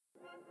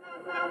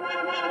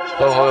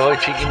Ahoy,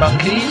 cheeky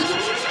monkeys.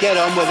 Get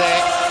on with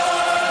it.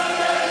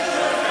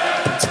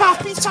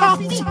 Toppy. It's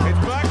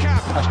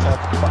Bergkamp. Hashtag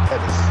fuck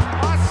tennis.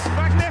 That's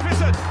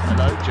magnificent.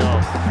 Hello,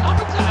 John. Up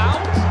and down.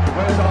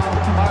 Well done.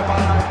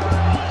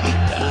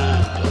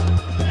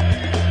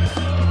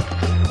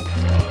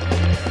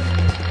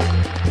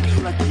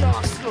 Bloody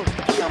Arsenal.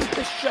 Be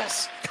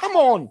ambitious. Come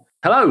on.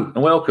 Hello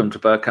and welcome to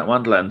Bergkamp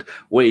Wonderland.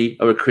 We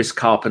are a Chris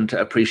Carpenter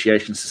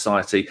Appreciation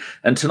Society,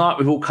 and tonight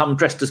we've all come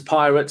dressed as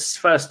pirates.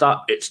 First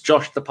up, it's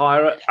Josh the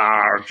Pirate.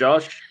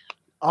 Josh.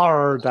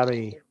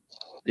 Danny.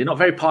 You're not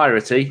very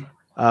piratey.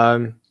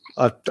 I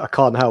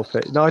can't help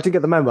it. No, I didn't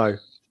get the memo,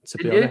 to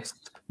be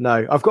honest.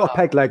 No, I've got a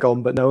peg leg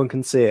on, but no one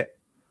can see it.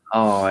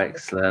 Oh,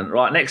 excellent.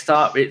 Right, next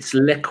up, it's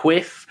Le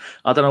Quiff.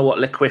 I don't know what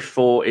Le Quiff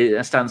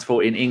stands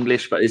for in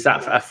English, but is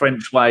that a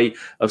French way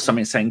of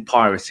something saying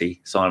piratey,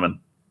 Simon?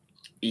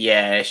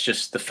 Yeah, it's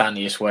just the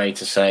funniest way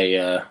to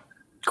say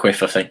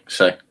quiff, I think.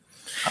 So,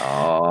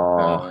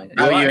 how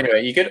are you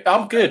anyway? You good?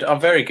 I'm good. I'm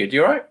very good.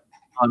 You all right?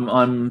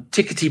 I'm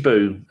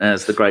tickety-boo,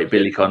 as the great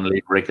Billy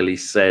Connolly regularly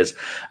says.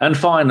 And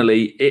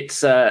finally,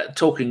 it's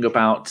talking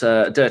about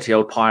dirty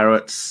old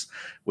pirates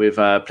with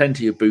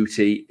plenty of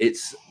booty.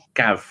 It's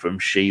Gav from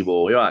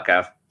She-War. You all right,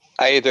 Gav?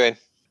 How you doing?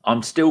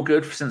 I'm still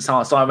good since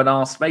Simon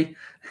asked me.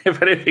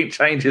 If anything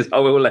changes, I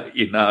will let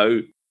you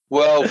know.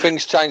 Well,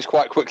 things change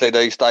quite quickly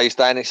these days,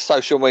 Dan. It's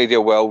social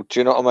media world. Do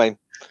you know what I mean?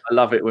 I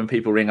love it when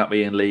people ring up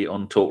Ian Lee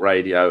on Talk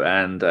Radio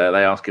and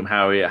they ask him,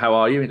 how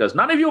are you? He goes,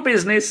 none of your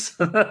business.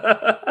 They get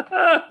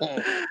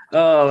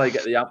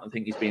the up and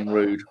think he's being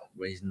rude.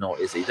 Well, he's not,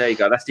 is he? There you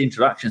go. That's the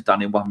introductions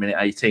done in 1 minute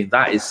 18.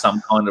 That is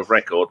some kind of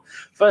record.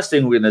 First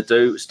thing we're going to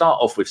do, start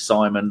off with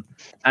Simon.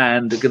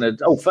 And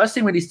first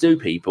thing we need to do,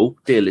 people,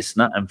 dear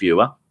listener and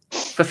viewer,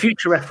 for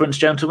future reference,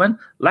 gentlemen,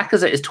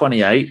 Lacazette is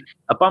 28,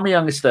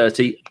 Aubameyang is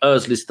 30,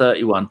 Ozil is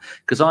 31,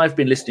 because I've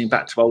been listening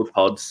back to old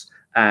pods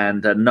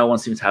and no one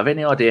seems to have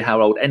any idea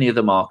how old any of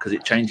them are because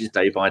it changes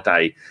day by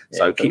day.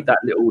 So keep that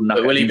little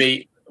note.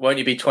 Won't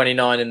he be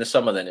 29 in the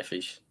summer then if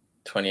he's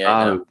 28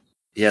 now?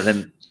 Yeah,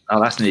 then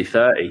that's nearly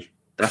 30.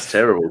 That's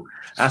terrible.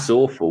 That's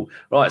awful.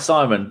 Right,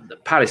 Simon, the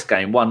Palace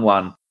game,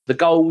 1-1. The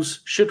goals,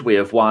 should we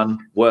have won,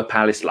 were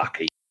Palace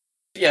lucky?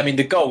 Yeah, I mean,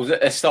 the goals,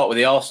 let's start with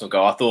the Arsenal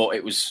goal. I thought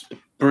it was a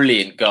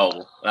brilliant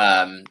goal.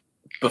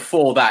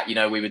 Before that,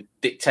 we were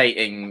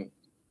dictating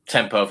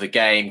tempo of the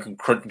game,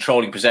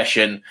 controlling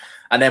possession.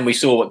 And then we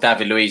saw what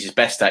David Luiz is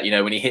best at,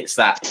 when he hits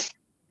that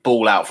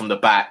ball out from the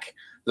back.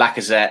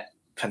 Lacazette,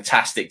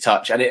 fantastic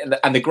touch.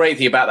 And the great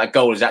thing about that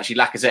goal is actually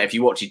Lacazette, if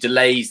you watch, he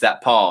delays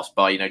that pass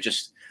by,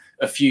 just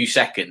a few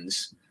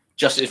seconds,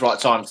 just at his right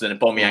time, so then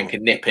Aubameyang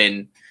can nip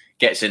in,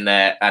 gets in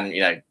there,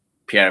 and,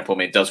 Pierre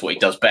Aubameyang does what he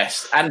does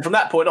best. And from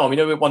that point on, we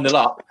were 1-0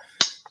 up.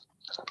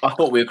 I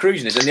thought we were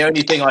cruising this. And the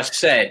only thing I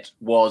said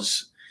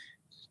was,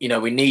 we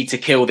need to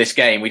kill this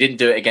game. We didn't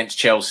do it against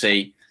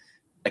Chelsea.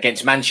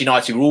 Against Manchester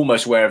United, we're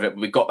almost aware of it, but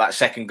we got that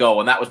second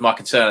goal. And that was my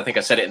concern. I think I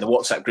said it in the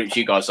WhatsApp group to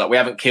you guys, we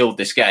haven't killed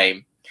this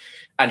game.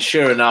 And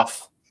sure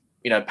enough,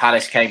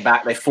 Palace came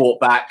back. They fought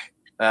back.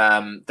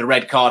 The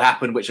red card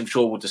happened, which I'm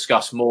sure we'll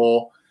discuss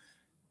more.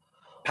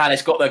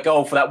 Palace got their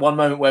goal for that one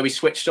moment where we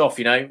switched off.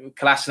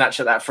 Kolasinac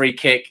at that free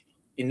kick.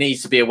 It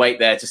needs to be awake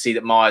there to see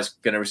that Maya's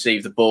going to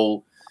receive the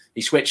ball.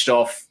 He switched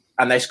off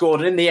and they scored.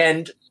 And in the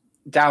end,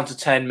 down to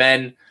 10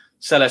 men,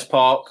 Selhurst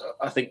Park,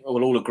 I think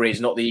we'll all agree, is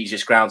not the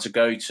easiest ground to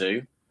go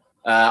to.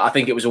 I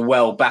think it was a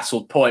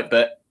well-battled point.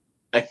 But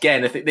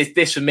again, I think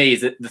this for me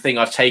is the thing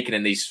I've taken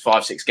in these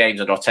 5-6 games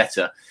under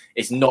Arteta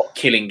is not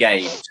killing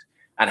games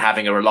and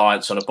having a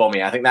reliance on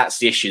Aubameyang. I think that's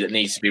the issue that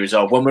needs to be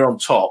resolved. When we're on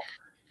top,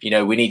 we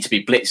need to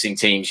be blitzing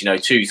teams,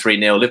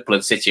 2-3-0. Liverpool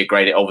and City are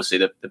great at obviously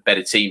the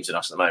better teams than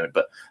us at the moment.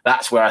 But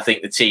that's where I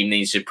think the team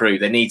needs to improve.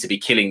 They need to be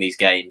killing these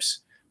games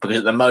because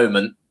at the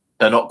moment,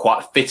 they're not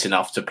quite fit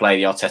enough to play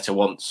the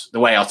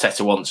way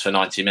Arteta wants for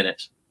 90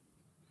 minutes.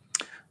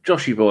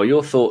 Joshy boy,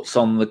 your thoughts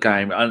on the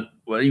game? And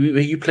were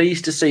you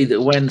pleased to see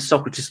that when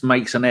Socrates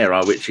makes an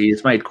error, which he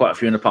has made quite a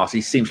few in the past,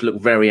 he seems to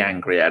look very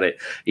angry at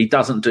it. He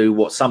doesn't do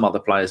what some other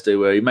players do,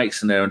 where he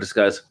makes an error and just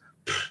goes,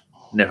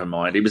 never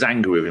mind. He was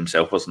angry with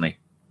himself, wasn't he?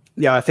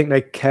 Yeah, I think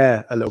they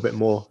care a little bit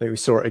more. I think we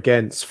saw it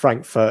against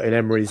Frankfurt in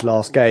Emery's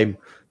last game,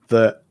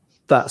 that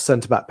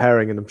centre-back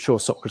pairing, and I'm sure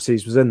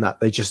Socrates was in that,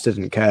 they just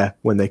didn't care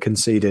when they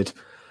conceded.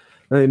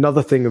 And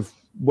another thing of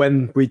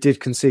when we did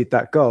concede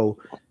that goal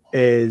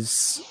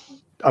is,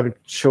 I'm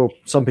sure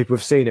some people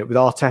have seen it with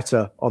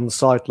Arteta on the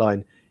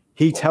sideline.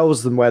 He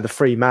tells them where the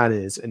free man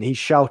is, and he's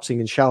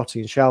shouting and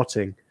shouting and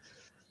shouting.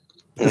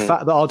 The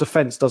fact that our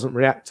defence doesn't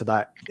react to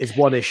that is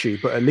one issue,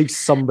 but at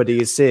least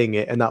somebody is seeing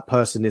it, and that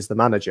person is the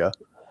manager.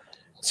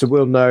 So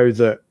we'll know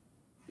that,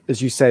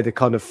 as you say, the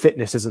kind of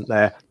fitness isn't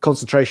there,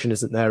 concentration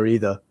isn't there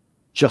either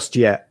just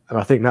yet. And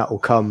I think that will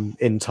come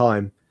in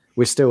time.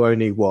 We're still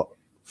only,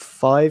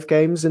 5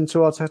 games into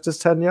Arteta's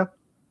tenure?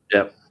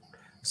 Yep.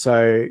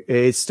 So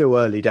it's still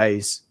early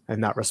days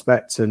in that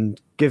respect. And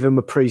give him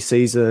a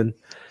pre-season,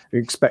 we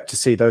expect to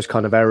see those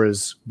kind of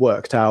errors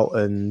worked out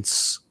and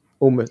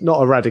almost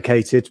not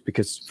eradicated,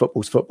 because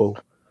football's football,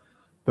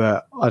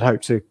 but I'd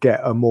hope to get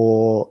a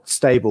more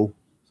stable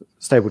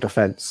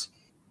defence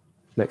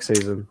next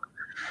season.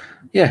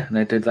 Yeah,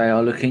 they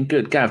are looking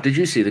good. Gav, did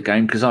you see the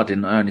game? Because I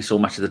didn't. I only saw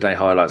match of the day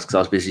highlights because I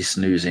was busy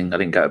snoozing. I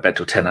didn't go to bed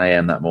till 10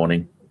 a.m. that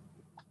morning.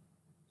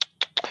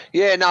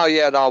 Yeah,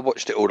 I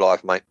watched it all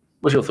live, mate.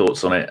 What's your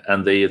thoughts on it?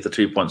 And the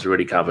 2 points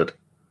already covered.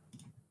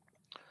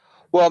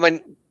 Well, I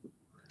mean,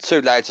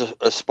 two lads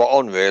are spot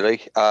on,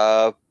 really.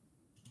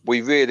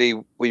 We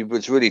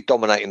was really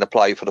dominating the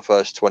play for the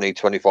first 20,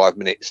 25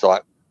 minutes,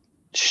 like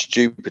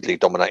stupidly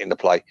dominating the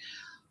play.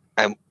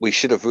 And we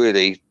should have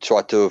really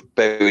tried to have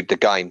buried the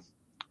game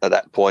at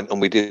that point,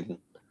 and we didn't.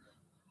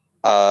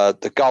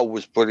 The goal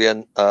was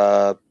brilliant.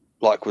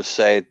 Like was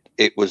said,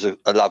 it was a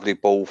lovely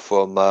ball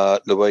from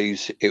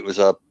Louise. It was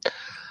a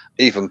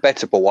even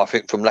better ball, I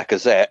think, from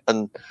Lacazette.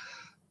 And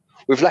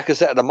with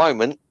Lacazette at the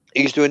moment,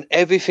 he's doing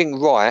everything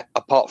right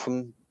apart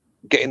from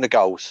getting the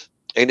goals.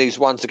 He needs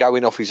one to go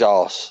in off his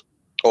arse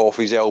or off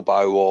his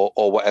elbow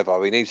or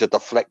whatever. He needs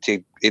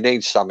he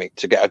needs something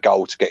to get a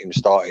goal to get him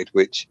started,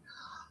 which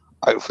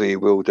hopefully he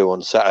will do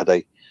on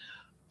Saturday.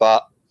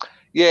 But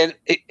yeah,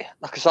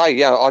 like I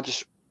say, I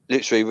just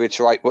literally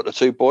reiterate what the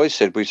two boys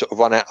said. We sort of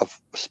run out of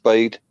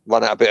speed,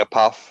 run out a bit of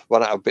puff,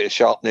 run out a bit of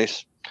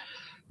sharpness.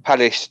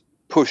 Palace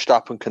pushed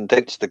up and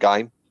condensed the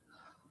game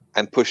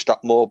and pushed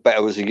up more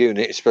better as a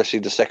unit, especially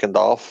the second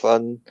half.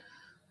 And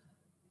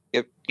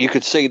you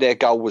could see their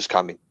goal was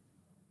coming.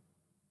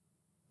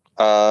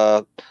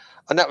 And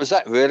that was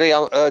that, really.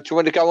 Do you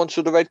want to go on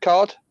to the red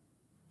card?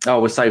 Oh,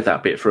 we'll save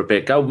that bit for a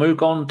bit.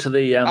 Move on to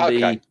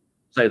the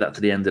save that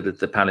to the end of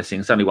the Palace thing.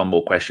 There's only one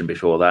more question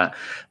before that.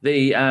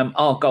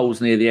 Our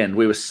goals near the end,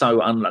 we were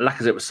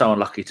Lacazette was so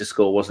unlucky to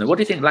score, wasn't it? What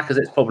do you think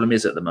Lacazette's problem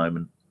is at the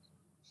moment?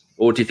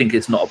 Or do you think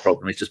it's not a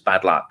problem, it's just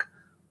bad luck?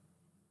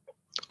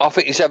 I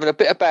think he's having a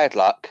bit of bad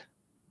luck,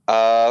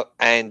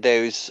 and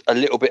there's a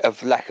little bit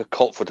of lack of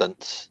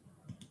confidence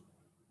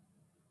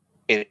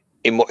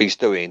in what he's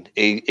doing.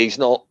 He's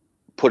not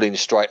pulling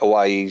straight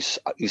away.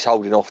 He's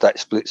holding off that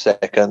split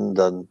second,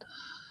 and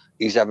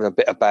he's having a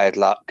bit of bad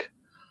luck.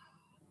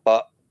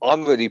 But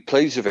I'm really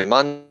pleased with him.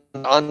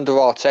 Under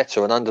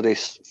Arteta and under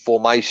this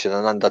formation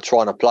and under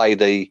trying to play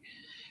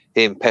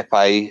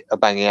Pepe,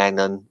 Aubameyang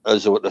and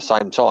Ozil at the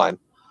same time,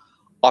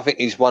 I think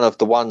he's one of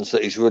the ones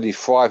that is really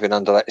thriving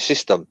under that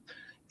system.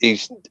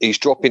 He's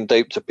dropping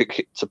deep to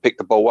pick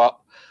the ball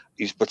up.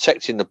 He's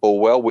protecting the ball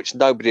well, which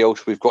nobody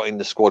else we've got in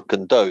the squad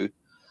can do.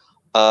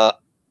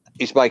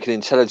 He's making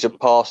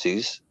intelligent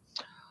passes.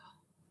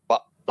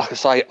 But like I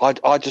say,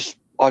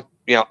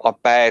 I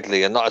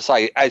badly, and like I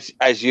say,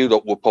 as you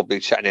lot were probably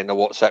chatting in the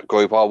WhatsApp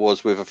group, I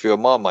was with a few of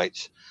my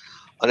mates,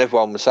 and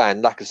everyone was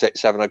saying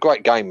Lacazette's having a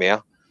great game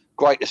here,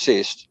 great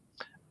assist.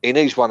 He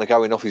needs one to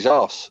go in off his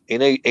arse. He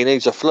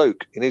needs a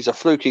fluke. He needs a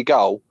fluky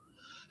goal,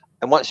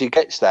 and once he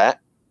gets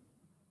that,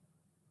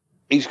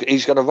 he's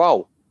going to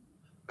roll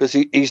because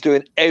he's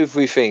doing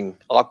everything.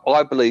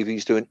 I believe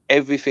he's doing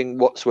everything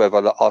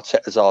whatsoever that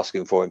Arteta's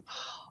asking for him.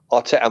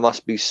 Arteta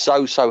must be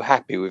so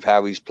happy with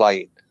how he's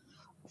playing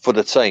for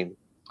the team.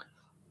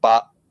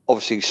 But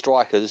obviously,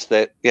 strikers,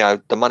 that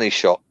the money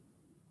shot,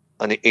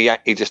 and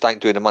he just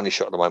ain't doing the money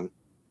shot at the moment.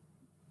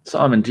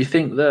 Simon, do you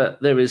think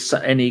that there is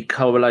any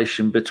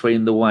correlation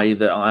between the way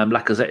that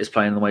Lacazette is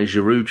playing and the way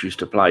Giroud used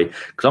to play?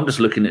 Because I'm just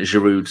looking at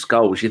Giroud's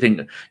goals. You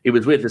think he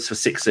was with us for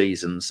 6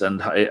 seasons or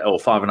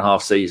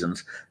 5.5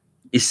 seasons.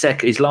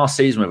 His last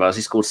season with us,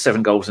 he scored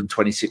 7 goals in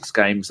 26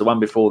 games. The one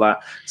before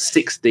that,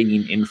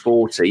 16 in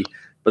 40.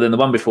 But then the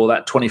one before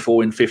that,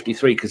 24 in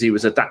 53, because he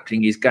was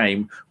adapting his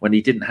game when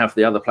he didn't have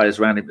the other players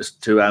around him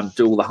to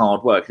do all the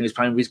hard work. And he was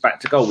playing with his back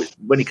to goal, which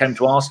when he came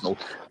to Arsenal,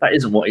 that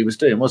isn't what he was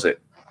doing, was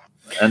it?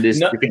 And do you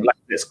think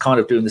Lacazette's kind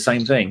of doing the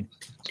same thing?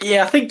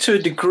 Yeah, I think to a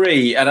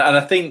degree. And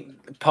I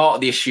think part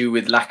of the issue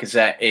with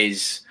Lacazette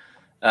is,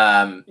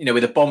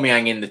 with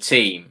Aubameyang in the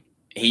team,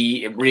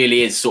 he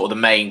really is sort of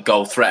the main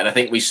goal threat. And I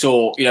think we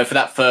saw,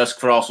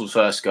 for Arsenal's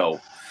first goal,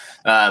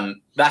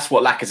 that's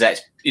what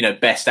Lacazette's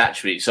best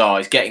attributes are,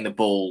 is getting the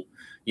ball,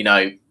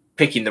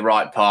 picking the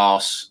right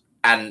pass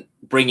and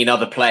bringing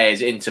other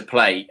players into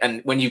play.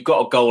 And when you've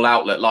got a goal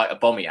outlet like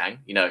Aubameyang,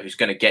 who's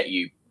going to get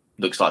you,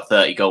 looks like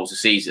 30 goals a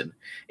season,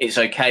 it's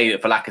okay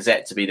for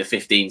Lacazette to be the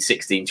 15,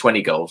 16,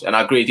 20 goals. And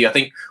I agree with you. I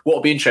think what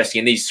will be interesting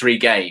in these 3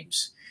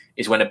 games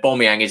is when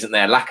Aubameyang isn't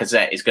there,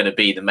 Lacazette is going to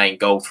be the main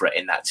goal threat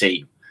in that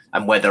team.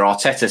 And whether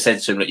Arteta said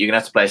to him, look, you're going to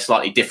have to play a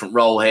slightly different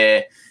role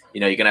here,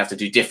 you're going to have to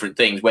do different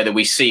things, whether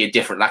we see a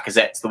different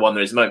Lacazette to the one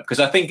there is at the moment. Because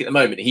I think at the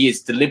moment he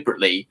is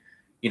deliberately,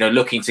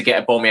 looking to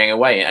get Aubameyang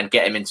away and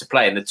get him into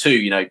play. And the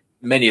two,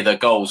 many of the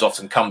goals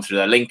often come through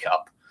their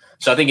link-up.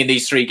 So I think in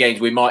these 3 games,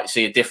 we might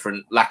see a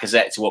different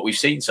Lacazette to what we've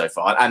seen so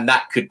far. And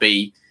that could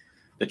be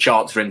the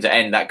chance for him to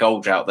end that goal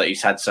drought that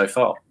he's had so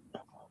far.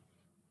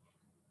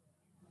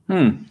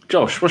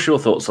 Josh, what's your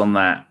thoughts on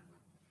that?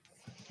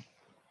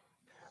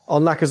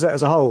 On Lacazette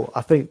as a whole,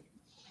 I think,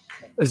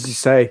 as you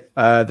say,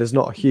 there's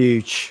not a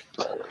huge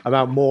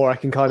amount more I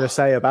can kind of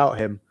say about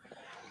him.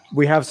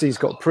 We have seen he's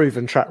got a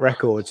proven track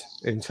record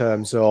in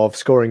terms of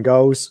scoring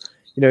goals.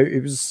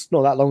 It was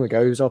not that long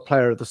ago, he was our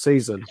player of the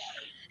season.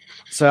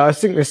 So I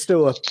think there's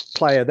still a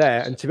player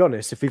there. And to be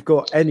honest, if we've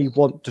got any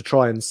want to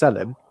try and sell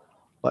him,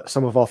 like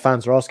some of our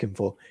fans are asking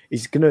for,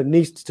 he's going to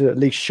need to at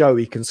least show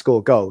he can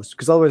score goals,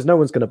 because otherwise no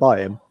one's going to buy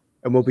him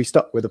and we'll be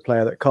stuck with a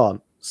player that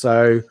can't.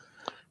 So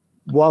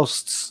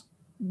whilst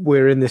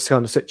we're in this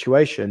kind of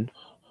situation,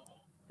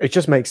 it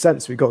just makes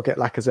sense. We've got to get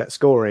Lacazette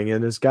scoring.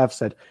 And as Gav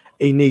said,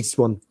 he needs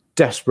one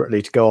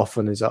desperately to go off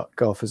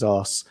his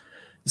arse.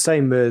 The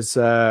same as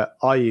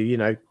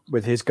Ayew,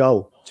 with his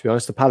goal. To be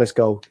honest, the Palace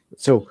goal.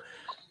 So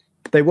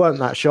they weren't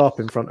that sharp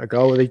in front of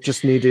goal. They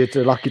just needed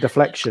a lucky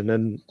deflection,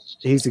 and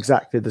he's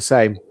exactly the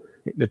same.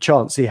 The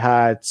chance he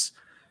had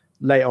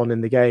late on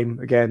in the game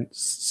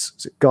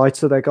against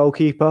Gaita, their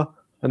goalkeeper,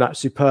 and that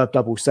superb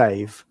double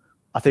save,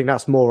 I think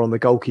that's more on the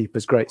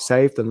goalkeeper's great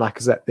save than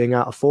Lacazette being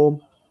out of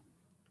form.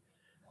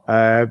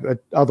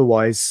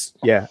 Otherwise,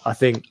 I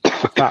think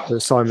the fact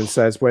that Simon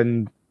says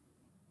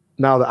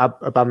now that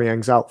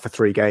Aubameyang's out for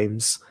 3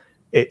 games,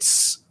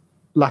 it's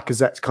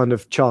Lacazette's kind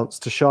of chance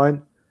to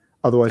shine.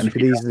 Otherwise, we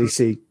could easily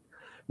see.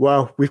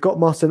 Well, we've got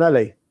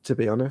Martinelli, to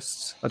be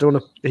honest. I don't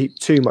want to heap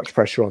too much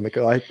pressure on the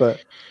guy,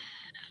 but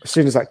as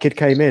soon as that kid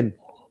came in,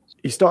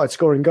 he started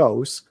scoring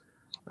goals,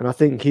 and I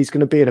think he's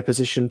going to be in a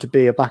position to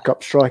be a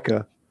backup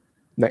striker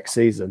next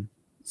season.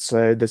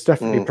 So there's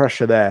definitely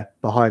pressure there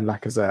behind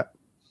Lacazette.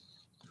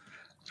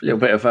 A little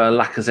bit of a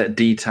Lacazette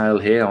detail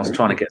here. I was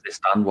trying to get this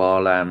done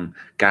while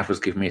Gav was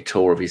giving me a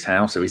tour of his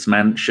house, of his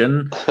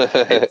mansion.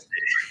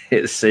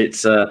 It's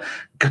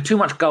too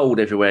much gold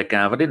everywhere,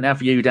 Gav. I didn't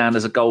have you down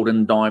as a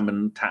golden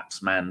diamond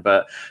taps man,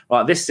 but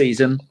this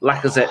season,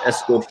 Lacazette has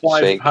scored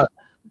 5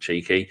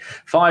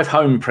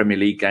 home Premier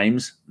League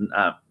games.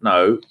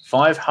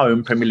 5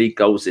 home Premier League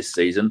goals this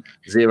season,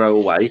 0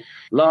 away.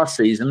 Last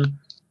season,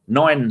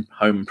 9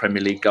 home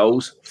Premier League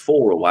goals,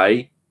 4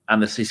 away.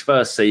 And this is his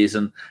first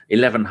season,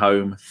 11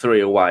 home,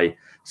 3 away.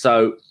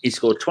 So he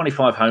scored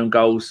 25 home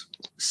goals,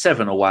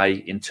 7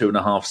 away in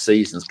 2.5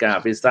 seasons.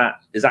 Gav, is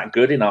that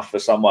good enough for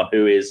someone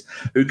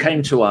who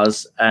came to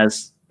us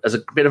as a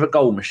bit of a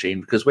goal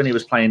machine? Because when he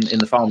was playing in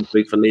the Farmers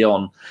League for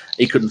Lyon,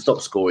 he couldn't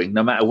stop scoring.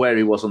 No matter where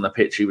he was on the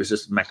pitch, he was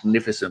just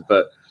magnificent.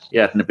 But he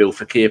had Nabil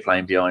Fekir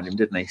playing behind him,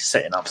 didn't he?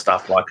 Setting up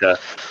stuff like a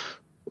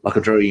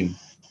dream.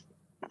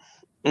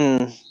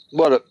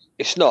 Well,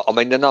 it's not. I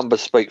mean, the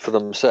numbers speak for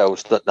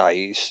themselves, don't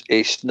they?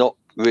 It's not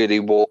really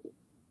what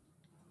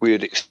we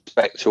would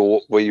expect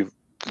or what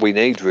we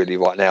need really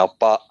right now.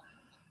 But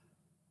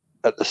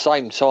at the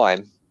same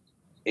time,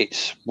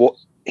 it's what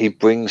he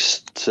brings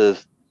to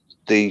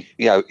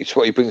it's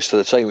what he brings to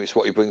the team. It's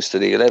what he brings to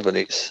the 11.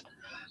 It's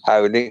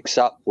how he links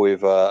up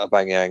with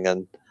Aubameyang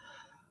and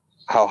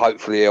how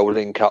hopefully he'll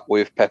link up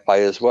with Pepe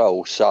as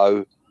well.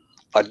 So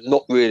I'd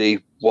not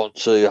really want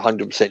to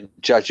 100%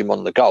 judge him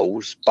on the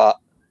goals, but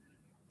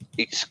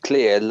it's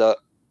clear that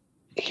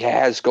he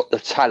has got the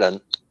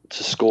talent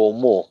to score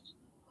more.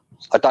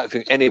 I don't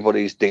think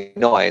anybody's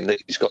denying that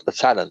he's got the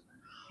talent.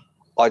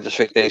 I just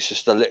think there's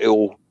just a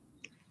little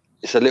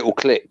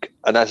click.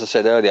 And as I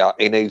said earlier,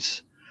 he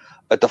needs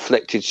a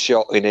deflected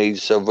shot. He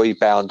needs a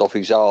rebound off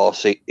his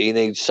arse. He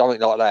needs something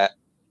like that.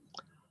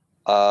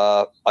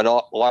 And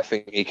I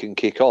think he can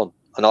kick on.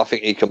 And I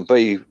think he can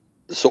be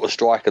the sort of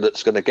striker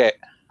that's going to get.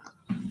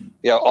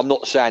 I'm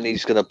not saying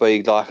he's going to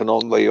be like an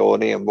Henry or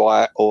an Ian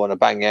Wright or an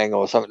Aubameyang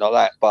or something like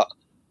that, but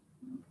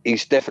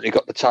he's definitely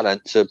got the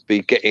talent to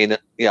be getting,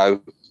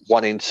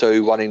 1 in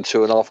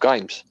 2.5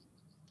 games.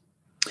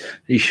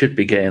 He should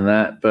be getting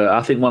that, but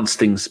I think once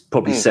things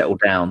probably settle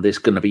down, it's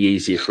going to be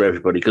easier for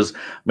everybody. Because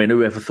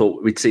whoever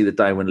thought we'd see the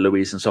day when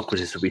Luis and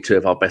Socrates would be 2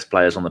 of our best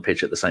players on the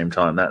pitch at the same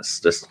time? That's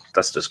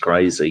just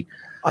crazy.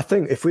 I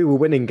think if we were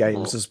winning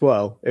games as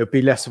well, it would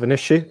be less of an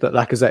issue that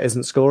Lacazette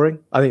isn't scoring.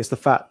 I think it's the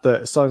fact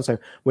that Simon's saying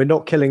we're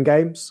not killing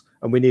games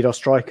and we need our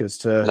strikers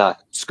to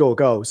score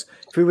goals.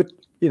 If we would,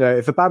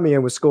 if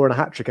Aubameyang was scoring a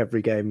hat-trick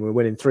every game and we're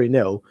winning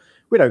 3-0,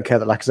 we don't care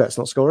that Lacazette's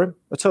not scoring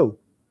at all.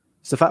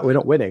 It's the fact we're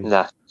not winning.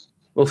 Nah.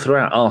 Well,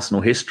 throughout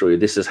Arsenal history,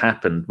 this has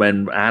happened.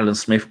 When Alan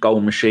Smith, goal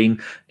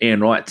machine,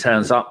 Ian Wright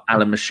turns up,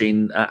 Alan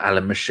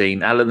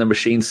the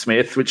Machine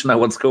Smith, which no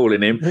one's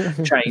calling him,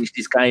 changed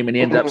his game and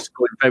he ended up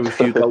scoring very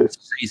few goals a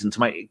season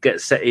to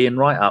set Ian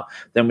Wright up.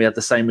 Then we had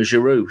the same as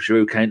Giroud.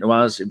 Giroud came to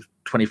us, it was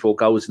 24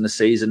 goals in the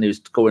season. He was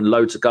scoring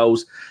loads of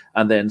goals.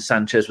 And then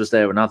Sanchez was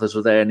there and others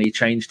were there and he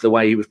changed the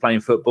way he was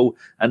playing football.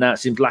 And now it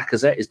seems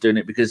Lacazette is doing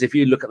it, because if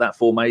you look at that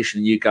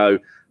formation, you go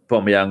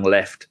Aubameyang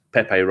left,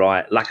 Pepe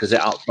right, Lacazette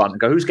up front, and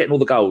go, who's getting all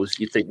the goals?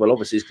 You think, well,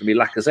 obviously it's going to be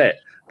Lacazette,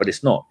 but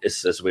it's not.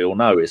 It's, as we all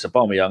know, it's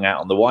Aubameyang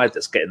out on the wide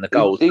that's getting the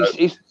goals.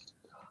 I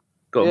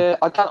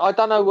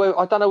don't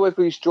know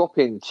whether he's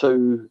dropping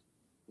too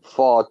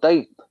far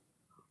deep.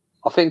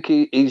 I think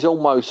he's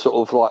almost sort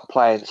of like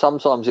playing.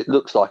 Sometimes it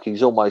looks like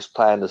he's almost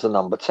playing as a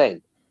number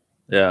 10.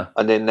 Yeah,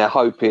 and then they're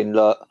hoping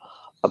that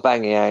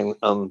Aubameyang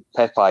and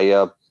Pepe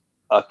are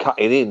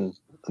cutting in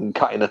and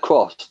cutting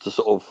across to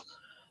sort of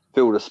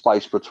fill the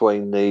space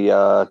between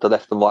the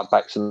left and right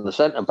backs and the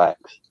centre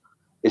backs.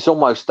 It's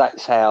almost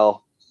that's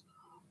how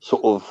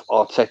sort of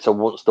Arteta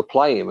wants to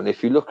play him. And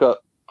if you look at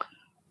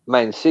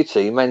Man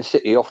City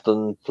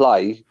often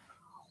play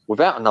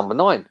without a number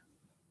 9.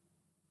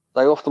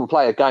 They often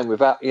play a game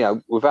without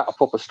a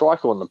proper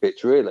striker on the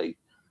pitch, really.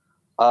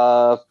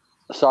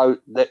 So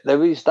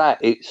there is that.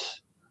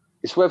 It's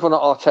whether or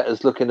not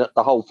Arteta's looking at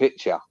the whole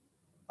picture,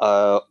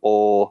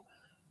 or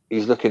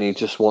he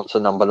just wants a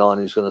number 9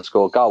 who's going to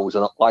score goals.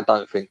 And I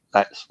don't think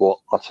that's what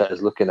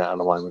Arteta's looking at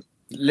the moment.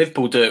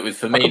 Liverpool do it with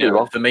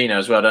Firmino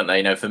as well, don't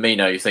they?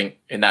 Firmino, you think,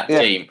 in that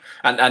team.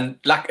 And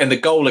the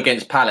goal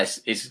against Palace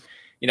is,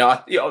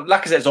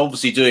 Lacazette's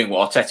obviously doing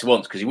what Arteta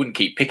wants because he wouldn't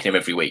keep picking him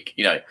every week,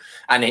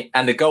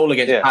 And the goal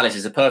against Palace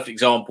is a perfect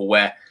example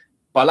where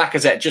by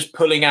Lacazette just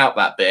pulling out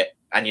that bit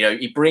and,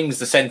 he brings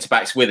the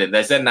centre-backs with him.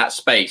 There's then that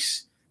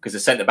space because the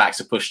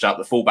centre-backs are pushed up,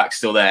 the full-back's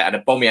still there, and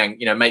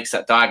Aubameyang, makes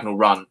that diagonal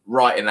run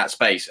right in that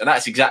space. And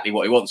that's exactly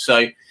what he wants.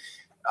 So,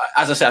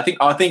 as I said,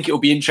 I think it will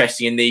be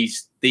interesting in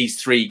these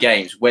 3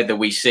 games whether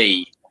we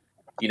see,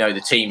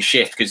 the team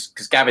shift. Because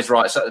Gav is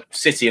right. So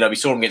City, we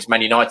saw them against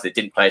Man United. They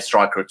didn't play a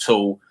striker at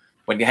all.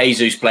 When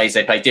Jesus plays,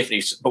 they play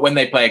differently. But when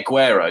they play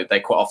Aguero, they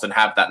quite often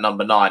have that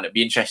number 9. It'd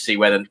be interesting to see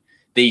whether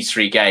these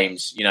 3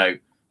 games,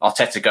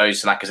 Arteta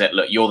goes to Lacazette,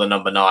 look, you're the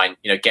number 9,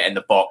 get in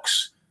the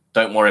box.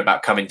 Don't worry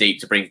about coming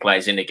deep to bring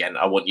players in again.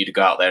 I want you to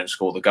go out there and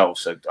score the goal.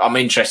 So I'm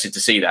interested to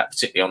see that,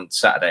 particularly on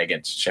Saturday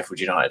against Sheffield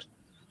United.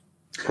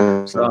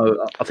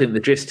 So I think the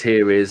gist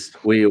here is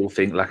we all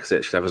think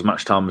Lacazette should have as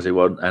much time as he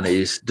wants, and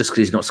just because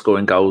he's not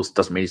scoring goals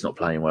doesn't mean he's not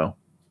playing well.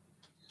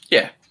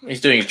 Yeah, he's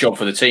doing his job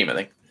for the team, I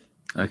think.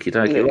 Okie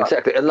dokie. Yeah,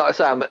 exactly. And like I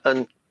say, I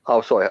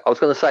was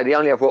going to say the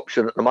only other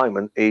option at the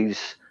moment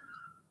is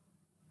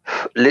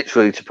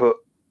literally to put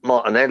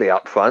Martinelli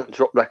up front,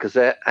 drop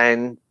Lacazette,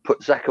 and put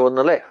Xhaka on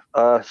the left.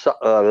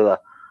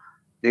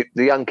 The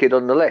young kid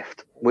on the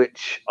left,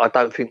 which I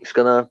don't think is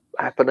going to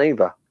happen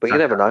either. But you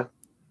never know.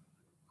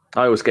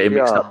 I always get him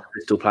mixed up with a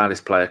Crystal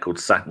Palace player called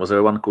Sack. Was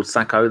there one called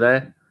Sacco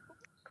there?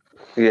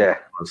 Yeah.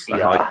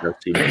 I got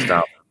too mixed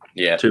up.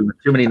 Yeah. Too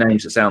many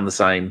names that sound the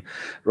same.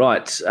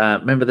 Right.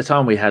 Remember the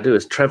time we had? It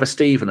was Trevor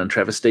Stephen and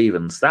Trevor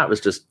Stevens. That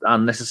was just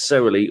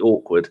unnecessarily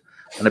awkward.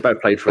 And they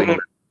both played for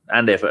England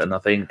and Everton, I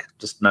think.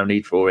 Just no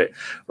need for it.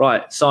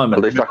 Right, Simon.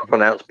 At least I can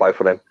pronounce both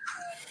of them.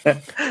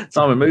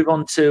 Simon, move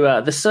on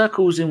to the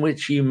circles in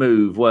which you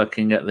move,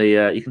 working at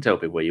the... you can tell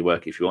people where you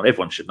work if you want.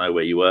 Everyone should know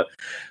where you work.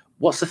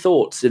 What's the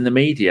thoughts in the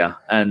media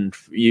and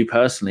you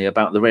personally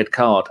about the red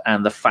card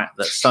and the fact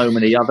that so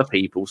many other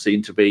people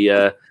seem to be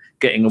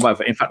getting away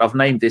with it? In fact, I've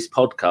named this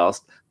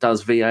podcast,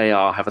 Does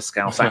VAR Have a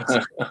Scouse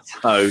Accent?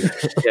 So,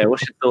 yeah,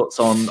 what's your thoughts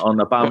on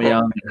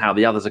Aubameyang and how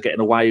the others are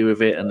getting away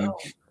with it?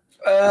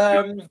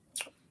 And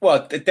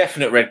Well, a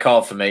definite red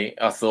card for me.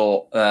 I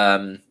thought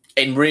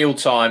in real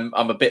time,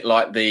 I'm a bit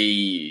like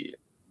the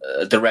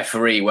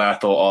referee where I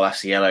thought, oh,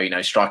 that's the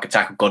yellow, striker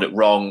tackle, got it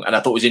wrong. And I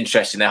thought it was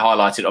interesting. They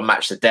highlighted on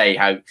Match of the Day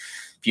how,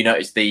 if you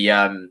notice,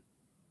 the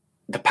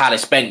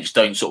Palace bench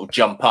don't sort of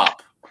jump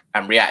up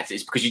and react.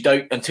 It's because you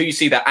don't, until you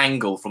see that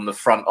angle from the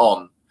front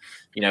on,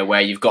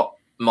 where you've got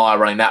Maya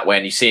running that way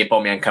and you see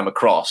Aubameyang come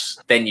across,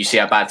 then you see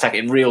how bad attack.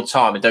 In real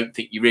time, I don't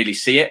think you really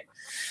see it.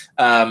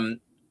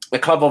 The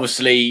club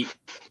obviously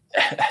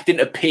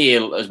didn't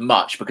appeal as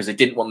much because they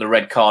didn't want the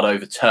red card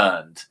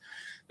overturned.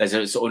 There's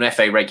a sort of an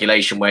FA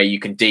regulation where you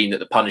can deem that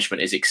the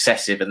punishment is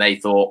excessive, and they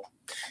thought,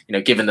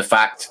 given the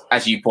fact,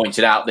 as you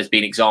pointed out, there's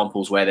been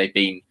examples where they've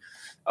been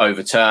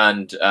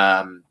overturned.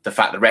 The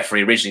fact the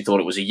referee originally thought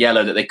it was a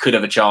yellow, that they could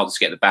have a chance to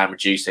get the ban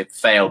reduced. They've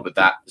failed with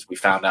that, as we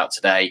found out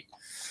today.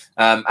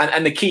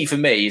 And the key for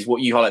me is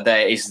what you highlight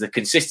there is the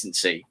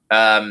consistency.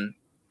 I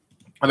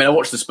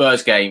watched the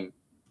Spurs game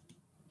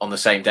on the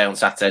same day on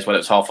Saturday as well. It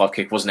was 5:30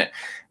 kick, wasn't it?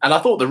 And I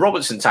thought the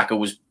Robertson tackle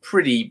was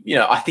pretty,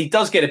 I think he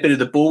does get a bit of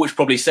the ball, which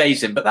probably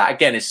saves him. But that,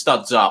 again, is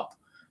studs up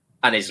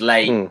and is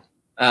late.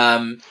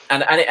 And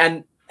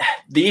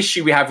the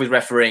issue we have with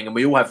refereeing, and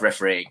we all have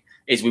refereeing,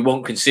 is we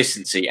want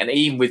consistency. And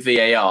even with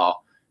VAR,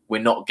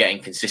 we're not getting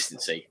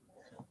consistency.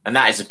 And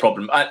that is a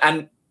problem.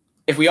 And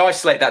if we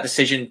isolate that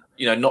decision,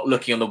 not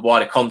looking on the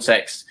wider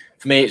context,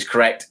 for me, it's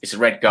correct. It's a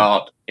red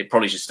card. It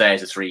probably should stay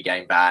as a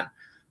 3-game ban.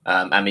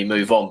 And we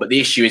move on. But the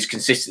issue is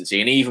consistency.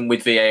 And even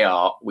with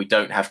VAR, we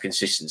don't have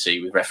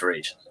consistency with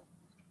referees.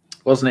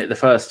 Wasn't it the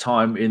first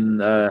time in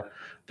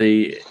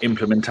the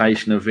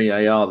implementation of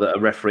VAR that a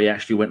referee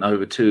actually went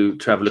over to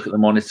have a look at the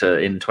monitor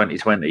in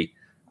 2020?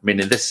 I mean,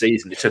 in this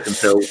season, it took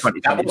until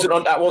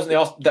 2020.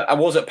 That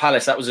was at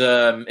Palace. That was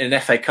in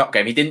an FA Cup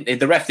game.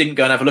 The ref didn't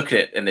go and have a look at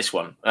it in this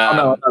one.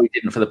 No, he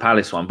didn't for the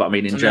Palace one. But I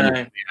mean, in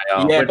general,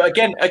 VAR. Yeah, but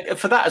again,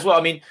 for that as well,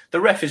 I mean,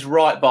 the ref is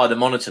right by the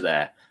monitor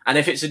there. And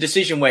if it's a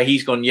decision where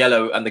he's gone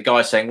yellow and the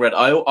guy's saying red,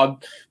 I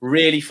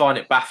really find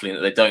it baffling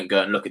that they don't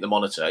go and look at the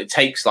monitor. It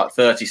takes like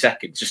 30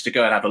 seconds just to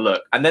go and have a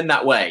look. And then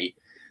that way,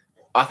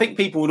 I think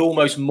people would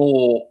almost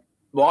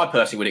I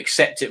personally would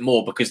accept it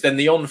more, because then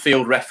the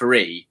on-field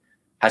referee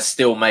has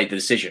still made the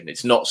decision.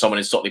 It's not someone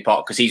in Stockley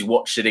Park because he's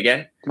watched it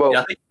again. Well,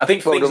 I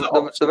think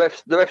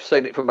the ref's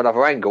seen it from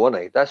another angle,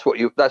 isn't he? That's what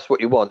you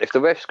want. If the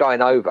ref's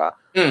going over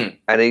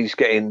and he's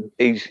getting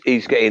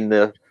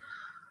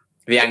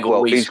the angle.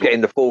 Well, he's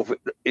getting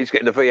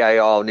the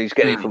VAR, and he's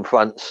getting it from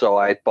front,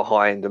 side,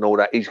 behind, and all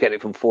that. He's getting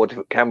it from 4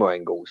 different camera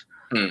angles.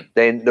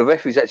 then the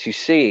referee's actually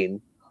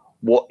seeing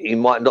what he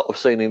might not have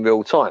seen in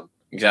real time.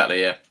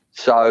 Exactly, yeah.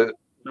 So,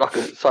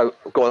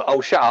 go on. Oh,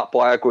 shut up! But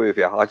I agree with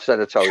you. I just had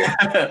to tell you.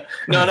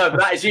 no, but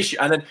that is the issue,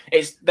 and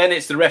then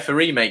it's the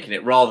referee making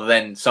it rather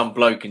than some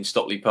bloke in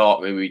Stockley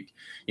Park who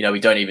we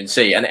don't even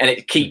see, and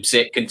it keeps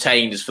it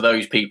contained as for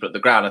those people at the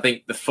ground. I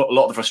think a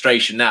lot of the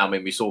frustration now, I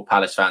mean, we saw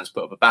Palace fans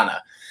put up a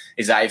banner,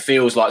 is that it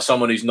feels like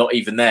someone who's not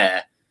even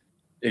there,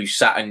 who's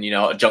sat in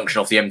a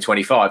junction off the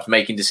M25,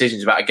 making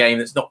decisions about a game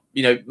that's not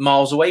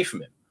miles away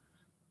from him.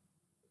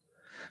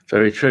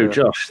 Very true,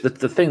 Josh.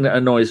 The thing that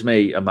annoys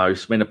me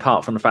most, I mean,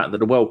 apart from the fact that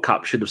the World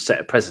Cup should have set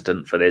a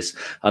precedent for this,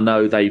 I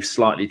know they've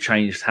slightly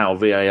changed how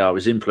VAR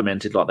is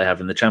implemented, like they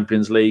have in the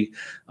Champions League.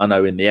 I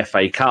know in the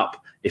FA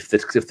Cup, if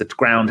the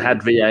ground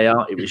had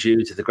VAR, it was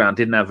used. If the ground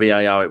didn't have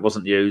VAR, it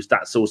wasn't used.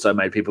 That's also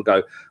made people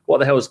go, "What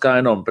the hell is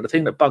going on?" But the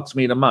thing that bugs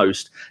me the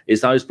most is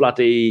those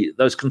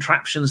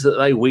contraptions that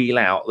they wheel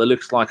out that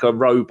looks like a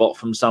robot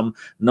from some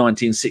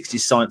 1960s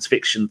science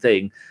fiction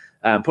thing.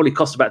 Probably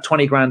cost about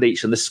 20 grand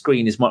each, and the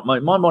screen is my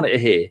monitor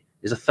here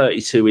is a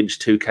 32-inch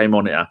 2K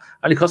monitor.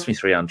 Only cost me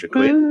 300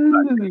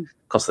 quid.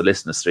 Cost the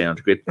listeners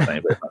 300 quid.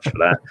 Thank you very much for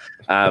that.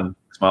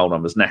 My old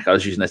one was neck. I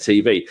was using a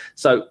TV.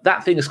 So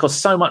that thing has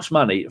cost so much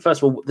money.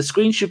 First of all, the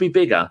screen should be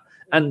bigger.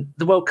 And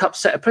the World Cup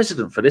set a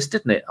precedent for this,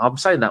 didn't it? I'm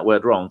saying that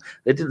word wrong.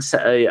 They didn't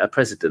set a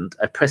precedent.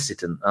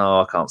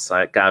 Oh, I can't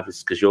say it. Gav,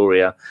 it's because you're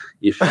here.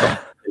 You've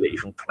got ability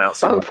from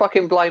pronouncing. Don't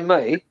fucking blame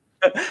me.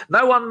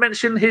 No one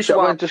mentioned his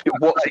one. Just get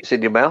what's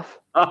in your mouth.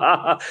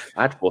 I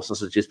had four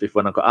sausages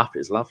before when I got up.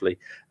 It's lovely.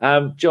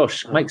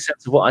 Josh, make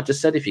sense of what I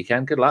just said if you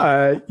can. Good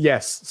luck.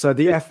 Yes. So I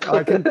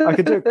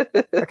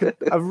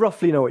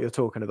roughly know what you're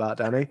talking about,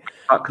 Danny.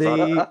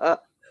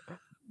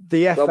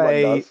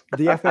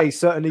 The FA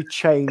certainly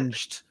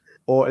changed,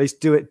 or at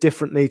least do it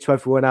differently to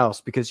everyone else,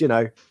 because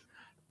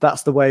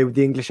that's the way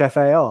the English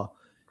FA are.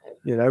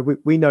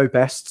 We know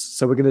best,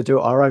 so we're going to do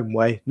it our own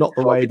way, not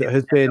the way that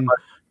has been.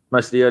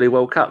 Most of the early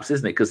World Cups,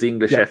 isn't it? Because the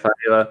English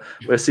FA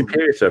were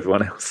superior to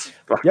everyone else.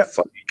 Yep.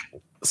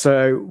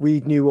 So we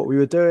knew what we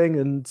were doing,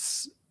 and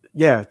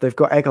they've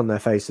got egg on their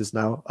faces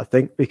now, I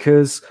think,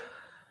 because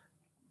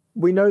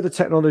we know the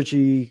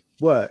technology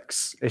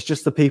works. It's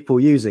just the people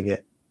using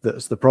it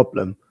that's the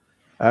problem.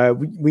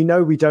 We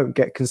know we don't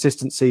get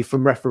consistency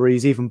from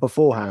referees even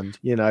beforehand.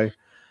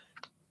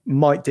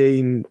 Mike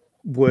Dean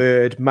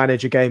would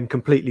manage a game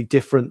completely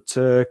different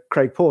to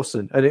Craig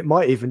Pawson, and it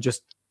might even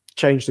just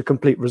change the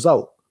complete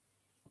result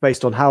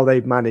based on how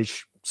they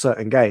manage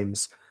certain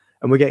games.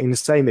 And we're getting the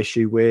same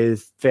issue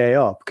with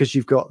VAR, because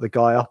you've got the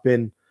guy up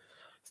in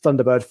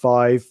Thunderbird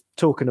 5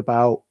 talking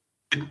about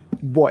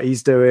what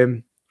he's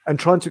doing and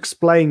trying to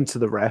explain to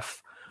the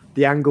ref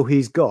the angle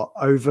he's got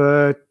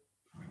over,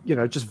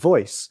 just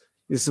voice.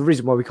 It's the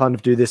reason why we kind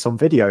of do this on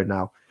video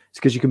now. It's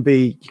because you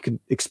can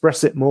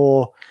express it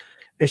more.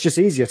 It's just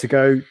easier to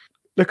go,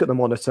 look at the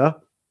monitor.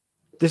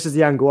 This is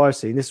the angle I've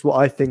seen. This is what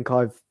I think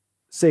I've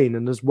seen.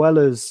 And as well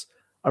as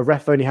a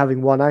ref only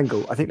having one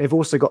angle, I think they've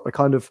also got the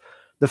kind of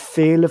the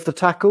feel of the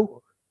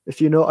tackle,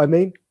 if you know what I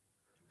mean.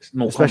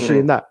 Especially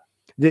in that.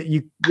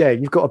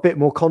 You've got a bit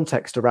more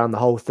context around the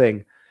whole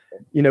thing.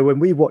 When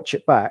we watch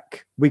it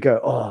back, we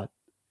go,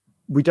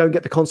 we don't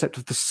get the concept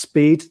of the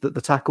speed that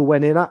the tackle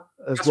went in at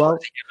that's well.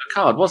 That's the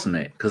yellow card, wasn't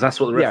it? Because that's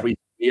what the referee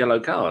the yellow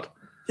card.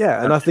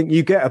 Yeah, and I think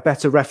you get a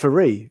better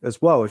referee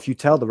as well. If you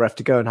tell the ref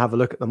to go and have a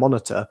look at the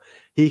monitor,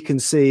 he can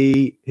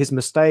see his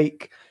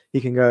mistake.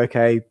 He can go,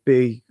 okay,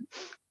 be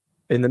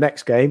in the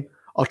next game,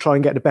 I'll try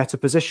and get in a better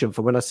position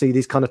for when I see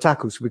these kind of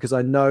tackles, because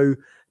I know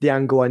the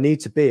angle I need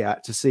to be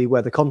at to see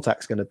where the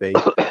contact's going to be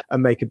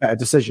and make a better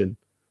decision.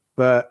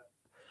 But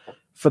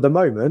for the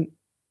moment,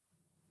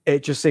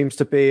 it just seems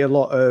to be a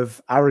lot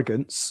of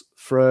arrogance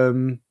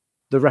from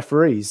the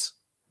referees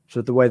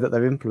for the way that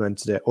they've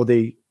implemented it. Or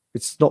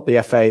it's not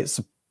the FA, it's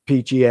the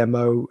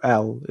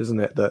PGMOL, isn't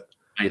it,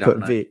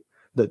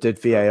 that did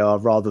VAR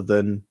rather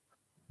than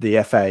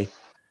the FA.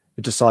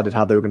 Decided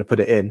how they were going to put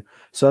it in.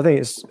 So I think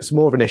it's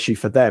more of an issue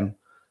for them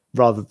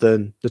rather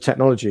than the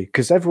technology,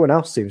 because everyone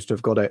else seems to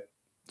have got it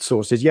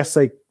sorted. Yes,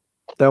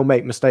 they'll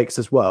make mistakes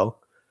as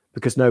well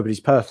because nobody's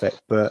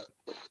perfect, but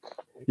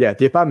the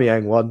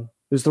Aubameyang one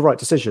was the right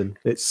decision.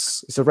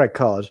 It's a red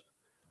card.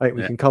 I think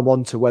we can come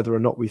on to whether or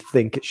not we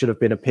think it should have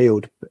been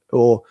appealed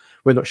or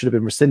whether it should have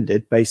been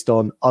rescinded based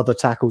on other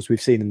tackles we've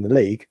seen in the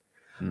league.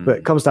 But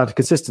it comes down to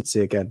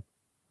consistency again.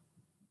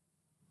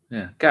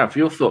 Yeah, Gav,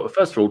 your thought.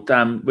 First of all,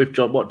 Dan, with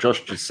what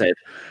Josh just said,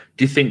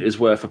 do you think it's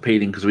worth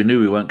appealing? Because we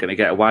knew we weren't going to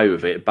get away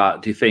with it.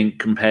 But do you think,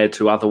 compared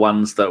to other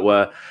ones that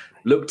were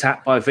looked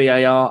at by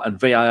VAR and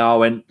VAR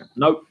went,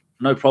 nope,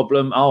 no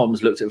problem.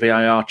 Arms looked at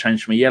VAR,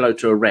 changed from a yellow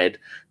to a red,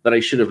 that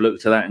they should have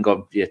looked at that and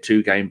gone,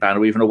 2-game ban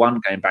or even a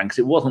 1-game ban, because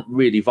it wasn't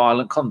really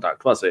violent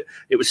conduct, was it?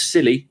 It was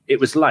silly. It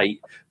was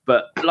late.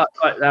 But like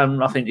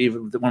I think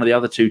even one of the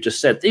other two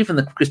just said, even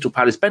the Crystal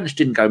Palace bench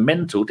didn't go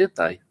mental, did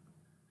they?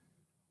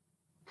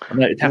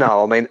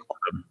 No, I mean,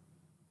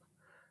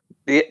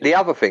 the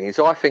other thing is,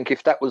 I think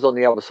if that was on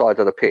the other side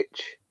of the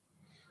pitch,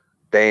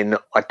 then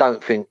I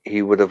don't think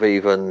he would have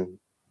even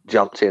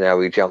jumped in how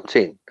he jumped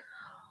in.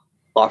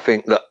 I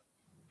think that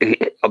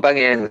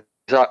Aubameyang's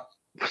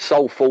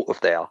sole fault of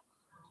there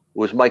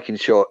was making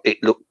sure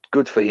it looked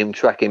good for him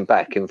tracking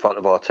back in front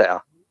of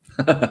Arteta.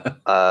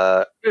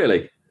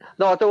 Really?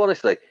 No, I do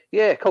honestly.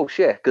 Yeah, of course,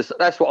 yeah, because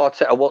that's what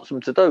Arteta wants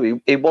him to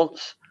do. He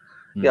wants,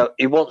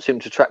 he wants him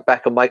to track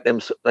back and make them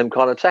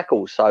kind of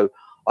tackles. So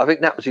I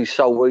think that was his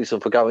sole reason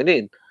for going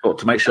in. Or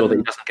to make sure that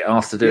he doesn't get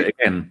asked to do it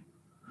again.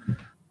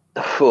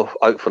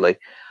 Hopefully.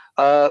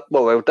 Well,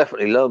 they'll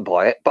definitely learn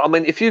by it. But I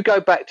mean, if you go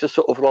back to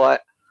sort of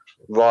like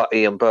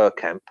Wrighty and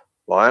Bergkamp,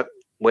 right,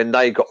 when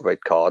they got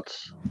red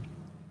cards,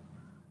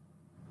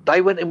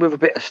 they went in with a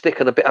bit of stick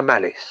and a bit of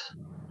malice.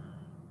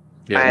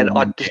 Yeah, and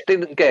I just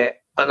didn't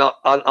get, and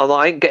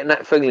I ain't getting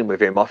that feeling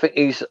with him. I think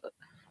he's,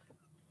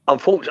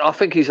 unfortunately, I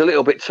think he's a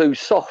little bit too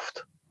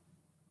soft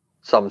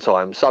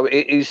sometimes. So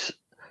it is,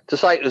 to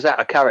say it was out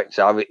of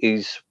character, it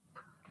is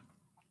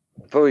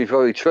very,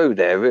 very true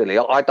there, really.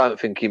 I don't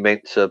think he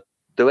meant to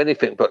do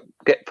anything but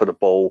get for the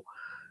ball.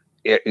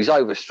 Yeah, he's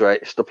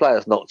overstretched. The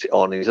player's knocked it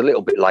on. He's a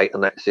little bit late,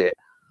 and that's it.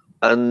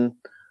 And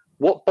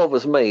what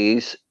bothers me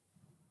is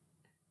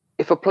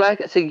if a player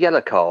gets a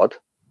yellow card,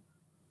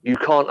 you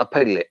can't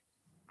appeal it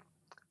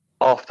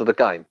after the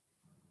game.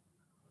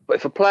 But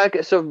if a player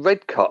gets a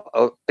red card,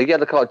 a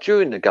yellow card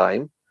during the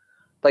game,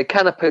 they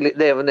can appeal it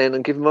there and then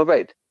and give them a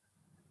red.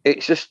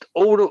 It's just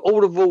all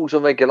the rules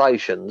and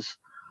regulations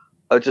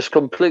are just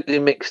completely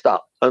mixed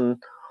up.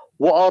 And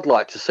what I'd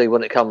like to see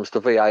when it comes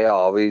to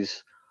VAR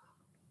is,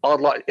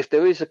 if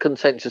there is a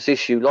contentious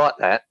issue like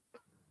that,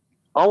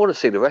 I want to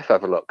see the ref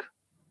have a look.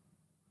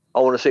 I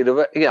want to see the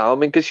ref,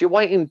 because you're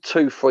waiting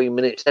 2-3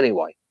 minutes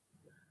anyway.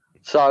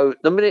 So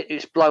the minute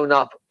it's blown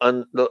up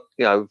and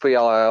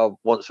VAR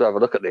wants to have a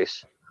look at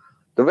this,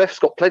 the ref's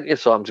got plenty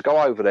of time to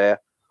go over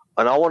there,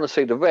 and I want to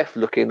see the ref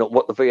looking at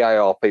what the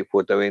VAR people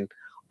are doing,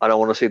 and I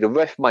want to see the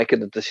ref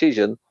making a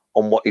decision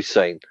on what he's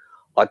seen.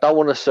 I don't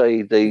want to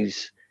see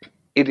these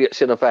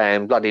idiots in a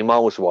van bloody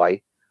miles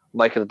away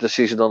making a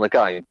decision on a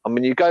game. I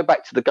mean, you go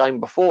back to the game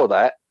before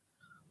that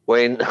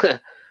when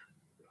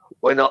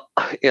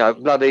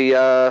bloody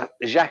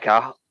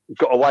Xhaka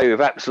got away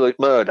with absolute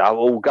murder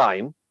all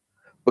game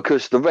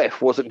because the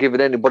ref wasn't giving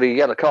anybody a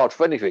yellow card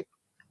for anything.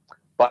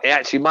 But it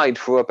actually made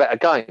for a better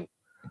game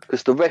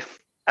because the ref,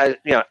 like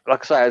I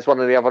say, as one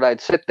of the other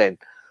lads said then,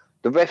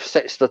 the ref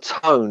sets the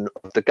tone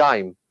of the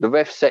game. The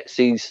ref sets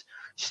his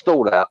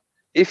stall out.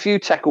 If you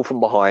tackle from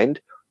behind,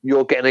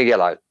 you're getting a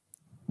yellow.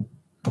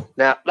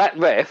 Now, that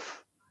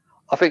ref,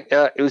 I think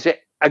it was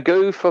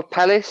Agu for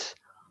Palace.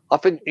 I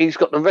think he's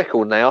got the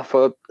record now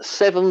for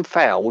 7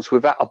 fouls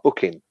without a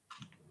booking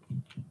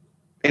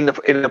in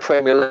the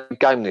Premier League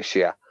game this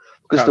year.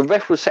 Because the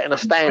ref was setting a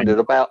standard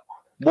about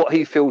what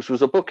he feels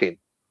was a booking.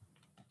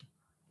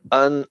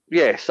 And,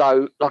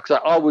 so, like I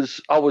said, I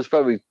was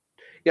very...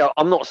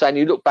 I'm not saying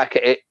you look back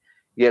at it,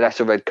 that's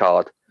a red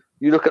card.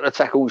 You look at the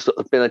tackles that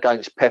have been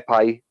against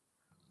Pepe,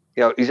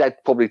 he's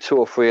had probably 2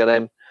 or 3 of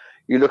them.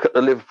 You look at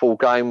the Liverpool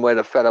game where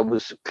the fella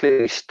was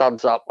clearly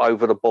studs up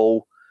over the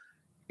ball,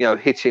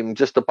 hit him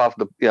just above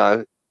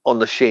the, on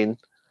the shin.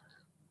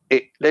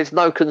 There's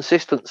no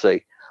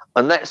consistency.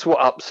 And that's what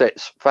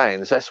upsets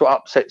fans. That's what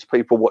upsets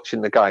people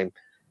watching the game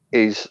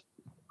is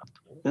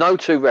no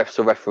 2 refs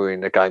are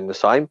refereeing the game the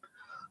same.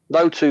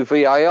 No 2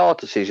 VAR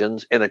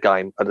decisions in a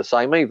game are the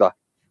same either.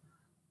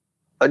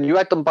 And you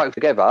add them both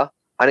together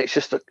and it's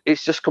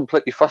just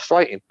completely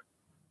frustrating.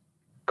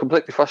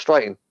 Completely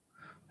frustrating.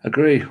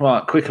 Agree.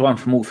 Right, quicker one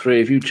from all 3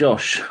 of you.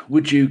 Josh,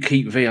 would you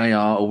keep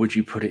VAR or would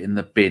you put it in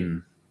the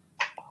bin?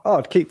 Oh,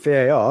 I'd keep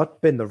VAR,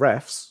 I'd bin the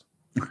refs.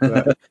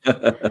 But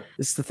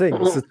it's the thing.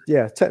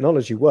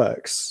 Technology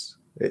works.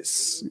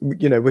 It's,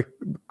 it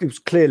was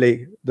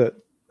clearly that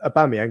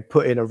Aubameyang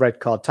put in a red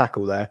card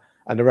tackle there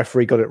and the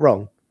referee got it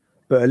wrong.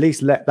 But at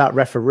least let that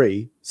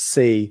referee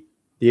see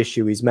the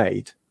issue he's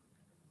made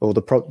or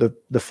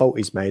the fault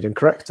he's made and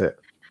correct it.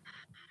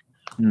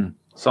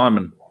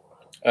 Simon?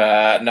 No,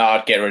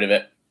 I'd get rid of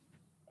it.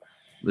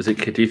 Do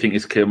you think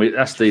it's kill me?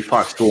 That's the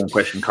Park Storm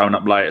question coming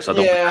up later. So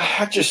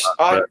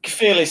I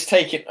feel it's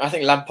taking. I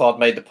think Lampard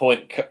made the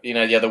point,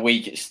 the other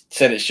week. It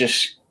said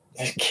it's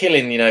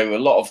killing, a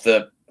lot of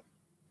the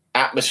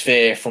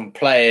atmosphere from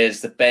players,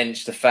 the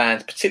bench, the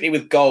fans, particularly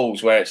with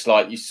goals, where it's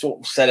like you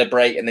sort of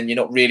celebrate and then you're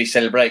not really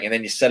celebrating, and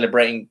then you're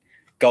celebrating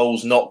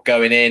goals not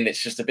going in.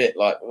 It's just a bit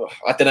like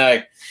I don't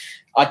know.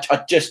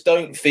 I just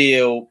don't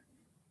feel.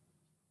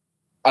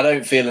 I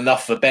don't feel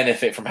enough of a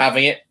benefit from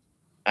having it.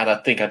 And I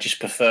think I just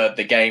preferred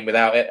the game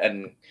without it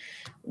and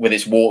with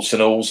its warts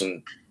and alls.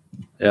 And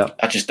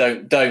I just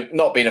don't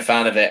not being a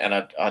fan of it. And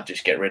I'd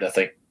just get rid, I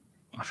think.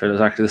 I feel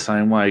exactly the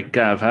same way.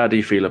 Gav, how do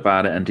you feel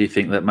about it? And do you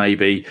think that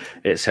maybe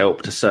it's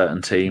helped a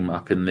certain team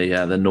up in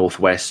the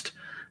Northwest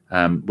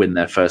win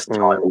their first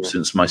title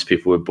since most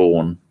people were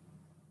born?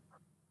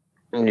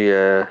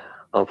 Yeah,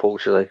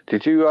 unfortunately.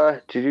 Did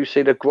you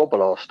see the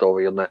Grobbelaar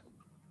story on that?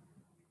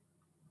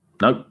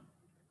 Nope.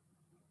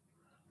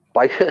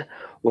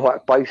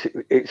 Right,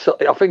 basically,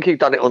 I think he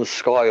done it on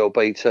Sky or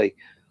BT.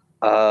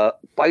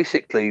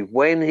 Basically,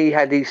 when he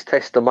had his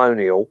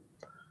testimonial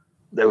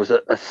there was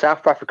a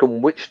South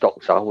African witch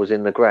doctor was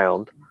in the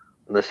ground,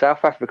 and the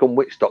South African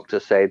witch doctor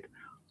said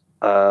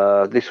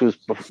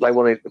Grobbelaar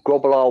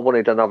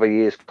wanted another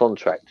year's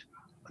contract,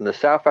 and the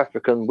South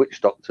African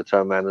witch doctor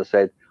turned around and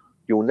said,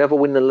 "You'll never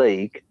win the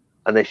league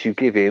unless you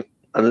give him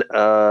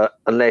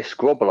unless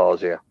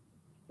Grobbelaar's here."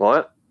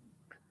 Right?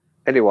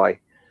 Anyway,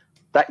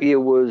 that year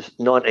was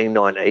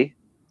 1990.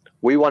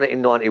 We won it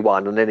in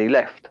 91, and then he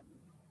left,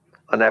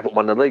 and they haven't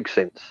won the league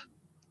since.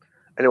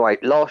 Anyway,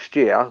 last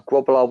year,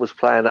 Grobbelaar was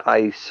playing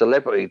a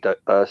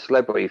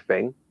celebrity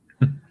thing,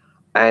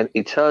 and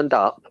he turned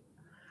up,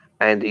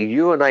 and he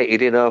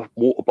urinated in a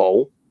water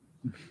bowl,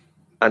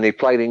 and he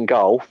played in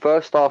goal.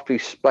 First half, he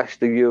splashed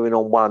the urine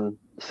on one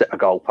set of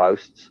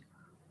goalposts,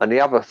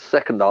 and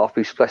second half,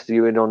 he splashed the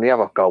urine on the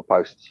other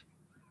goalposts.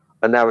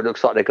 And now it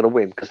looks like they're going to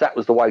win, because that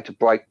was the way to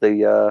break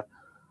the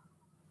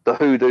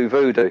hoodoo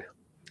voodoo.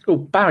 Well,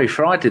 Barry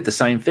Fry did the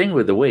same thing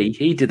with the wee.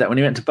 He did that when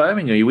he went to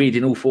Birmingham. He weed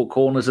in all four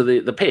corners of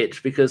the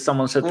pitch because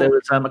someone said there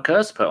was a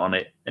curse put on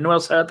it. Anyone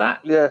else heard that?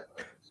 Yeah.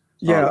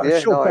 Yeah, I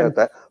heard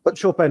that. But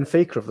sure,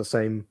 Benfica have the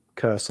same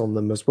curse on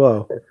them as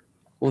well.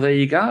 Well, there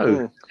you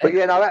go. But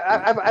yeah, no,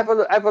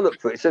 have a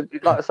look for it. So,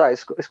 like I say,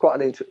 it's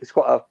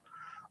quite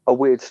a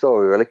weird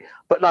story, really.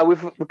 But no,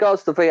 with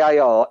regards to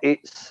VAR,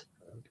 it's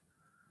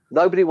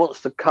nobody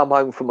wants to come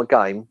home from a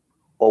game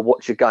or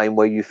watch a game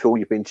where you feel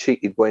you've been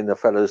cheated when the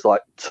fella's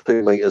like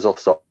 2 meters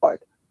offside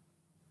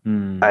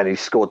and he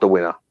scored the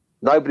winner.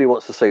 Nobody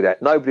wants to see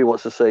that. Nobody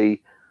wants to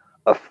see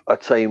a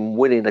team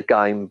winning a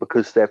game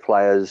because their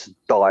players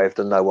dived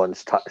and no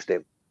one's touched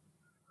him.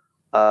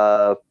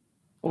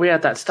 We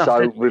had that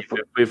stuff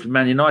with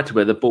Man United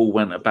where the ball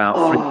went about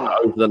 3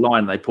 foot over the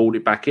line. They pulled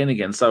it back in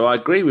again. So I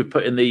agree with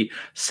putting the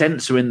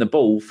sensor in the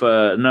ball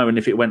for knowing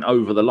if it went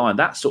over the line.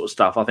 That sort of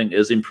stuff I think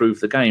has improved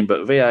the game.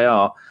 But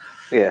VAR...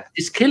 yeah,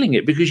 it's killing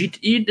it because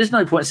there's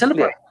no point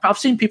celebrating. Yeah. I've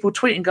seen people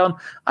tweeting going,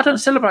 I don't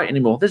celebrate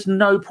anymore. There's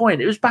no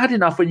point. It was bad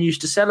enough when you used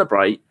to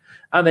celebrate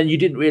and then you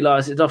didn't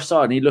realise it's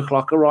offside and you look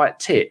like a right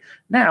tit.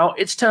 Now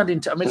it's turned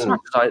into, as much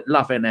as I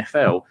love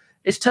NFL,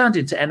 it's turned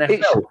into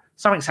NFL.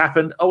 Something's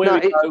happened. Oh, here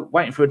we go,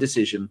 waiting for a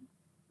decision.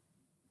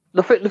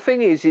 The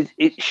thing is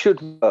it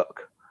should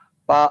work.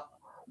 But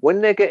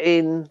when they're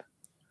getting,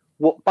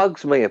 what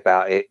bugs me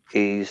about it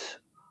is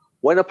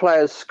when a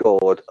player's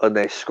scored and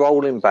they're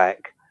scrolling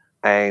back,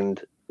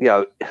 and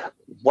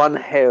one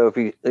hair of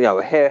his,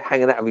 a hair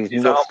hanging out of his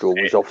nostril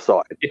was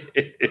offside,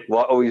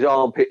 right? Or his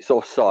armpit's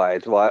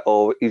offside, right?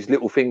 Or his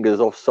little fingers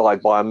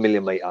offside by a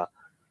millimetre.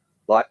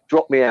 Like,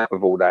 drop me out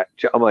with all that.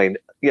 Do you know what I mean?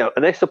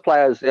 Unless the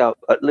player's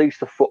at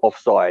least a foot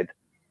offside,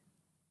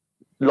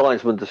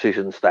 linesman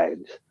decision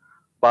stands.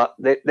 But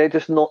they're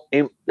just not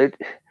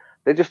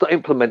they're just not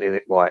implementing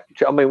it right. Do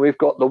you know what I mean? We've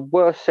got the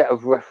worst set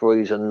of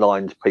referees and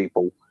lines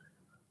people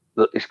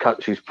that this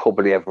country's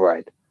probably ever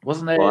had.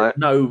 Wasn't there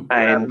no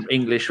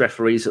English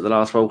referees at the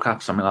last World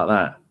Cup, something like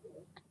that?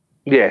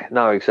 Yeah,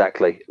 no,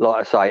 exactly.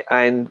 Like I say,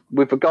 and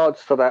with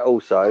regards to that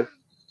also,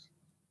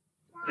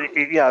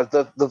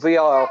 the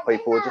VAR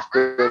people are just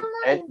doing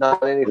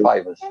not any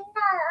favours.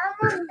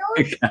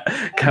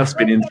 Cal's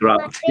been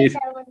interrupted.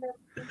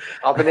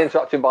 I've been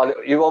interrupted by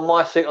you on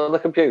my seat on the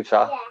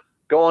computer. Yeah.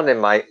 Go on then,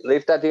 mate.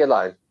 Leave Daddy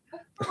alone.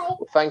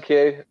 Thank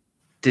you.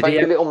 Thank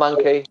you, little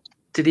monkey.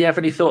 Did he have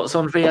any thoughts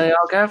on VAR,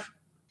 Gav?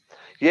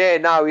 Yeah,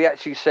 no, he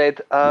actually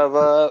said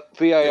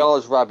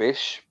VAR's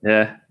rubbish.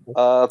 Yeah.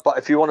 But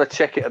if you want to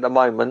check it at the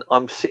moment,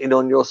 I'm sitting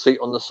on your seat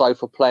on the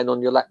sofa playing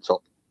on your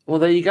laptop. Well,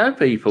 there you go,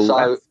 people. So,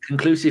 that's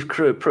conclusive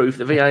proof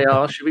that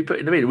VAR should be put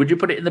in the bin. Would you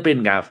put it in the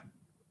bin, Gav?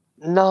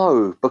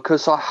 No,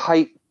 because I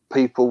hate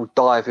people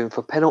diving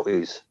for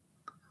penalties.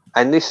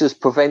 And this is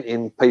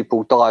preventing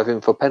people diving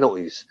for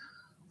penalties.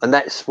 And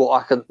that's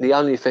what the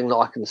only thing that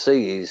I can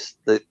see is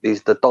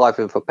the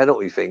diving for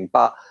penalty thing.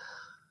 But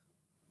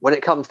when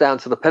it comes down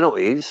to the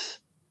penalties,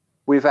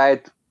 we've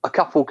had a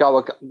couple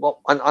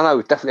I know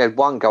we've definitely had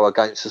one go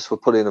against us for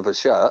pulling of a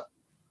shirt,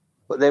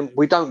 but then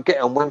we don't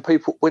get them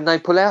when they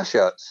pull our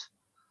shirts.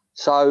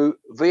 So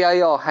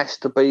VAR has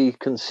to be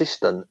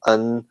consistent,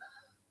 and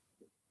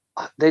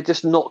they're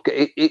just not.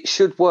 It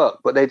should work,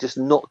 but they're just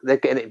not. They're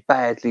getting it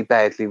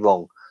badly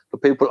wrong. The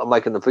people that are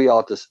making the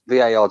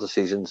VAR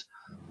decisions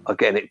are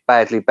getting it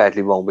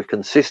badly wrong with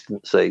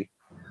consistency.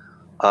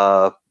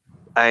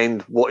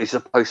 And what is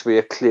supposed to be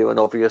a clear and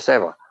obvious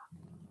error.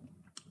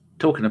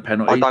 Talking of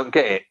penalties, I don't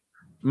get it.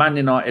 Man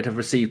United have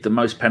received the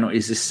most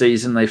penalties this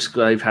season.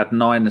 They've had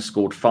 9, they've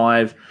scored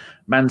 5.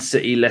 Man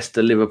City,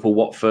 Leicester, Liverpool,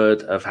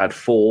 Watford have had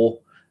 4.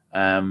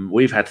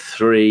 We've had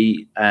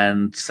 3,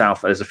 and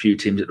South, there's a few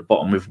teams at the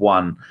bottom with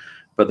 1.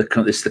 But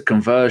it's the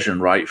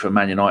conversion rate for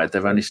Man United.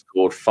 They've only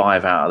scored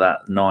 5 out of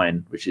that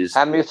 9, which is...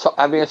 How many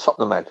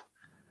Tottenham had?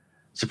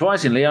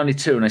 Surprisingly, only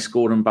 2, and they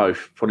scored them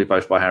both, probably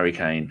both by Harry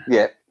Kane.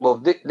 Yeah, well,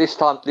 this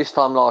time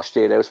last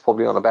year, there was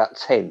probably on about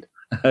 10.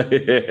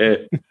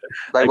 They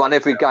won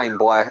every game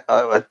by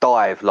a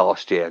dive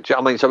last year. Do you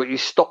know what I mean? So you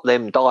stop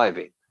them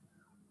diving.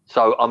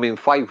 So I'm in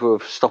favour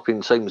of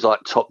stopping teams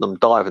like Tottenham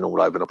diving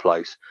all over the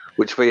place,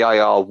 which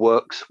VAR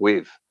works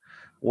with.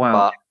 Wow.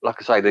 But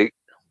like I say,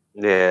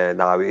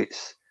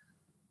 it's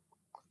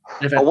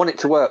I want it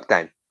to work,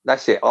 Dan.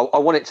 That's it. I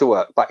want it to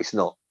work, but it's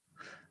not.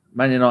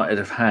 Man United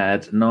have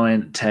had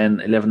 9,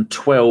 10, 11,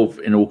 12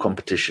 in all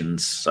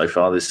competitions so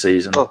far this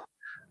season. Oh.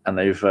 And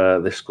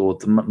they've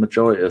scored the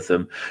majority of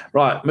them.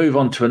 Right, move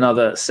on to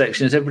another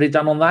section. Is everybody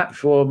done on that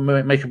before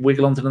we make a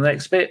wiggle on to the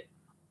next bit?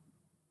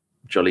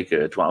 Jolly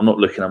good. Well, I'm not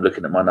looking, I'm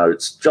looking at my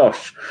notes.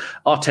 Josh,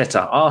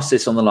 Arteta, I asked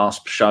this on the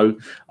last show.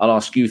 I'll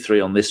ask you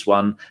three on this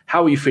one.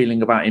 How are you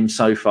feeling about him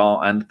so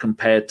far and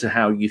compared to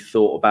how you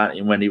thought about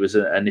him when he was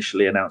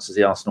initially announced as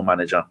the Arsenal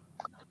manager?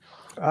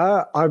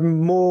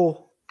 I'm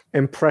more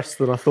impressed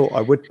than I thought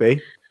I would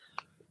be,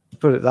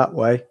 put it that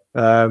way.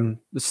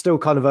 It's still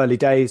kind of early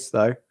days,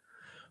 though.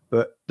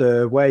 But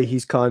the way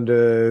he's kind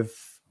of,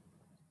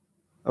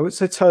 I would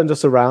say, turned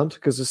us around,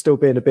 because it's still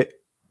being a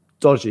bit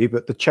dodgy,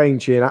 but the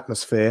change in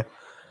atmosphere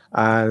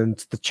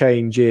and the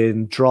change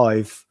in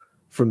drive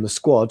from the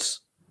squads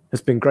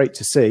has been great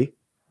to see.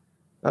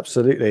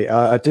 Absolutely.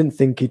 I didn't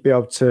think he'd be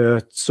able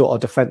to sort our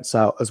defence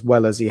out as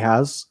well as he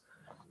has.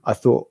 I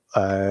thought,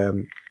 I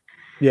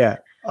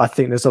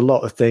think there's a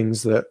lot of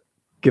things that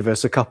give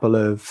us a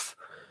couple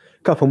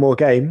more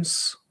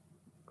games,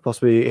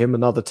 possibly him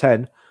another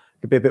 10,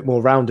 could be a bit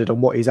more rounded on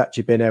what he's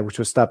actually been able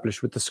to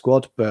establish with the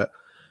squad. But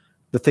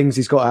the things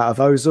he's got out of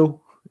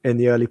Ozil in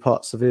the early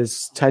parts of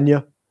his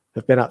tenure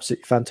have been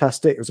absolutely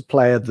fantastic. It was a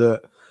player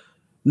that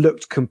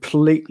looked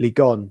completely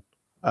gone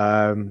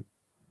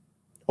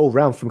all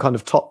round from kind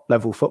of top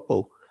level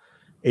football.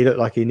 He looked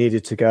like he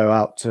needed to go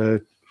out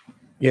to,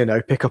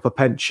 pick up a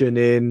pension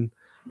in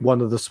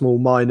one of the small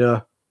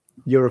minor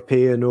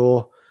European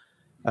or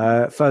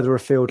further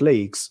afield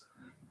leagues.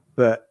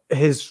 But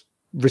his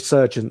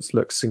resurgence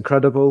looks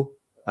incredible.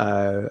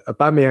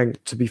 Aubameyang,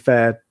 to be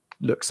fair,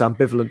 looks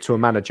ambivalent to a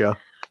manager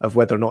of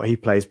whether or not he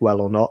plays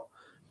well or not.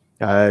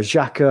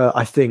 Xhaka,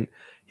 I think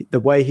the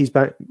way he's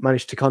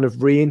managed to kind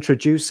of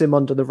reintroduce him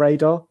under the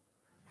radar,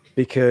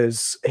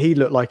 because he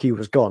looked like he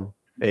was gone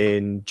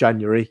in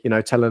January,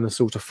 telling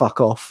us all to fuck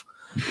off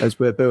as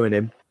we're booing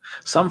him.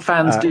 Some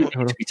fans do need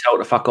to be told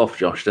to fuck off,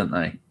 Josh, don't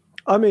they?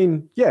 I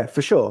mean, yeah,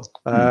 for sure.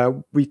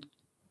 We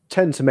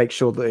tend to make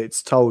sure that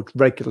it's told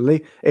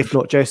regularly. If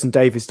not, Jason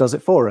Davies does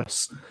it for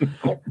us.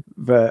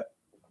 But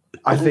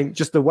I think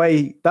just the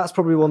way, that's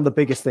probably one of the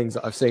biggest things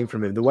that I've seen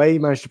from him, the way he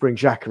managed to bring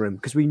Xhaka in,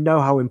 because we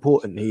know how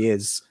important he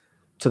is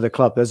to the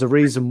club. There's a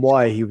reason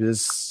why he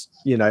was,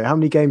 how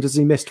many games has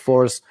he missed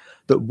for us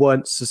that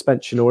weren't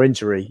suspension or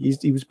injury?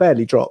 He was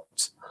barely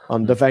dropped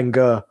under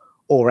Wenger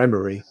or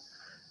Emery.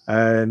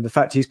 And the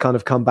fact he's kind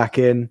of come back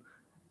in,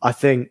 I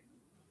think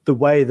the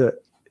way that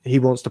he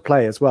wants to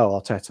play as well,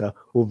 Arteta,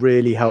 will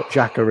really help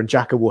Xhaka, and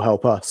Xhaka will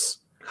help us.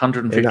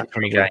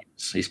 153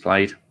 games he's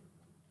played.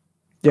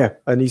 Yeah,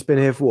 and he's been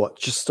here for what?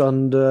 Just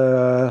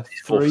under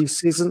 4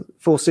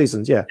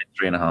 seasons, yeah.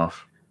 3.5.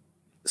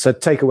 So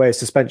take away his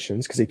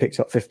suspensions, because he picked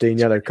up 15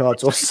 yellow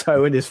cards or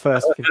so in his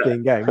first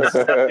 15 games.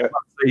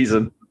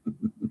 Season.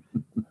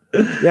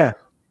 Yeah.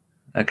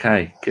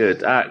 Okay, good.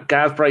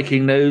 Gav,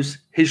 breaking news.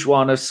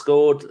 Hizwan have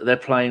scored. They're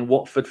playing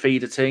Watford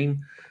feeder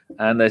team,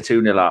 and they're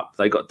 2-0 up.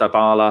 They got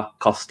Dybala,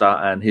 Costa,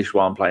 and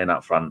Hizwan playing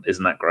up front.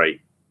 Isn't that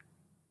great?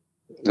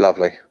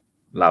 Lovely.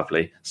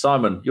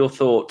 Simon, your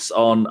thoughts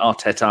on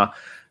Arteta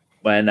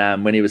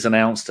when he was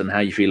announced, and how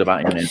you feel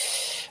about him now?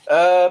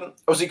 I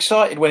was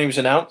excited when he was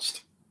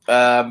announced.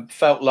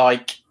 Felt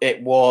like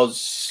it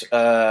was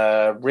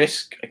a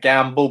risk, a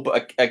gamble,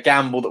 but a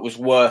gamble that was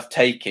worth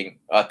taking,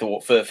 I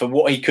thought, for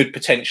what he could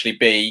potentially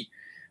be.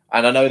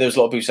 And I know there's a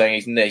lot of people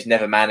saying he's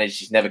never managed,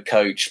 he's never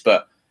coached,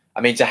 but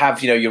I mean, to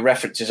have, your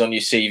references on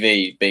your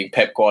CV being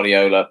Pep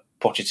Guardiola,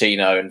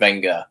 Pochettino and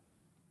Wenger,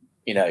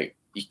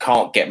 you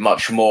can't get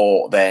much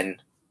more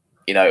than,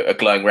 a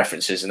glowing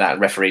references and that,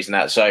 and referees and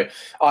that. So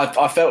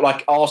I felt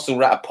like Arsenal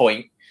were at a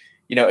point,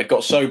 it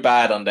got so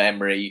bad under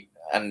Emery,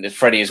 and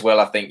Freddie as well,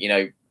 I think,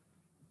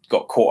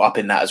 got caught up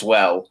in that as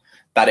well,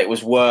 that it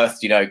was worth,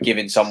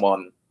 giving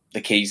someone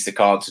the keys to the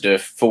car to do a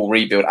full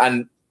rebuild.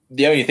 And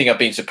the only thing I've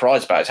been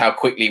surprised about is how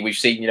quickly we've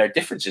seen,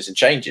 differences and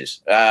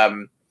changes.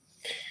 I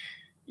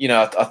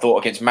thought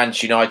against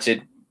Manchester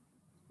United,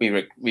 we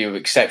were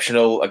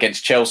exceptional.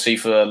 Against Chelsea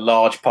for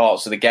large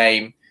parts of the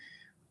game,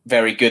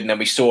 very good. And then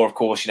we saw, of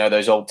course,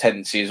 those old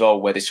tendencies as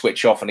well, where they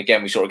switch off. And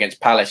again, we saw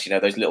against Palace,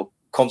 those little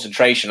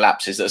concentration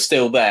lapses that are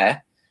still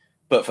there.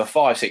 But for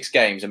 5-6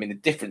 games, I mean, the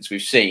difference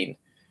we've seen,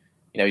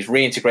 he's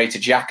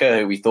reintegrated Xhaka,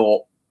 who we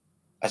thought,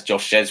 as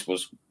Josh says,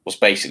 was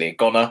basically a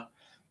goner.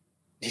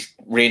 He's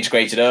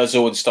reintegrated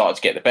Ozil and started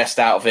to get the best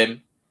out of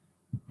him.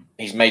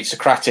 He's made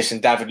Socrates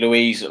and David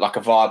Luiz look like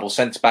a viable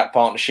centre-back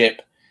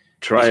partnership.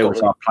 Traore was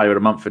our player of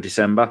the month for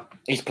December.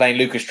 He's playing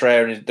Lucas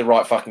Traore in the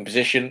right fucking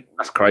position.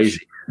 That's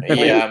crazy.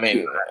 Yeah, I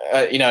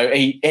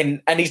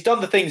mean, and he's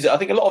done the things that I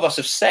think a lot of us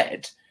have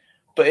said,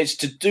 but it's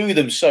to do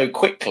them so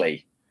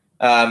quickly.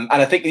 And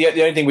I think the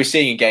only thing we're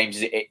seeing in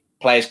games is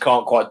players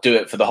can't quite do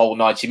it for the whole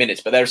 90 minutes.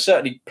 But there are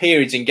certainly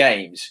periods in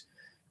games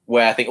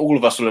where I think all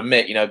of us will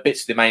admit,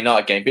 bits of the Man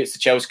United game, bits of the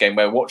Chelsea game,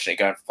 where we're watching it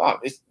going,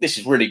 fuck, this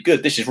is really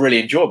good. This is really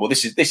enjoyable.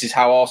 This is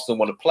how Arsenal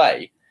want to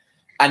play.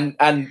 And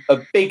a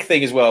big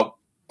thing as well,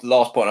 the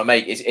last point I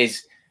make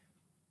is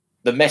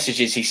the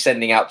messages he's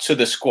sending out to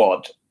the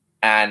squad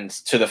and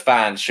to the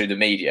fans through the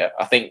media.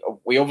 I think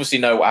we obviously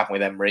know what happened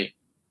with Emery.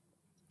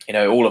 You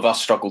know, all of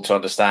us struggled to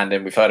understand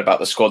him. We've heard about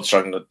the squad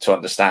struggling to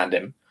understand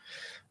him.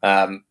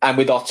 And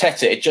with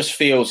Arteta, it just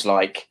feels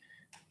like,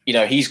 you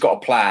know, he's got a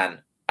plan.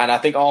 And I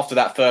think after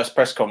that first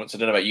press conference, I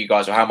don't know about you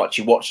guys or how much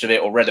you watched of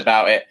it or read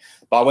about it,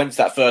 but I went to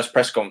that first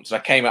press conference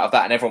and I came out of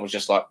that and everyone was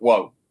just like,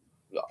 whoa,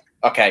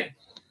 okay,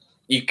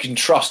 you can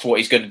trust what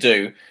he's going to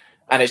do.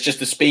 And it's just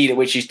the speed at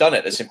which he's done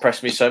it that's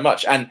impressed me so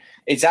much. And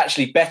it's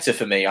actually better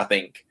for me, I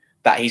think,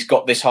 that he's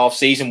got this half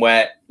season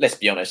where, let's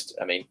be honest,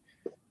 I mean,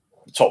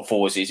 the top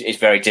fours is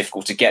very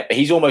difficult to get, but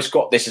he's almost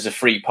got this as a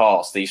free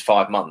pass, these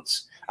 5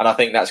 months. And I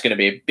think that's going to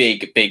be a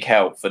big, big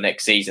help for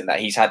next season, that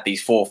he's had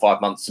these 4 or 5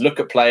 months to look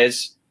at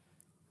players,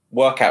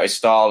 work out his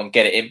style and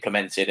get it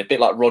implemented. A bit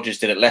like Rodgers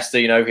did at Leicester,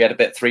 you know, he had a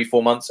bit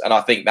 3-4 months. And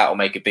I think that will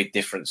make a big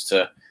difference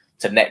to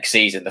next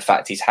season, the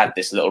fact he's had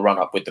this little run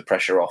up with the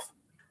pressure off.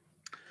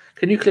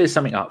 Can you clear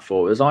something up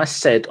for us? I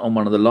said on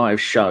one of the live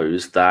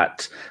shows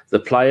that the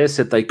players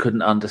said they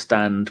couldn't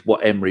understand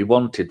what Emery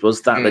wanted.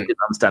 Was that they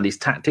didn't understand his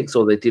tactics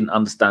or they didn't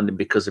understand him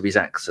because of his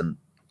accent?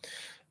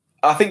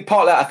 I think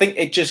part of that, I think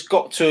it just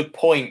got to a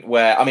point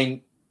where, I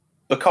mean,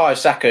 Bukayo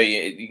Saka,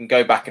 you can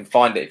go back and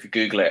find it if you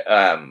Google it,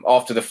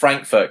 after the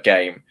Frankfurt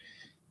game,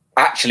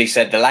 actually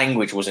said the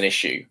language was an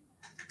issue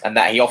and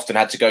that he often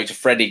had to go to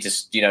Freddie to,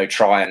 you know,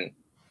 try and,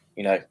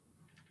 you know,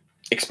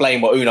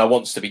 explain what Unai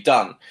wants to be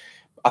done.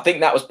 I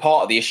think that was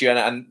part of the issue.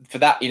 And for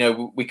that, you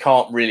know, we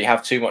can't really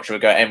have too much of a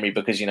go at Emery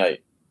because, you know,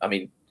 I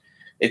mean,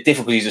 it's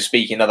difficulties of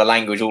speaking another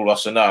language, all of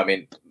us know. I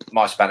mean,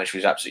 my Spanish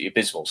was absolutely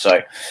abysmal.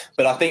 So,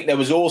 but I think there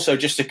was also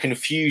just a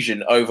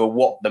confusion over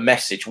what the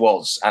message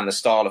was and the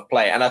style of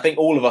play. And I think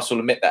all of us will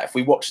admit that if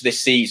we watch this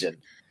season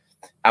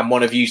and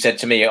one of you said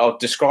to me, "Oh,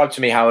 describe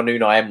to me how a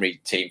Unai Emery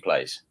team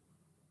plays,"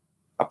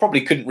 I probably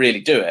couldn't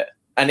really do it.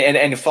 And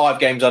in 5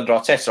 games under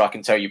Arteta, I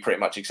can tell you pretty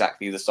much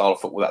exactly the style of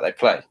football that they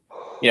play.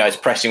 You know, it's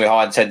pressing with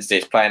high intensity,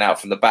 it's playing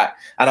out from the back.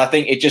 And I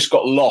think it just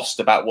got lost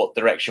about what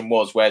direction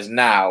was, whereas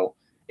now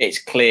it's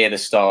clear the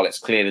style, it's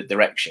clear the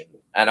direction.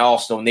 And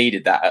Arsenal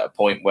needed that at a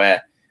point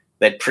where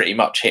they'd pretty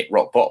much hit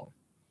rock bottom.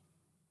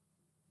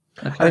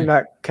 Okay. I think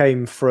that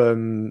came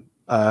from,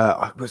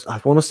 I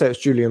want to say it's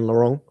Julien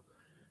Laurent,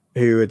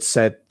 who had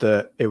said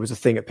that it was a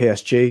thing at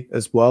PSG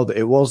as well, that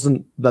it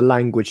wasn't the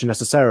language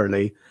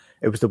necessarily,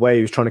 it was the way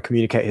he was trying to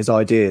communicate his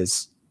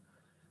ideas,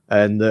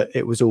 and that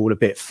it was all a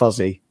bit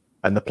fuzzy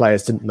and the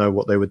players didn't know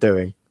what they were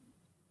doing,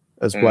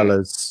 as well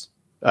as,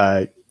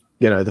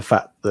 you know, the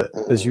fact that,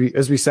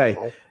 as we say,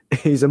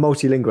 he's a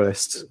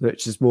multilingualist,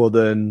 which is more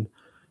than,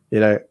 you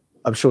know,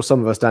 I'm sure some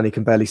of us, Danny,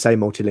 can barely say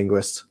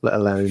multilingualist, let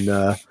alone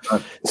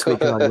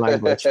speak another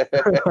language.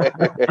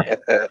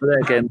 But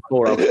then again,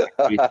 poor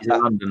he's a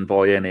London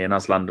boy, isn't he? And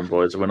us London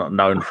boys, we're not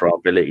known for our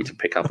ability to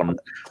pick up on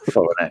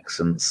foreign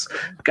accents.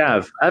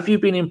 Gav, have you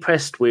been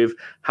impressed with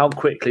how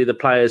quickly the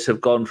players have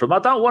gone from, I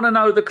don't want to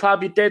know the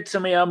club, you're dead to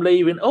me, I'm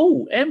leaving.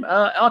 Oh,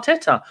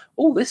 Arteta.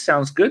 Oh, this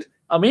sounds good.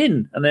 I'm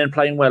in, and then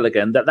playing well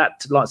again. That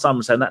like Simon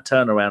was saying, that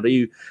turnaround.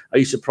 Are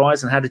you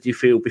surprised? And how did you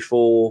feel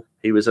before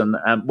he was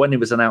when he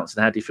was announced?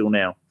 And how do you feel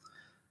now?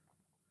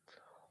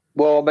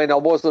 Well, I mean, I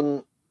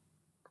wasn't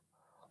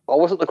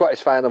the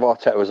greatest fan of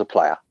Arteta as a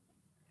player,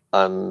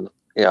 and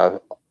you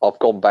know, I've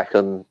gone back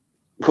and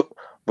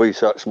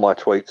researched my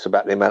tweets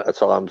about the amount of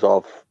times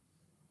I've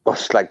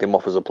slagged him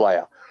off as a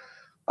player,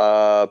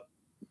 and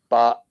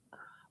I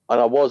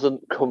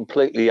wasn't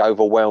completely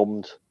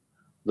overwhelmed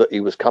that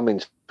he was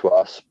coming to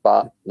us,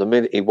 but the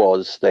minute he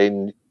was,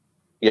 then,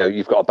 you know,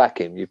 you've got to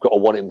back him. You've got to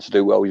want him to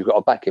do well. You've got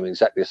to back him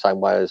exactly the same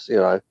way as, you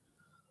know,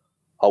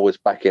 I was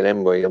backing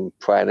Emery and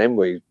praying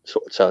Emery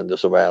sort of turned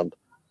us around.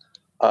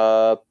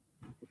 But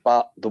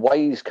the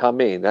way he's come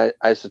in,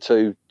 as the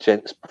 2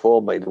 gents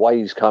before me, the way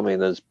he's come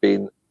in has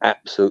been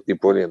absolutely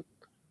brilliant.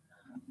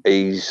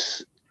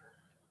 He's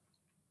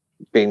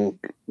been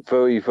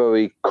very,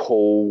 very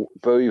cool,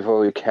 very,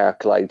 very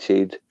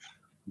calculated,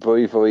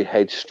 very, very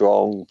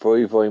headstrong,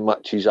 very, very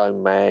much his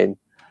own man.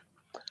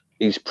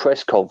 His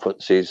press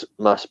conferences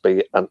must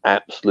be an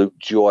absolute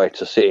joy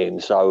to sit in.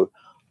 So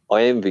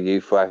I envy you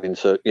for having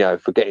to, you know,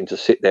 for getting to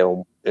sit there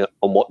and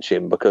watch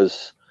him,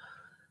 because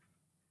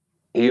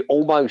he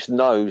almost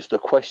knows the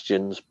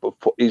questions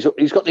before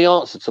he's got the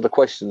answer to the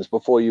questions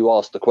before you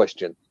ask the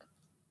question.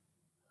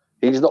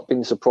 He's not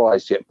been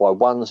surprised yet by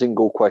one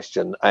single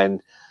question,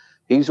 and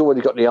he's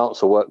already got the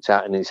answer worked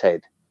out in his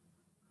head.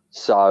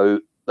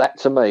 So that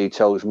to me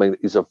tells me that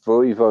he's a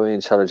very, very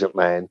intelligent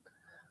man.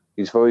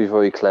 He's very,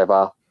 very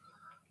clever.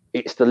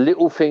 It's the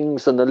little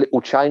things and the little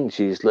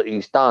changes that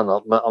he's done.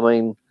 I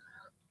mean,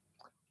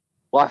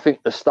 I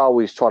think the style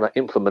he's trying to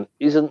implement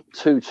isn't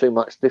too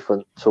much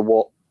different to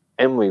what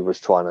Emery was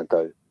trying to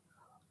do.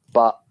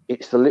 But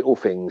it's the little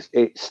things.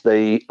 It's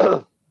the,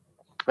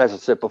 as I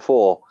said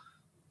before,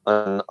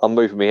 and I'm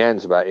moving my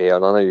hands about here,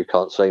 and I know you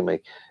can't see me,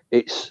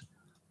 it's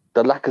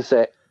the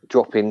Lacazette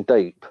dropping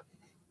deep.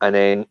 And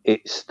then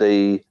it's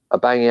the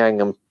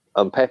Aubameyang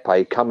and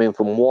Pepe coming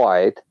from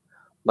wide,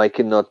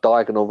 making the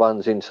diagonal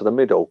runs into the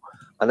middle.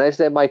 And as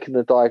they're making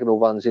the diagonal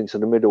runs into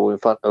the middle in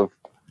front of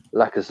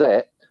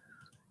Lacazette,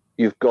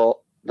 you've got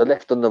the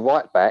left and the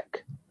right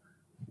back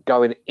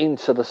going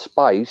into the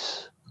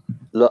space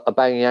that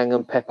Aubameyang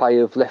and Pepe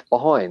have left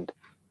behind.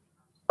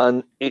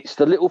 And it's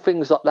the little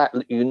things like that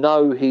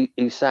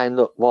he's saying,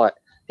 look, right,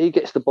 he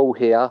gets the ball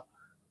here,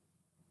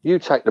 you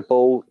take the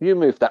ball, you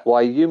move that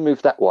way, you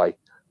move that way.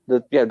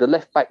 The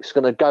left back's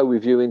going to go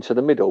with you into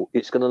the middle.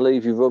 It's going to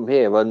leave you room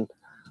here. And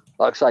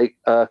like I say,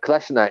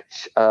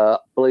 Kolasinac, I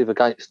believe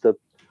I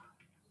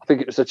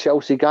think it was the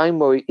Chelsea game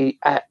where he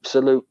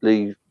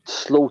absolutely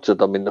slaughtered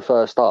them in the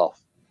first half.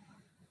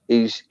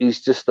 He's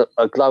just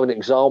a glowing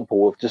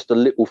example of just the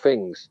little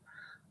things.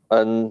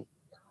 And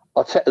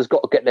Arteta's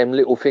got to get them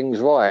little things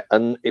right,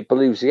 and it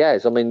believes he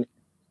has. I mean,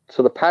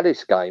 to the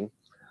Palace game,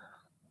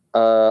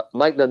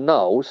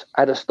 Maitland-Niles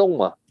had a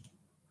stormer.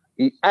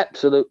 He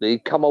absolutely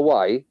come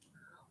away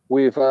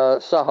with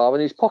Zaha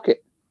in his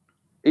pocket.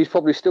 He's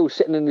probably still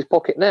sitting in his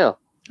pocket now.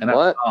 And that's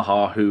right?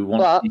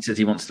 Zaha, he says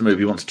he wants to move.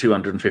 He wants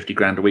 250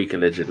 grand a week,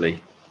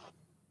 allegedly.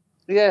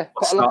 Yeah,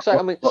 but like I say,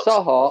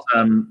 Zaha...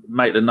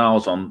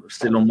 Maitland-Niles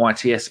still on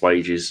YTS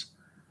wages.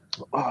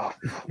 Oh,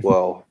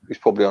 well, he's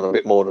probably on a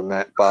bit more than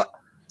that, but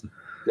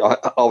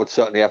I would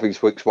certainly have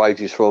his week's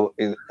wages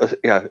in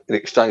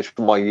exchange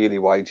for my yearly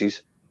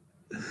wages.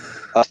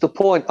 That's the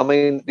point. I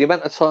mean, the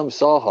amount of times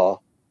Zaha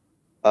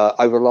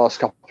over the last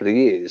couple of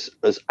years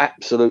has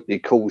absolutely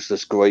caused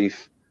us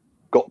grief,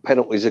 got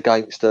penalties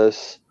against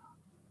us,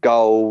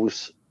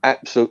 goals,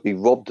 absolutely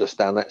robbed us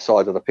down that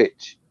side of the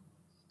pitch.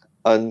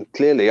 And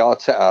clearly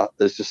Arteta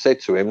has just said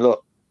to him,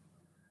 look,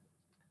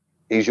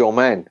 he's your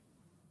man.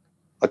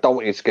 I don't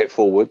want you to get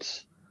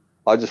forwards.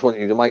 I just want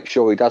you to make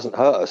sure he doesn't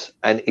hurt us.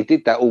 And he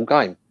did that all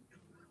game.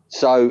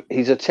 So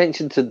his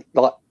attention to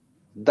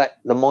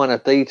the minor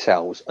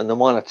details and the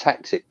minor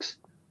tactics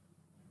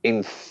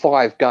in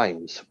 5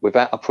 games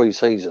without a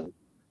pre-season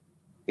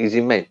is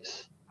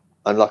immense.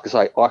 And like I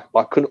say,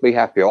 I couldn't be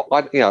happier.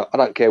 I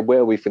don't care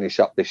where we finish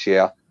up this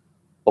year.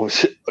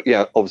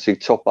 Obviously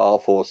top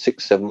half or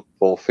 6th, 7th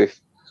or 5th,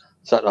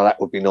 something like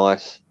that would be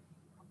nice.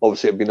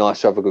 Obviously, it'd be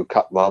nice to have a good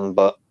cup run,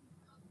 but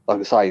like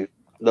I say,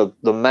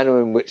 the manner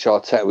in which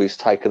Arteta has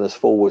taken us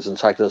forwards and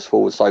taken us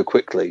forward so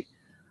quickly,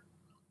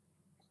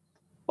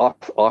 I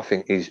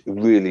think is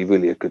really,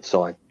 really a good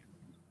sign.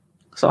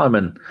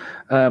 Simon,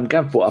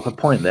 Gav brought up a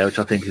point there, which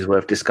I think is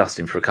worth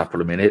discussing for a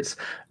couple of minutes.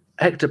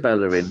 Hector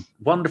Bellerin,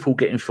 wonderful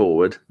getting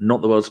forward,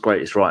 not the world's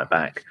greatest right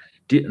back.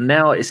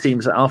 Now it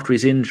seems that after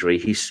his injury,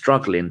 he's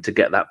struggling to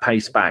get that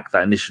pace back,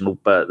 that initial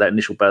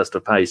burst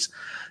of pace.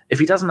 If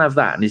he doesn't have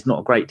that and he's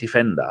not a great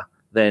defender,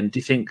 then do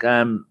you think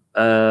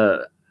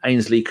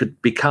Ainsley could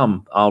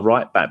become our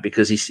right back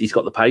because he's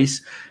got the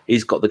pace,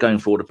 he's got the going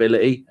forward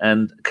ability,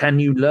 and can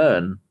you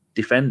learn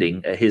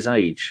defending at his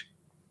age?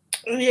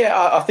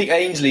 Yeah, I think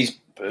Ainsley's,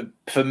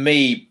 for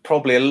me,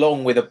 probably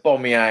along with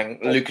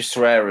Aubameyang, Lucas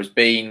Torreira has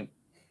been,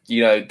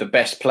 the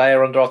best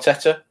player under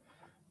Arteta.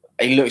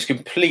 He looks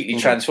completely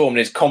transformed in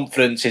his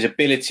confidence, his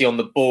ability on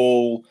the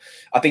ball.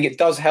 I think it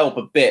does help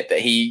a bit that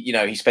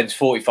he spends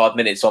 45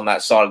 minutes on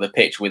that side of the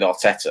pitch with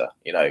Arteta,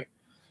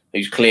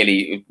 who's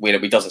clearly,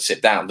 he doesn't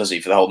sit down, does he,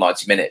 for the whole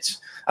 90 minutes?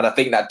 And I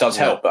think that does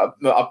help. But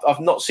I've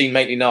not seen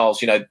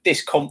Maitland-Niles,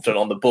 this confident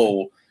on the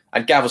ball.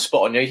 And Gav was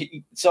spot on.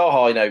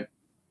 Zaha,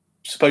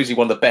 supposedly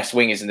one of the best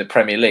wingers in the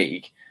Premier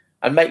League.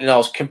 And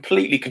Maitland-Niles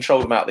completely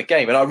controlled him out of the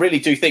game. And I really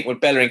do think when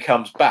Bellerin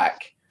comes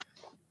back,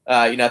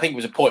 I think it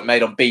was a point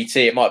made on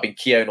BT. It might have been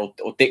Keown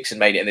or Dixon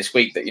made it in this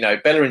week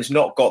that, Bellerin's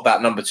not got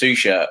that number 2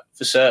 shirt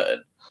for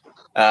certain.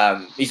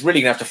 He's really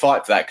going to have to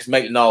fight for that because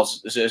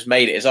Maitland-Niles has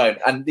made it his own.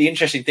 And the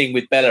interesting thing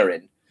with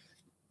Bellerin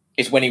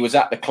is when he was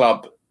at the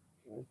club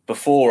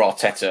before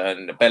Arteta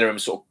and Bellerin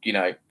was sort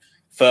of,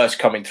 first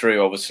coming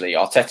through, obviously,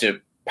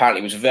 Arteta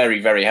apparently was very,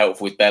 very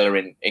helpful with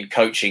Bellerin in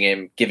coaching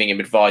him, giving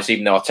him advice,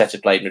 even though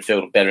Arteta played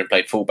midfield and Bellerin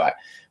played fullback,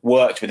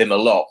 worked with him a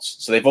lot.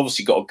 So they've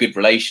obviously got a good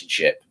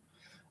relationship.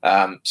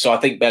 So I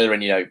think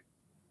Bellerin,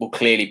 will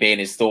clearly be in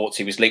his thoughts.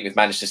 He was linked with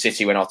Manchester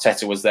City when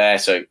Arteta was there.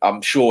 So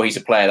I'm sure he's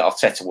a player that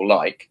Arteta will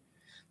like.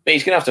 But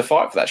he's going to have to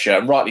fight for that shirt.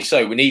 And rightly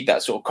so. We need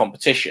that sort of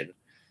competition.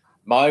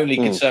 My only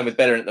concern with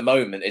Bellerin at the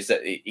moment is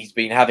that he's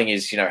been having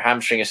his,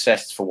 hamstring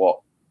assessed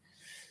for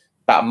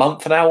about a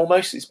month now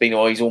almost. It's been,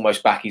 he's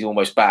almost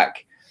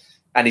back.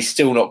 And he's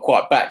still not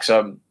quite back.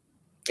 So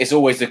it's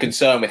always the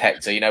concern with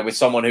Hector, with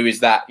someone who is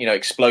that,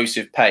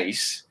 explosive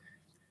pace,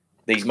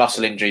 these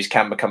muscle injuries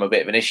can become a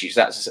bit of an issue.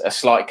 So that's a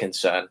slight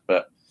concern.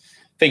 But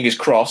fingers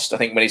crossed, I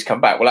think when he's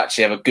come back, we'll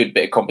actually have a good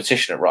bit of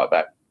competition at right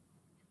back.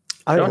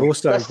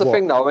 Also, that's the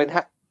thing, though. I mean,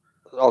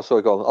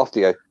 sorry, go on. After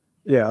you.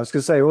 Yeah, I was going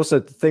to say also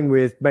the thing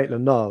with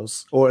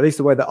Maitland-Niles, or at least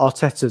the way that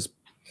Arteta's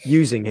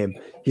using him,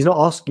 he's not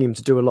asking him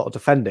to do a lot of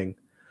defending.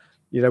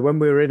 When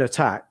we were in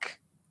attack,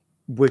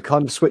 we're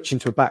kind of switching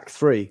to a back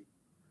 3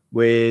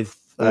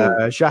 with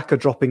Xhaka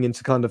dropping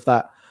into kind of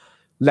that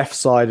left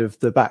side of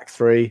the back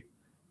 3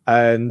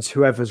 and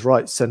whoever's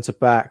right centre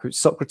back,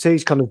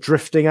 Socrates kind of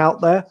drifting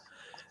out there.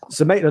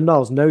 So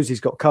Maitland-Niles knows he's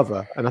got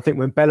cover. And I think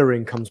when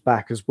Bellerin comes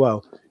back as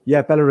well,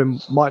 Bellerin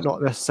might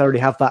not necessarily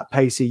have that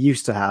pace he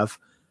used to have,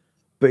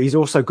 but he's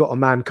also got a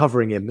man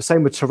covering him. The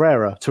same with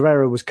Torreira.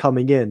 Torreira was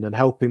coming in and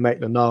helping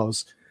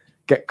Maitland-Niles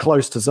get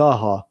close to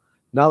Zaha.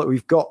 Now that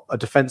we've got a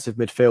defensive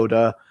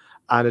midfielder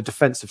and a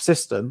defensive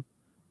system,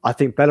 I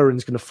think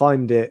Bellerin's going to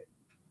find it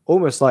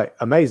almost like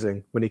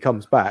amazing when he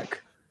comes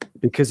back,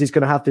 because he's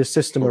going to have this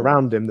system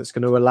around him that's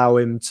going to allow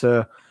him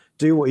to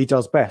do what he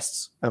does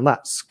best, and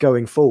that's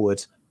going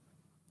forward.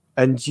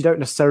 And you don't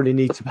necessarily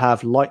need to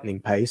have lightning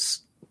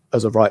pace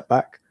as a right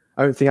back.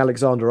 I don't think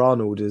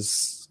Alexander-Arnold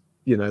is,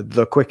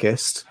 the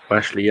quickest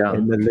Ashley Young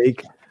in the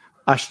league.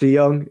 Ashley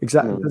Young,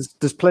 exactly.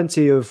 There's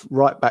plenty of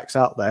right backs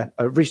out there.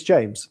 Reece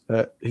James,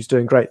 who's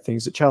doing great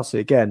things at Chelsea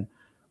again.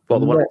 Well,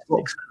 the one at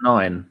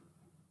 6'9".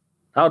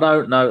 Oh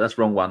no, that's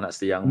the wrong one. That's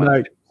the young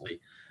one.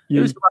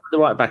 Who's the one at the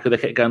right back who they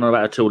kept going on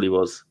about how tall he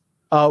was?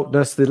 Oh,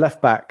 that's the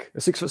left back,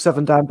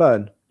 6'7" Dan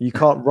Burn. You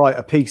can't write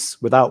a piece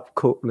without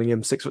calling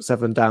him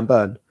 6'7" Dan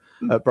Burn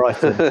at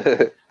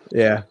Brighton.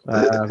 Yeah,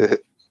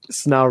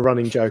 it's now a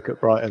running joke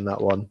at Brighton.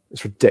 That one,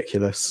 it's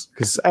ridiculous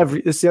because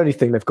it's the only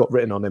thing they've got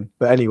written on him.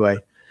 But anyway,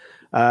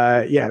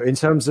 in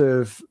terms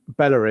of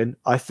Bellerin,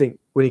 I think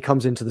when he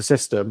comes into the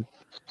system,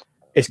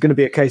 it's going to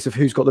be a case of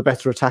who's got the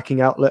better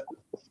attacking outlet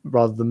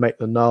rather than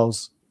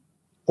Maitland-Niles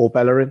or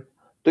Bellerin.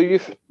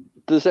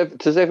 Does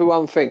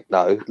everyone think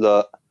though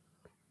that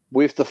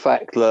with the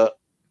fact that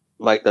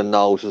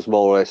Maitland-Niles has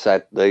more or less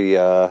had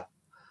the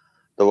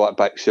right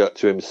back shirt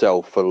to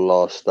himself for the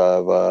last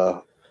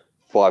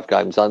 5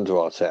 games under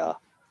Arteta,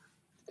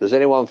 does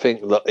anyone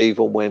think that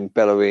even when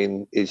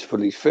Bellerin is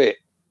fully fit,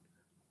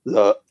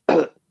 that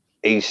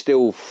he's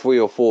still 3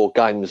 or 4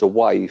 games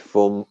away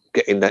from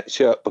getting that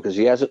shirt because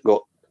he hasn't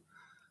got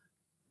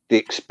the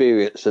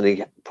experience and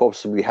he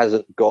possibly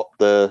hasn't got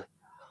the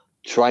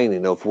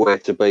training of where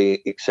to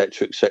be,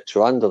 etc.,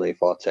 underneath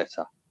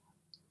Arteta?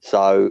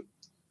 So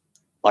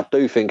I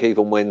do think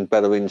even when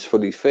Bellerin's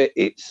fully fit,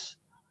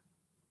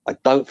 I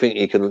don't think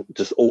he can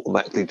just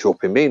automatically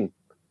drop him in.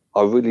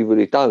 I really,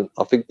 really don't.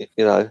 I think, I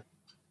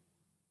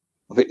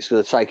think it's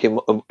going to take him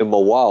a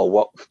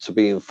while to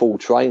be in full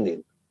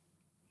training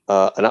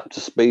and up to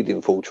speed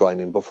in full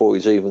training before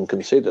he's even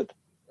considered.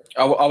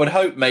 I would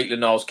hope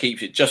Maitland-Niles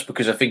keeps it, just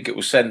because I think it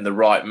will send the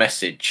right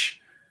message,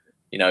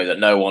 that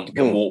no one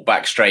can walk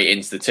back straight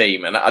into the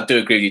team. And I do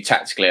agree with you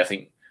tactically. I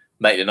think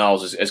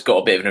Maitland-Niles has got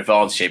a bit of an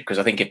advantage here, because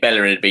I think if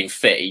Bellerin had been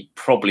fit, he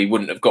probably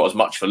wouldn't have got as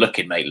much of a look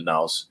in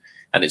Maitland-Niles.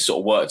 And it sort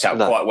of worked out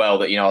quite well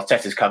that,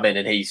 Arteta's come in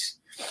and he's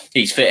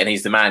fit and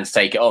he's the man to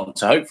take it on.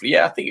 So hopefully,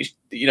 I think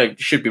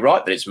it should be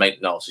right that it's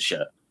Maitland-Niles'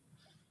 shirt.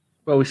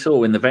 Well, we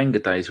saw in the Wenger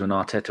days when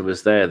Arteta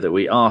was there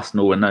that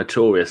Arsenal were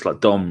notorious, like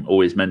Dom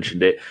always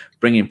mentioned it,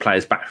 bringing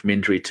players back from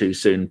injury too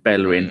soon.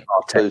 Bellerin,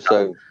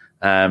 Arteta,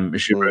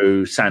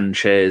 Giroud,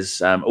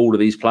 Sanchez, all of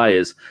these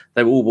players,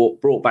 they were all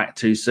brought back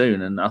too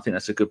soon. And I think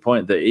that's a good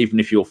point, that even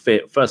if you're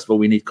fit, first of all,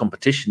 we need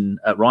competition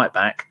at right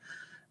back.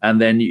 And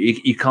then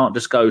you can't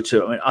just go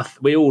to. I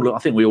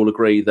think we all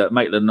agree that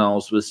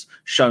Maitland-Niles was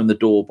shown the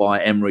door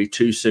by Emery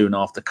too soon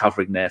after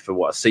covering there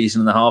for a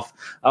season and a half.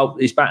 Oh,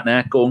 he's back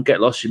now. Go on, get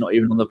lost. You're not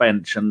even on the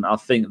bench. And I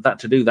think that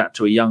to do that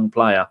to a young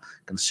player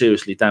can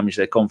seriously damage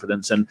their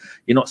confidence. And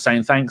you're not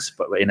saying thanks,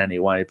 but in any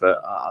way.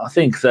 But I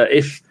think that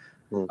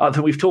I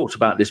think we've talked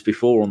about this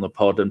before on the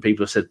pod, and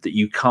people have said that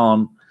you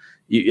can't.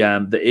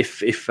 That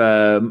if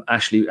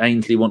Ashley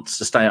Ainsley wants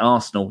to stay at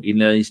Arsenal, he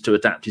needs to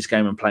adapt his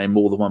game and play in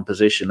more than one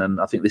position.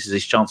 And I think this is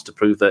his chance to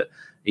prove that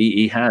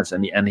he has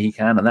and he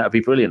can, and that would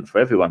be brilliant for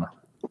everyone.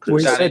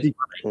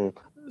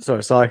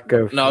 Sorry, Si,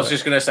 go. No, I was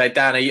just going to say,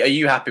 Dan, are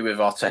you happy with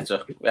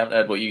Arteta? We haven't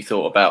heard what you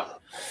thought about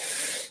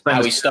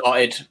how he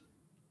started.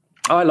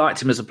 I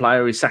liked him as a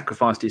player. He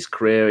sacrificed his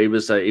career. He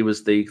was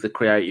the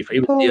creative.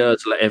 He was the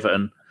Ozil at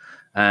Everton,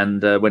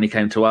 and when he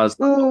came to us,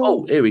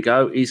 here we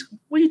go.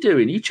 What are you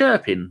doing? Are you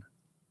chirping?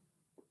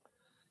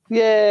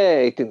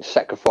 Yeah, he didn't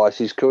sacrifice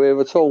his career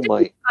at all,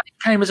 mate. He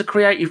came as a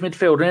creative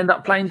midfielder and ended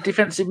up playing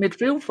defensive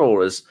midfield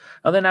for us,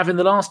 and then having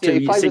the last 2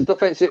 years.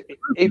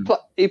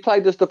 He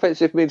played as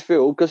defensive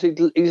midfield because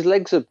his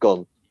legs had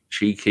gone.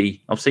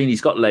 Cheeky! I've seen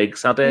he's got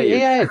legs. How dare you?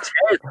 Yeah,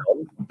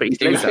 but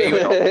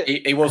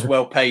he was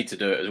well paid to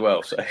do it as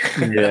well. So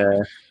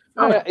yeah.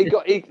 He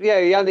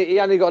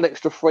only got an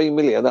extra $3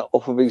 million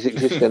off of his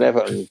existing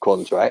Everton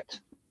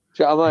contract.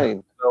 Do you know what I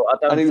mean?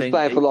 Well, he was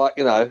playing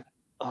for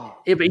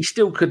Yeah, but he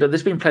still could.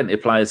 There's been plenty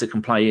of players that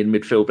can play in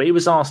midfield, but he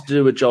was asked to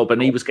do a job,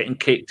 and he was getting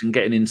kicked and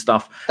getting in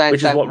stuff,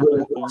 which is what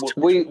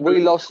we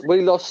lost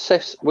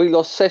Cesc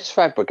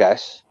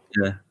Fabregas,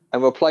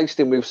 and replaced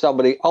him with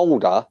somebody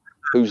older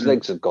whose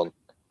legs had gone.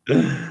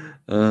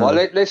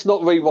 Let's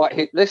not rewrite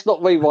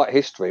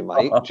history,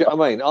 mate. Do you know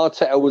what I mean?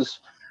 Arteta was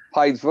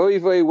paid very,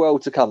 very well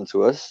to come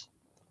to us,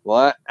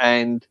 right?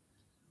 And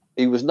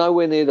he was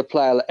nowhere near the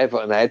player that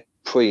Everton had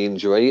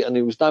pre-injury, and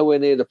he was nowhere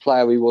near the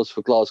player he was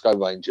for Glasgow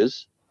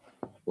Rangers,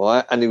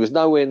 right? And he was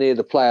nowhere near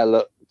the player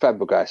that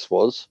Fabregas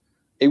was.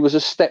 He was a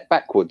step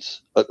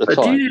backwards at the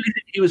time. Do you really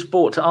think he was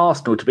bought to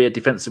Arsenal to be a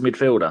defensive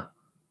midfielder?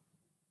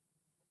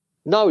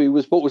 No, he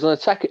was bought as an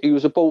attacker. He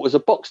was bought as a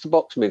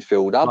box-to-box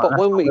midfielder. Right, but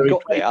when we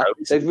got there,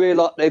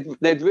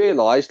 they'd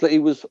realised that he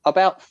was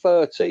about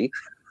 30,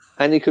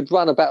 and he could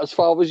run about as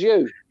far as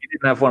you. He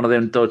didn't have one of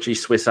them dodgy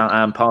Swiss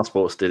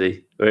passports, did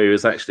he? Where he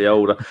was actually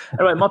older.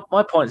 Anyway,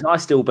 my point is, I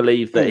still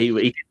believe that he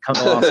did come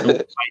to Arsenal,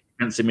 play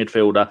defensive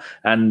midfielder,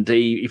 and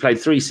he played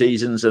 3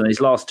 seasons, and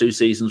his last 2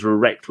 seasons were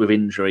wrecked with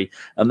injury,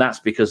 and that's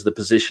because of the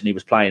position he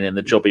was playing in,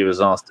 the job he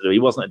was asked to do. He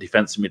wasn't a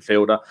defensive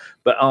midfielder,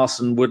 but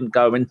Arsenal wouldn't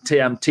go. And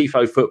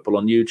Tifo Football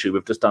on YouTube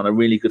have just done a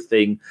really good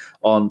thing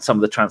on some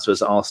of the transfers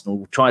that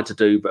Arsenal tried to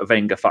do, but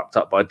Wenger fucked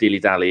up by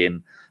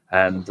dilly-dallying,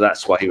 and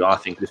that's why I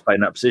think he was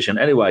playing that position.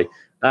 Anyway,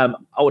 I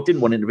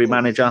didn't want him to be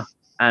manager,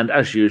 and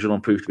as usual,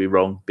 I'm proved to be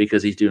wrong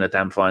because he's doing a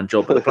damn fine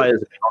job. But the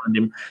players are behind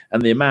him,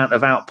 and the amount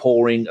of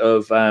outpouring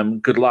of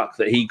good luck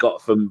that he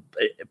got from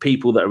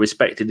people that are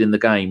respected in the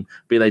game,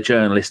 be they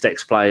journalists,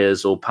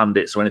 ex-players, or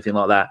pundits, or anything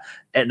like that.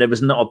 And there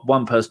was not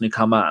one person who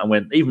come out and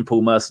went. Even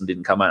Paul Merson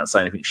didn't come out and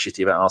say anything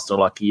shitty about Arsenal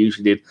like he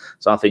usually did.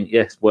 So I think,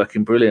 yes,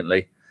 working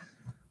brilliantly.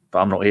 But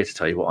I'm not here to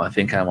tell you what I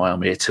think, am I?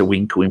 I'm here to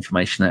winkle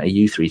information out of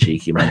you 3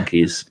 cheeky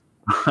monkeys.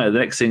 The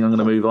next thing I'm going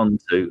to move on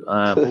to.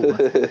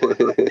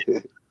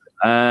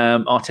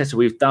 Arteta,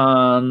 we've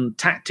done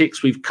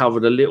tactics. We've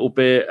covered a little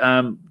bit.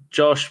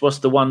 Josh, what's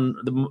the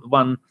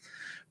one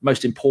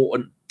most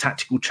important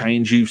tactical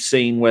change you've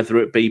seen? Whether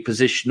it be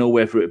positional,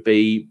 whether it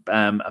be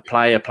a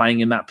player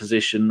playing in that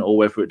position, or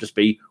whether it just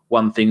be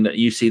one thing that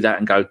you see that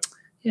and go,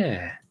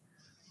 yeah.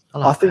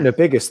 I think the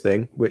biggest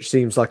thing, which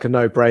seems like a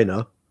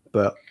no-brainer,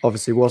 but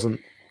obviously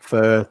wasn't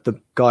for the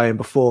guy in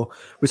before,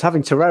 was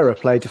having Torreira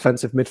play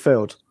defensive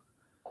midfield.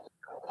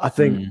 I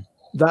think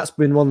that's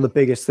been one of the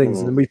biggest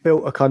things. And we've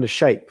built a kind of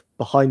shape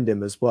behind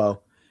him as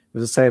well. As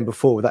I was saying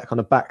before, with that kind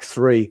of back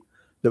 3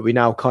 that we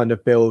now kind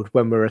of build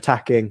when we're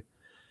attacking.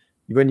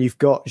 When you've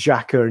got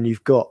Xhaka and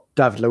you've got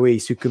David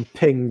Luiz who can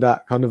ping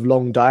that kind of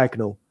long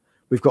diagonal,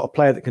 we've got a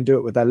player that can do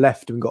it with their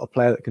left and we've got a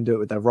player that can do it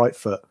with their right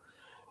foot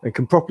and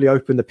can properly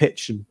open the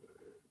pitch and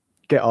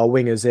get our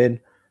wingers in.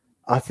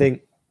 I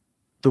think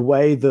the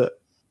way that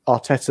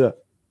Arteta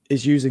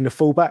is using the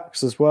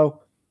fullbacks as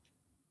well.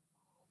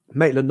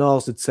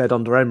 Maitland-Niles had said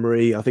under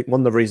Emery, I think one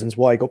of the reasons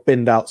why he got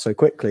binned out so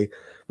quickly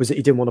was that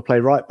he didn't want to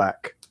play right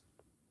back.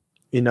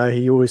 You know,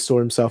 he always saw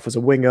himself as a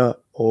winger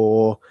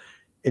or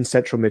in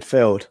central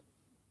midfield.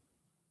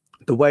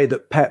 The way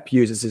that Pep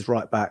uses his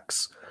right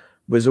backs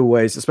was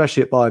always,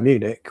 especially at Bayern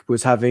Munich,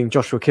 was having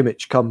Joshua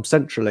Kimmich come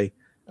centrally.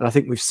 And I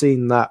think we've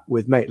seen that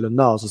with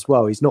Maitland-Niles as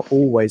well. He's not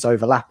always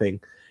overlapping.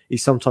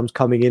 He's sometimes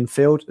coming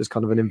infield as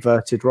kind of an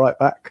inverted right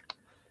back.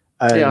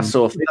 Yeah, I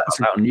saw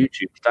that on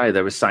YouTube today.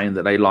 They were saying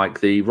that they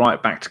like the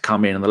right back to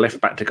come in and the left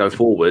back to go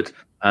forward,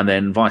 and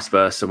then vice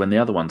versa when the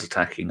other one's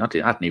attacking. I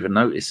hadn't even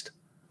noticed.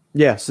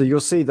 Yeah, so you'll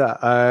see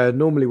that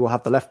normally we'll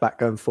have the left back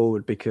going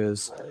forward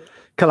because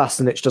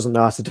Kolasinac doesn't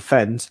know how to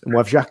defend, and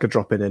we'll have Xhaka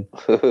dropping in.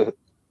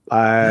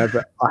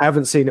 But I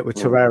haven't seen it with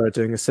Torreira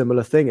doing a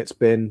similar thing. It's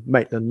been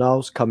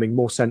Maitland-Niles coming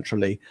more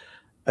centrally,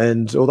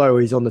 and although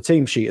he's on the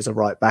team sheet as a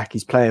right back,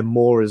 he's playing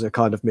more as a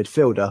kind of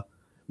midfielder,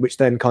 which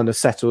then kind of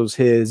settles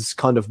his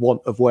kind of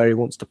want of where he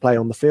wants to play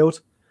on the field.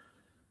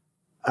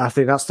 I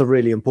think that's the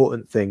really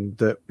important thing,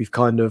 that we've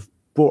kind of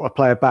brought a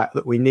player back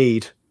that we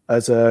need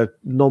as a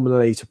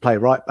nominally to play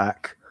right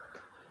back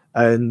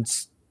and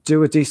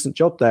do a decent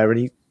job there.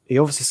 And he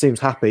obviously seems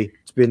happy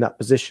to be in that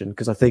position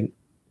because I think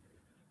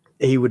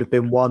he would have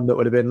been one that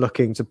would have been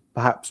looking to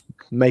perhaps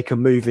make a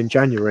move in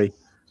January.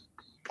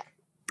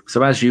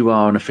 So as you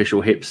are an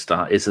official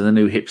hipster, is there the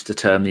new hipster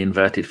term the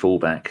inverted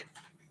fullback?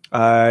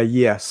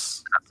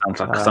 Yes. That sounds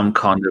like some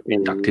kind of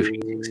inductive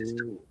heating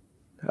system.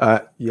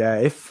 Yeah,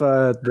 if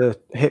the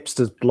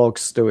hipsters blog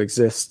still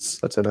exists,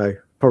 I don't know,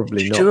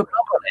 probably Did not. you do a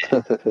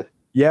blog on it?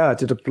 Yeah, I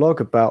did a blog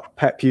about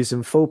Pep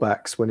using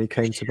fullbacks when he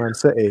came to Man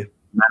City.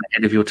 Man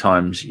ahead of your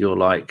times. You're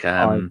like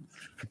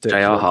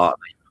J.R. Hart.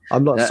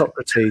 I'm not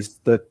Socrates,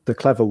 the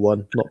clever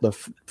one, not the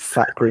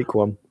fat Greek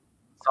one.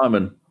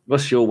 Simon,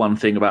 what's your one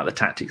thing about the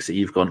tactics that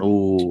you've gone,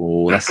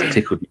 oh, that's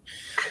tickled me?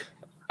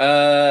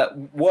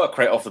 Work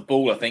rate off the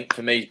ball, I think,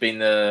 for me has been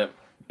the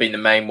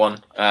main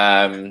one.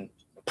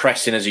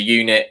 Pressing as a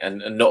unit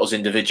and not as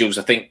individuals.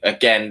 I think,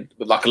 again,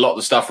 like a lot of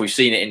the stuff, we've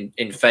seen it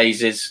in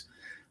phases.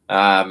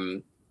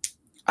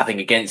 I think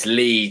against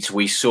Leeds,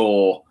 we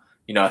saw,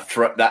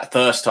 that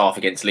first half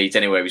against Leeds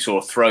anyway, we saw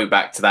a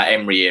throwback to that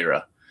Emery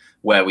era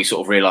where we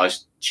sort of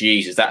realised,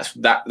 Jesus,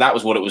 that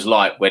was what it was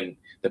like when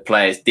the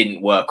players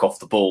didn't work off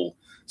the ball.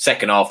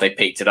 Second half, they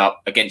picked it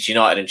up. Against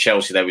United and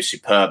Chelsea, they were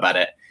superb at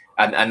it.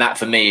 And that,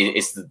 for me,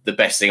 is the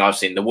best thing I've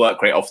seen. The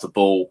work rate off the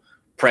ball,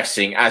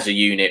 pressing as a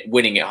unit,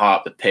 winning it high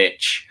up the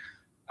pitch.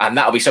 And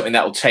that'll be something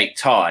that will take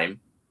time.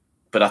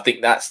 But I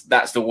think that's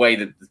the way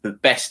that the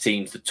best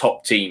teams, the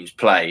top teams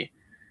play.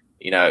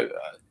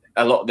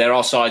 There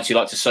are sides who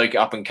like to soak it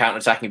up and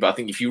counter-attacking, but I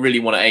think if you really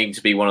want to aim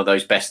to be one of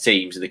those best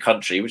teams in the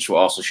country, which is what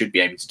Arsenal should be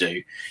aiming to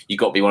do, you've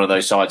got to be one of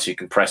those sides who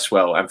can press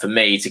well. And for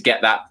me, to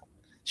get that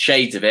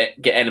shades of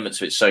it, get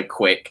elements of it so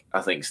quick,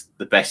 I think is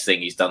the best thing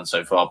he's done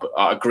so far. But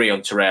I agree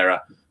on Torreira.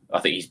 I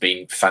think he's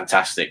been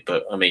fantastic.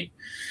 But, I mean,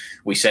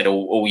 we said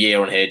all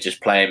year on here, just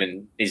play him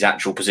in his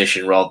actual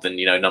position rather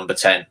than, number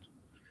 10.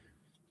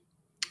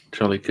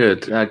 Jolly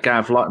good.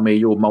 Gav, like me,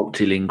 you're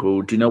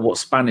multilingual. Do you know what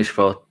Spanish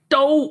for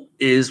 "doll"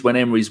 is when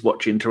Emery's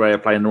watching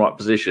Torreira play in the right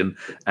position?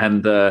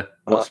 And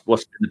what's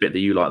the bit that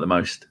you like the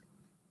most?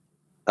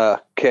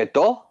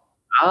 Quedo.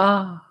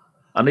 Ah,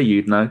 I knew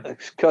you'd know.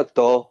 It's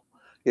Quedo.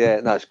 Yeah,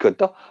 no, it's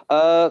Quedo.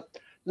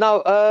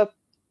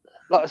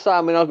 Like I say,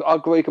 I mean, I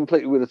agree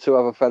completely with the two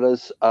other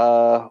fellas.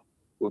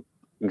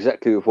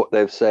 Exactly with what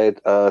they've said.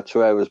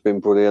 Torreira's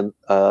been brilliant.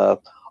 I'm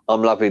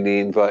loving the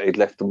inverted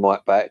left and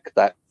right back.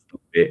 That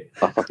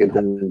I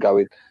fucking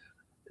going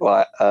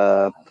right.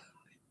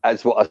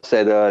 As what I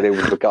said earlier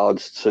with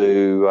regards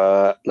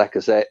to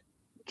Lacazette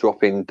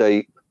dropping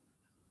deep,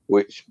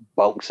 which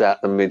bulks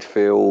out the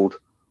midfield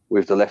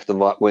with the left and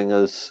right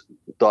wingers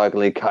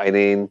diagonally cutting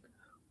in,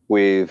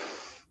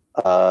 with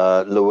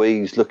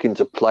Louise looking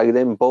to play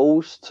them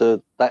balls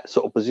to that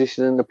sort of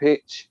position in the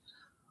pitch,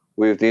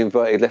 with the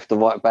inverted left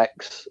and right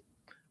backs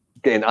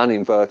getting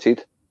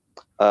uninverted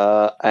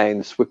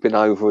and sweeping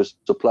over as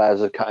the players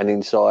are cutting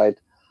inside.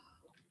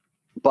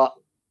 But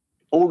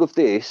all of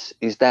this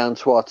is down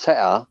to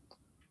Arteta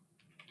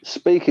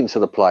speaking to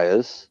the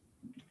players,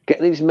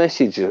 getting his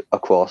message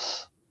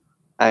across,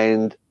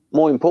 and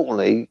more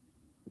importantly,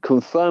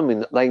 confirming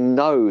that they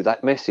know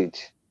that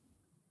message.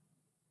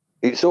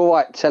 It's all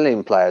right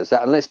telling players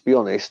that, and let's be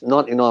honest,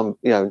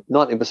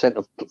 90%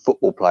 of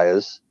football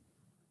players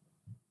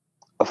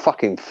are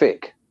fucking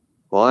thick,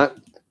 right?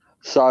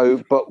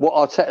 So, but what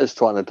Arteta's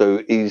trying to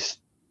do is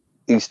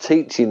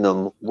teaching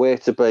them where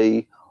to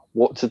be,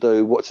 what to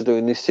do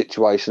in this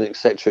situation,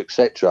 etc.,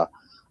 etc.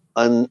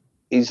 And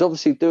he's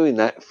obviously doing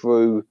that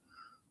through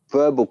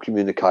verbal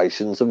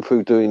communications and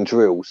through doing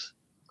drills.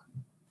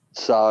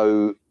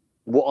 So,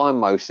 what I'm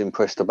most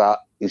impressed about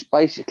is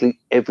basically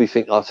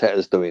everything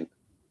Arteta's doing.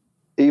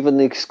 Even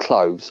his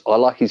clothes. I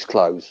like his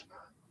clothes.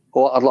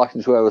 Or I'd like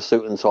him to wear a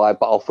suit and tie,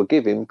 but I'll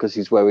forgive him because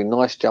he's wearing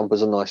nice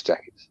jumpers and nice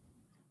jackets.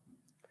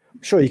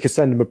 I'm sure you could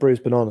send him a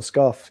bruised banana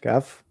scarf,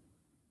 Gav.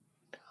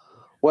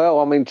 Well,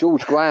 I mean,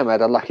 George Graham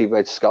had a lucky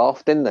red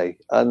scarf, didn't he?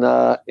 And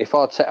if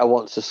Arteta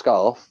wants a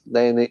scarf,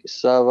 then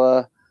it's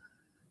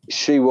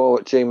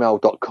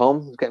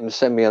shewore@gmail.com. Get him to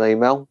send me an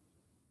email.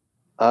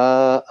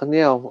 And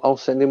yeah, I'll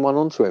send him one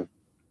on to him.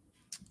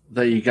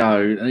 There you go.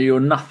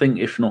 You're nothing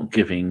if not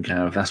giving,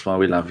 Gav. That's why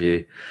we love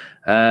you.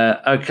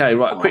 Okay,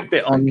 right. A quick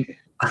bit on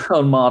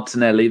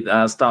Martinelli.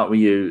 I'll start with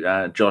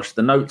you, Josh.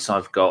 The notes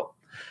I've got.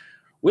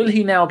 Will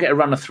he now get a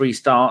run of 3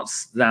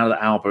 starts now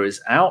that Alba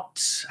is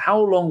out? How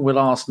long will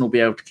Arsenal be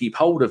able to keep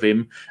hold of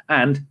him?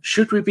 And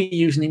should we be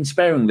using him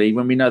sparingly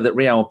when we know that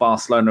Real and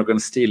Barcelona are going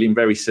to steal him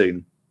very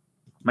soon?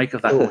 Make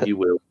of that what you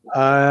will.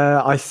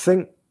 I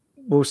think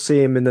we'll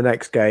see him in the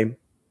next game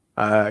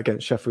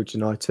against Sheffield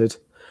United,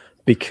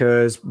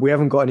 because we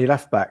haven't got any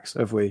left backs,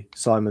 have we,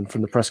 Simon,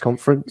 from the press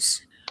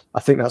conference? I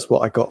think that's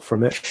what I got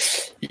from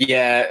it.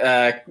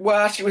 Yeah. Well,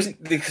 actually, it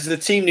wasn't because the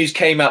team news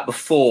came out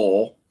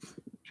before,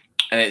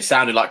 and it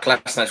sounded like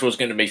Kolasinac was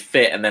going to be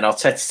fit, and then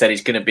Arteta said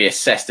he's going to be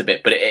assessed a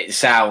bit, but it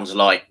sounds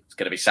like it's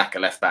going to be Saka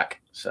left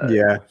back. So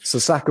yeah, so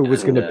Saka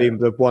was going to be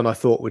the one I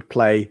thought would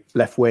play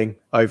left wing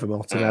over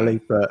Martinelli,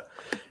 but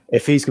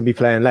if he's going to be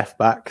playing left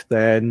back,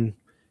 then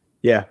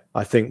yeah,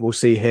 I think we'll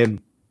see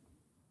him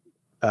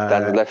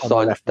down the left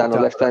side, down the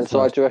left hand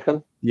side. Do you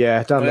reckon?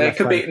 Yeah, down the left.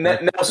 It could be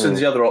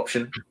Nelson's the other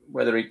option.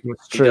 Whether he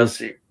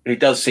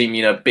does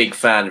seem big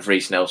fan of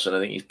Reece Nelson. I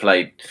think he's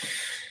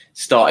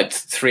started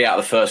 3 out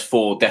of the first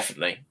 4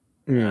 definitely.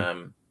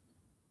 Yeah,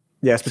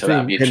 it's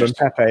between him and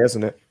Pepe,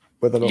 isn't it?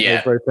 Whether or not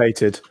they've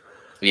rotated.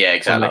 Yeah,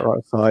 exactly. On that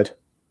right side.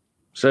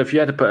 So if you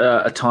had to put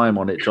a time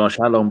on it, Josh,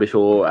 how long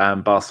before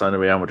Barcelona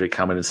Real Madrid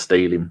come in and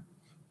steal him?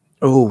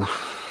 Oh,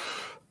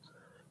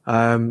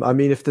 I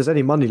mean, if there's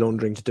any money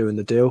laundering to do in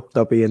the deal,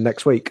 they'll be in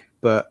next week.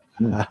 But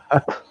that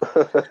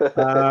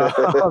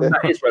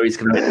is where he's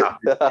going to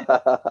be.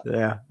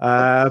 Yeah,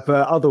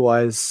 but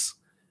otherwise,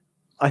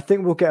 I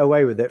think we'll get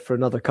away with it for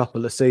another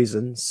couple of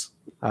seasons.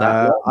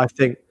 I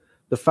think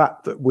the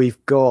fact that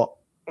we've got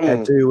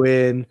Edu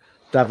in,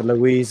 David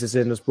Luiz is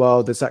in as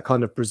well. There's that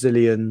kind of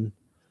Brazilianness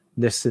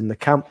in the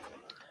camp.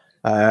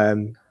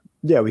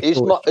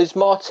 Is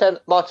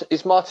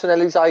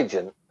Martinelli's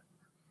agent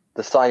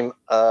the same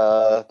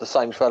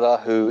fella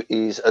who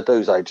is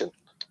Edu's agent?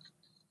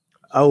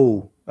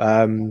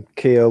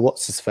 Kia,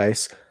 what's his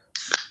face?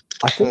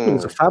 I think he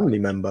was a family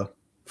member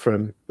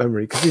from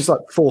memory, because he's like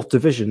 4th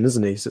division,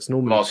 isn't he? So it's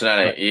normally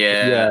Martinelli.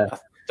 Yeah. I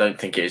don't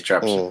think it is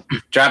Jabson.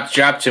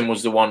 Jabson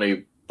was the one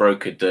who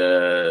brokered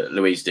the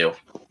Luiz deal.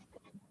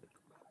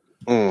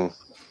 I'm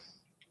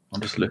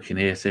just looking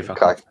here, see if I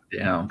can find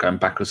it out. I'm going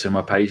backwards in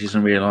my pages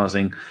and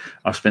realising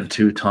I've spent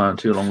too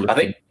long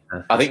looking.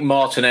 I think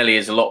Martinelli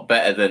is a lot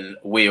better than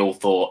we all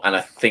thought, and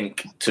I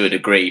think to a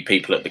degree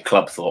people at the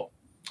club thought,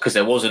 because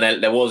there was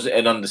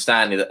an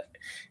understanding that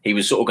he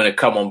was sort of going to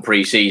come on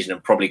pre-season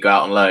and probably go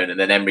out on loan, and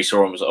then Emery saw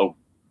him and was like, oh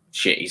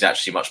shit, he's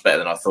actually much better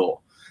than I thought.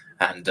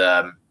 And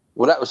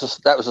well, that was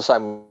the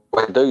same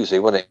with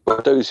Doozy, wasn't it?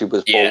 Doozy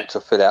was bought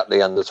to fit out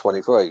the under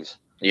 23s.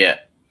 Yeah.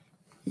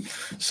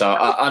 So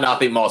I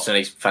think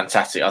Martinelli's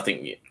fantastic. I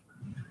think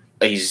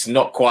he's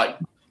not quite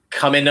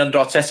come in under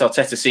Arteta.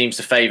 Arteta seems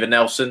to favour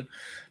Nelson,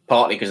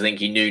 partly because I think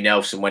he knew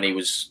Nelson when he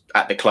was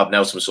at the club.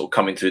 Nelson was sort of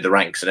coming through the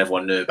ranks, and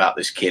everyone knew about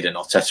this kid. And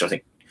Arteta, I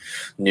think,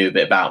 knew a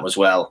bit about him as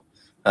well.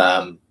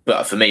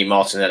 But for me,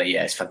 Martinelli,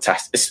 it's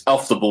fantastic. It's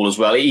off the ball as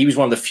well. He was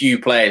one of the few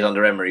players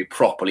under Emery who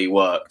properly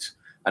worked,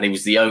 and he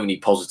was the only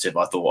positive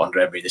I thought under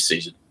Emery this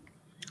season.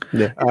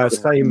 Yeah,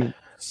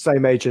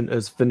 same agent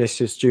as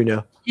Vinicius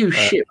Junior. You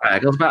shitbag! I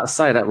was about to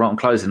say that right on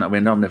closing. I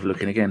mean, I'm never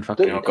looking again.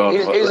 Fucking God!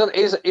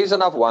 Here's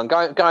another one.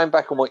 Going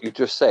back on what you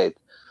just said.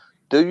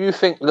 Do you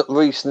think that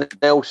Reece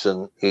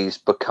Nelson is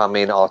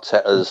becoming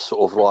Arteta's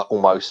sort of like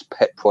almost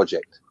pet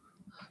project?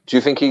 Do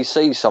you think he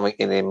sees something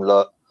in him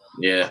that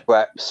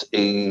perhaps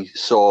he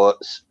saw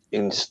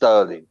in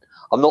Sterling?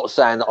 I'm not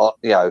saying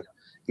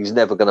he's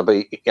never going to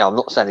be. I'm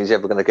not saying he's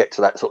ever going to get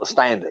to that sort of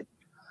standard.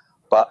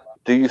 But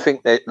do you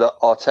think that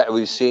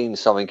Arteta is seeing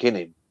something in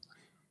him?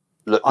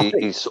 Look,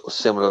 he's sort of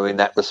similar in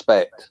that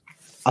respect.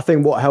 I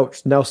think what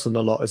helped Nelson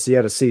a lot is he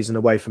had a season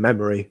away from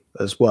Emery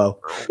as well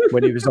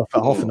when he was off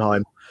at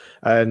Hoffenheim.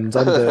 And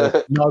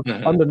under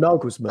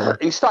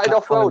Nagelsmann, he started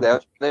off well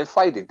there, then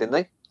faded, didn't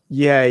he?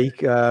 Yeah,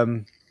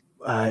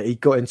 he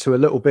got into a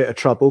little bit of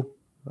trouble.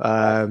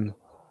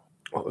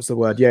 What was the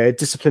word? Yeah,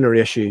 disciplinary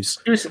issues.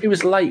 He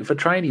was late for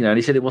training, though, and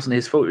he said it wasn't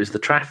his fault. It was the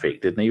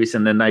traffic, didn't he? He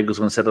said, then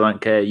Nagelsmann said, "I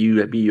don't care.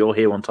 You're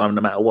here on time,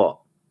 no matter what."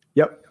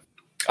 Yep.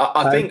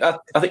 I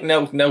think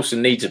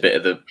Nelson needs a bit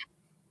of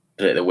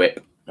the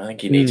whip. I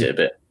think he needs it a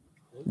bit.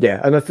 Yeah,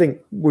 and I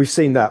think we've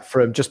seen that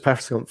from just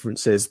press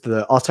conferences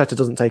that Arteta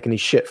doesn't take any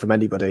shit from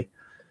anybody.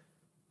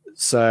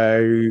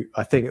 So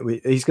I think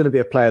he's going to be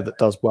a player that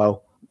does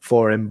well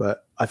for him.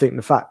 But I think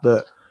the fact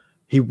that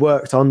he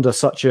worked under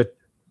such a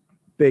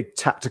big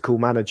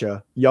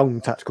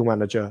young tactical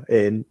manager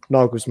in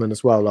Nagelsmann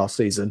as well last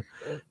season,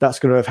 that's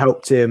going to have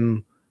helped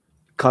him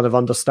kind of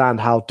understand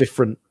how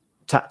different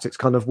tactics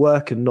kind of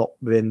work and not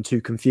been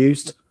too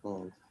confused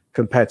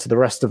compared to the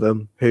rest of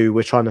them who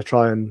were trying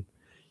and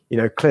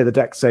clear the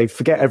deck, say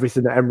forget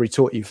everything that Emery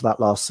taught you for that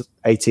last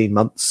 18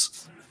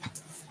 months.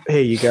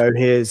 Here you go.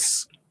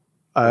 Here's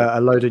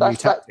a load of new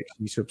tactics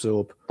you need to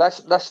absorb.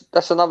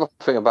 That's another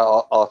thing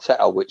about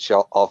Arteta, which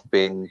I've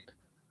been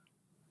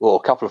a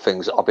couple of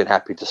things I've been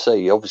happy to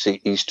see.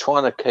 Obviously, he's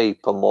trying to keep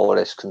a more or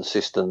less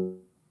consistent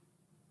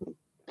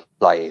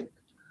playing.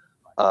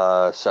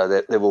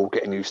 So they're all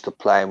getting used to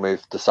playing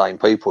with the same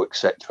people,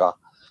 etc.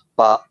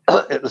 But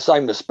at the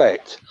same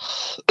respect,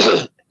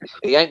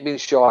 he ain't been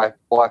shy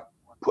by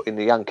putting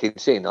the young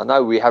kids in. I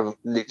know we haven't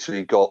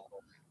literally got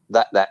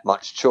that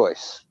much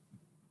choice,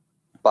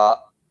 but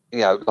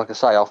like I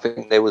say, I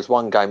think there was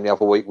one game the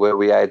other week where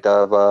we had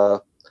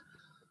 2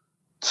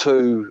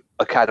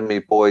 academy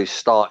boys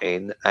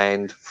starting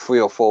and 3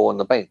 or 4 on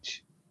the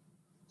bench.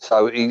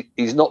 So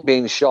he's not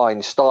being shy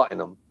in starting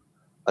them.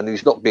 And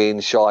he's not being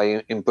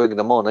shy in bringing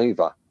them on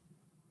either.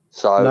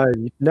 So no,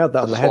 you nailed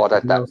that on the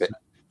head.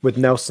 With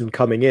Nelson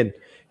coming in,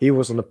 he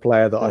wasn't a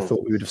player that I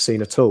thought we would have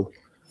seen at all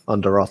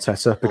under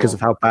Arteta because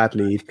of how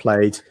badly he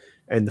played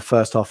in the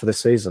first half of this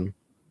season.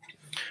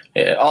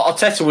 Yeah,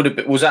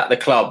 Arteta was at the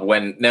club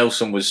when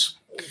Nelson would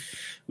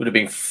have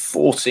been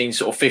 14,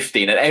 sort of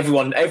 15, and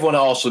everyone at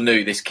Arsenal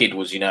knew this kid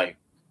was,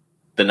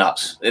 the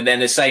nuts. And then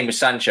the same with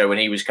Sancho when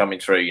he was coming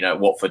through,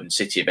 Watford and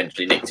City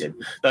eventually nicked him.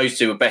 Those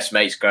two were best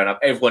mates growing up.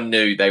 Everyone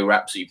knew they were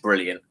absolutely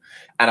brilliant.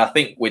 And I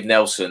think with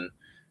Nelson,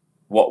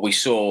 what we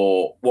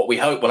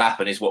hope will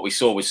happen is what we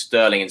saw with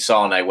Sterling and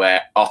Sane,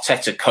 where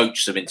Arteta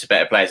coached them into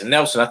better players. And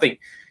Nelson, I think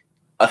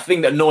a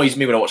thing that annoys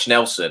me when I watch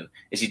Nelson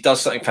is he does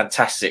something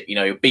fantastic.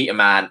 He'll beat a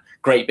man,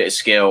 great bit of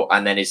skill,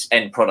 and then his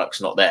end product's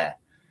not there.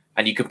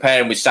 And you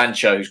compare him with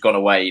Sancho, who's gone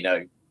away,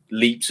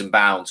 leaps and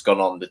bounds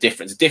gone on. The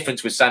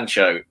difference with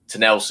Sancho to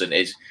Nelson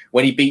is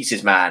when he beats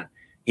his man,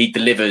 he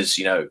delivers,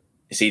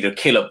 it's either a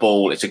killer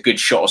ball, it's a good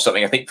shot or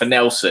something. I think for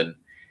Nelson,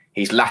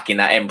 he's lacking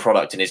that end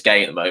product in his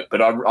game at the moment.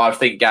 But I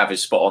think Gav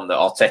is spot on that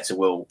Arteta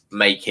will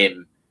make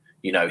him,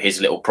 his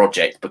little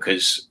project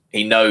because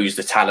he knows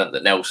the talent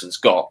that Nelson's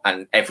got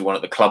and everyone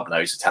at the club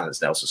knows the talent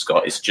Nelson's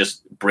got. It's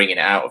just bringing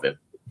it out of him.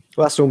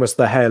 Well, that's almost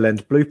the Hale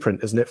End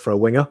blueprint, isn't it, for a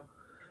winger?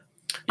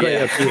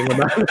 Yeah.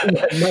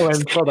 No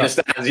end product.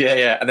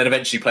 Yeah. And then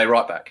eventually play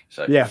right back.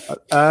 So. Yeah.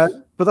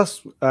 But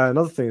that's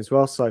another thing as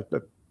well. So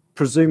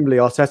presumably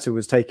Arteta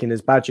was taking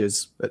his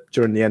badges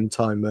during the end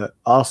time at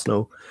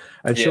Arsenal.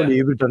 And surely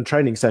he would have done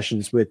training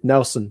sessions with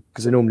Nelson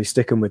because they normally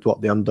stick him with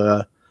the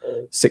under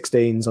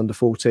 16s, under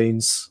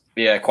 14s.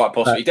 Yeah, quite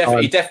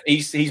possibly.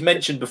 He's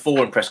mentioned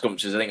before in press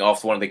conferences, I think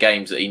after one of the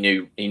games that he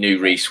knew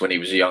Reece when he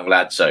was a young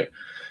lad. So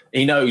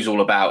he knows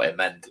all about him.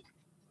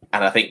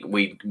 And I think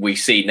we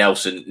see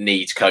Nelson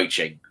needs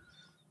coaching,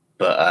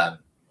 but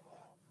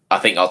I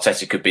think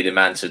Arteta could be the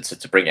man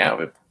to bring it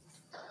out of him.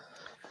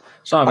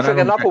 Simon, I think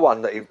another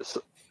one that he was.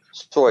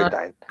 Sorry,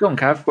 Dan. Go on,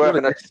 Cav.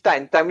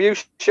 Dan,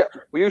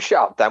 will you shut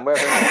up, Dan? We're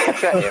having a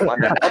chat here,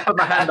 mate. I'll put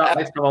my hand up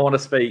next time I want to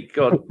speak.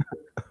 Go on.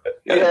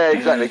 Yeah,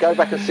 exactly. Go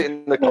back and sit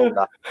in the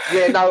corner.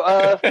 Yeah,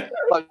 no.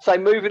 Say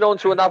moving on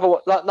to another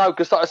one. No,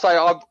 because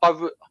I've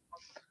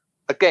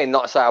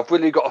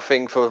really got a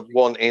thing for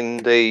wanting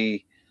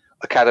the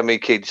academy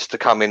kids to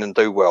come in and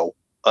do well.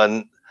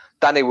 And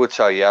Danny would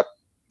tell you,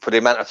 for the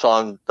amount of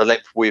time, the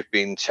length we've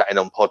been chatting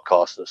on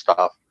podcasts and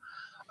stuff,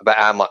 about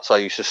how much I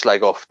used to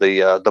slag off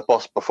the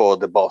boss before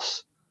the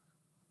boss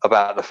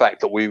about the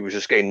fact that we were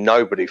just getting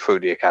nobody through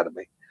the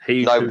academy.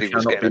 Nobody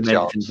was getting a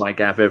chance. By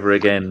Gav ever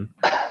again.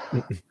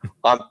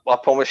 I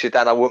promise you,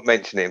 Dan, I wouldn't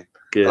mention him.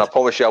 Good. And I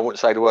promise you I wouldn't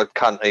say the word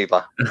cunt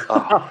either.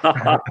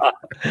 Oh.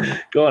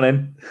 Go on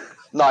in.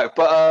 No,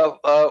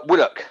 but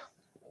Willock.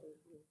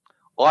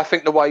 I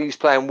think the way he's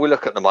playing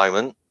Willock at the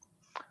moment,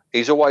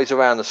 he's always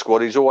around the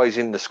squad. He's always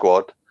in the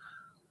squad.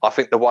 I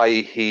think the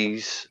way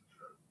he's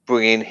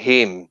bringing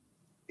him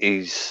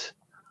is,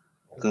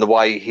 and the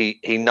way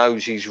he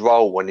knows his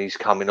role when he's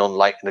coming on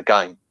late in the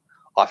game,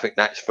 I think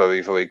that's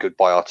very, very good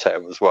by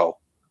Arteta as well.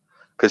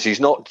 Because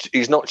he's not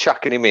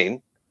chucking him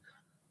in,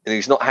 and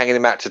he's not hanging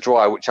him out to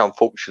dry, which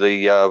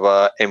unfortunately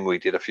Emery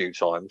did a few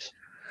times.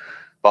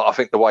 But I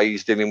think the way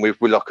he's dealing with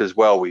Willock as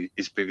well,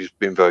 he's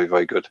been very,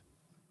 very good.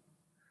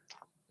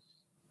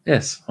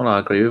 Yes, well, I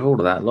agree with all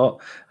of that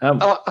lot.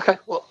 Okay,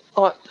 well,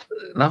 all right.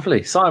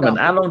 Lovely. Simon,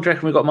 how long do you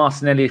reckon we've got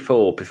Martinelli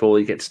for before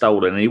he gets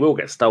stolen? And he will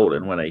get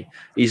stolen, won't he?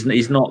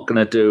 He's not going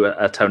to do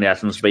a Tony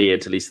Adams V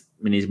until he's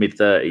in his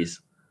mid-30s.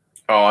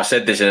 Oh, I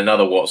said this in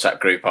another WhatsApp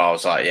group. I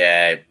was like,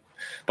 yeah,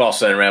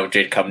 Barcelona and Real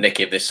Madrid come nick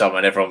him this summer,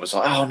 and everyone was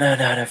like, oh,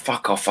 no,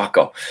 fuck off.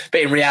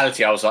 But in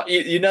reality, I was like,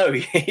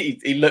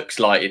 he looks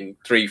like in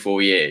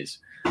 3-4 years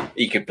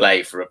he could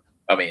play for,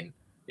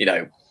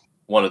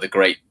 one of the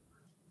great,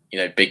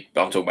 big.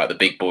 I'm talking about the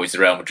big boys, the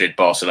Real Madrid,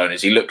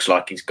 Barcelona's. He looks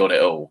like he's got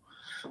it all.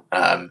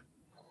 But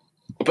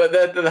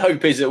the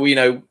hope is that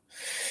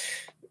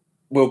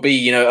we'll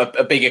be,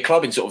 a bigger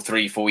club in sort of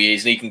 3-4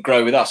 years, and he can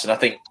grow with us. And I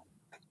think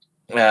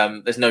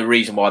there's no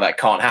reason why that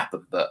can't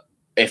happen. But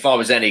if I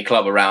was any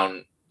club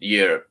around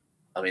Europe,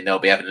 they'll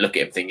be having a look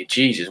at him thinking,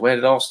 Jesus, where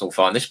did Arsenal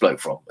find this bloke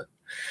from?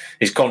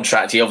 His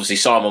contract, he obviously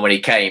signed one when he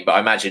came, but I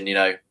imagine,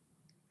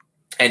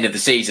 end of the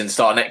season,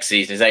 start next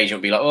season, his agent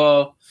will be like,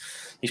 oh,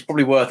 he's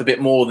probably worth a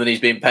bit more than he's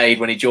been paid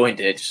when he joined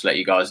it, just to let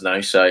you guys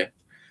know. So it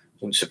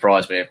wouldn't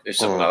surprise me if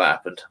something like that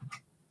happened.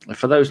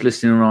 For those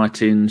listening on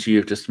iTunes,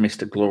 you've just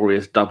missed a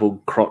glorious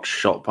double crotch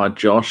shot by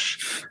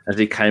Josh as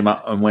he came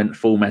up and went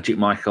full Magic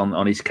Mike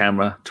on his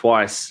camera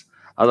twice.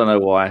 I don't know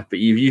why, but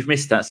you've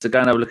missed that. So go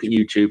and have a look at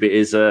YouTube. It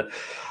is,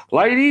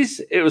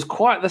 ladies, it was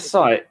quite the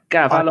sight.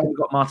 Gav, how long have we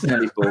got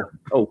Martinelli for?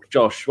 Oh,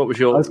 Josh, what was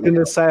your... I was going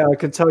to say, I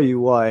can tell you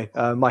why.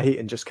 My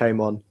heating just came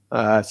on,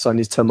 so I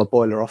need to turn my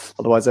boiler off.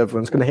 Otherwise,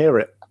 everyone's going to hear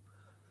it.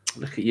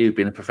 Look at you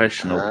being a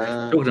professional.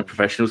 Talking to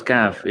professionals,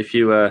 Gav, if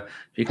you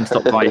can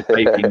stop by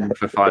vaping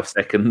for 5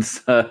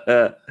 seconds.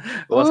 How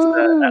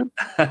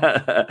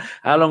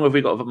long have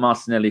we got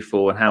Martinelli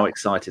for, and how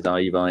excited are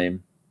you by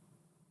him?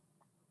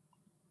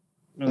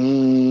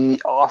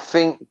 I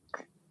think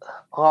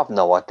I have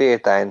no idea,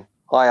 Dan.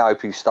 I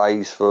hope he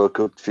stays for a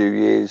good few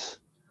years.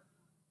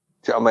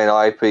 Do you know what I mean?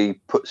 I hope he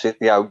puts it.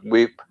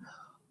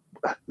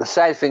 The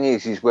sad thing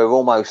is we're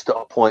almost at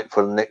a point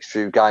for the next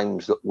few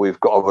games that we've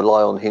got to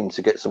rely on him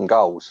to get some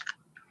goals.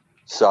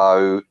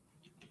 So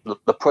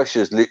the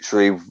pressure's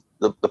literally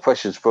the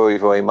pressure's very,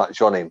 very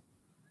much on him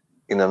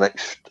in the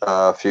next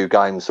few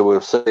games. So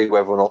we'll see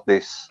whether or not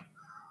this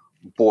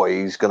boy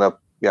is going to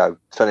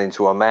turn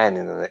into a man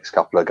in the next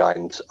couple of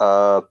games.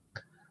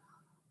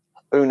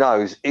 Who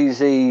knows?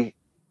 He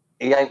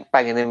ain't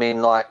banging him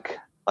in like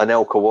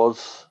Anelka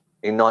was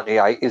in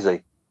 98, is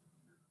he?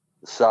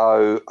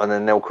 So, and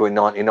then Anelka in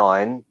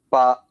 99.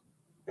 But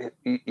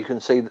you can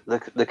see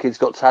that the kid's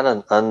got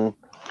talent, and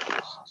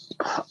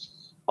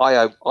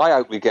I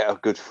hope we get a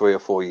good 3 or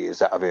 4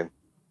 years out of him.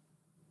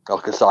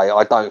 Like I say,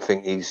 I don't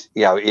think he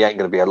ain't going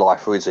to be a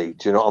lifer, is he?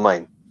 Do you know what I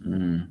mean?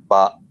 Mm.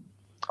 But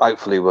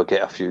hopefully we'll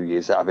get a few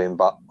years out of him,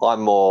 but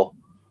I'm more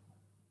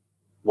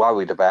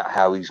worried about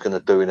how he's going to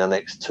do in the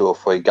next 2 or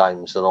 3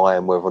 games than I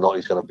am whether or not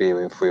he's going to be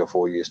here in 3 or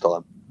 4 years'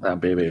 time. That'd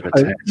be a bit of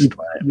a test.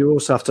 You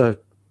also have to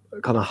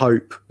kind of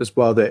hope as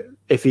well that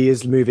if he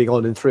is moving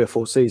on in 3 or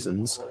 4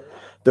 seasons,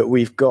 that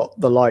we've got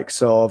the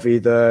likes of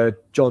either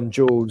John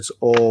Jules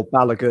or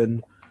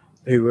Balogun,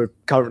 who are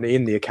currently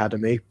in the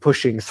academy,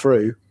 pushing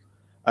through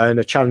and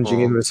are challenging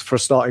him for a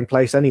starting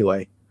place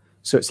anyway.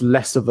 So it's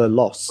less of a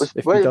loss.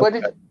 Where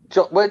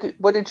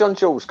did John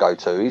Jules go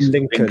to? He's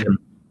Lincoln.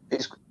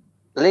 It's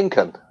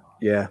Lincoln.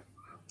 Yeah.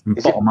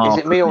 Is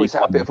it me, or is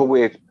that a bit of a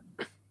weird?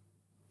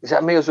 Is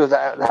that me, or is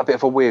that a bit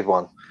of a weird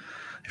one?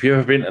 If you've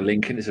ever been to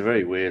Lincoln, it's a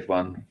very weird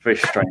one. Very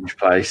strange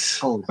place.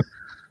 Oh.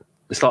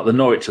 It's like the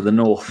Norwich of the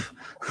north.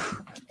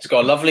 It's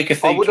got a lovely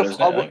cathedral.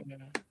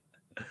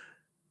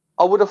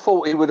 I would have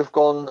thought he would have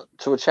gone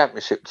to a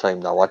championship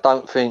team, though. I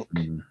don't think.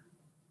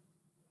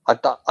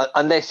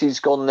 Unless he's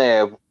gone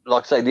there.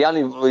 Like I say, the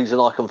only reason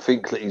I can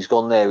think that he's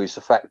gone there is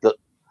the fact that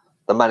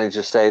the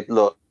manager said,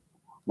 "Look,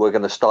 we're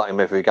going to start him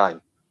every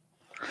game."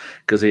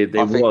 Because he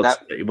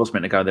was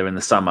meant to go there in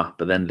the summer,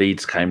 but then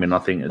Leeds came in. I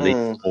think at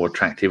Leeds more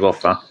attractive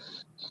offer.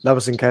 That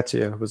was in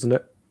Nketiah, wasn't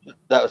it?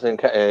 That was in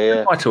Nketiah. Yeah.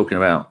 What am I talking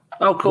about?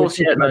 Oh, of course,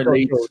 yeah, no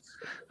Leeds.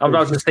 I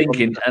was just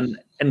thinking, and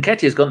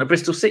Nketiah's gone to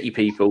Bristol City,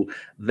 people.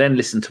 Then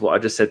listen to what I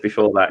just said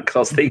before that, because I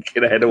was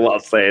thinking ahead of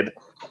what I said.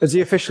 Has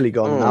he officially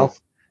gone now?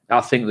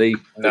 I think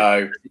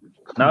No.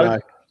 No.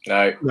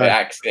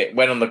 It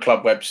went on the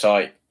club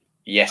website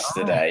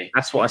yesterday. Oh,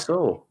 that's what I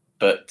saw.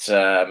 But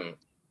I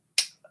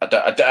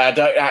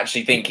don't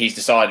actually think he's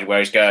decided where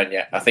he's going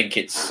yet. I think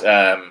it's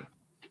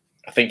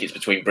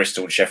between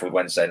Bristol and Sheffield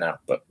Wednesday now.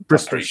 But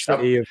Bristol I'm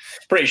City.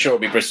 pretty sure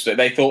it'll be Bristol.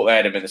 They thought they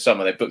had him in the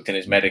summer. They booked in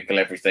his medical,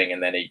 everything,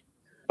 and then he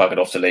buggered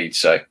off to Leeds.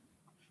 So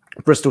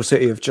Bristol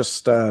City have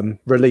just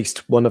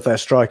released one of their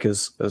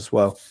strikers as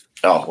well.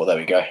 Oh, well, there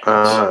we go.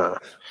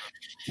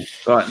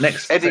 Right,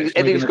 next.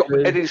 Eddie's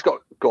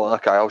got. Go on.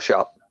 Okay, I'll shut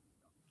up.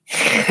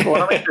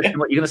 Well, I'm interested in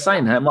what you're going to say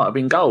now. It might have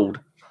been gold.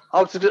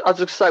 I was just going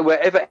to say,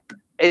 wherever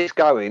he's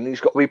going, he's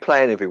got to be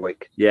playing every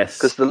week. Yes.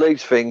 Because the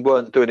Leeds thing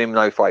weren't doing him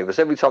no favours.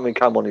 Every time he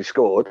came on, he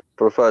scored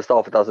for the first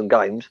half a dozen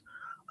games,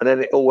 and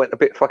then it all went a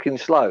bit fucking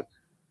slow.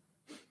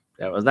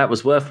 That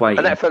was worth waiting.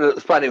 And that fella that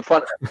was playing in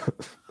front.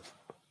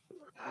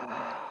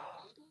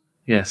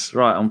 Yes,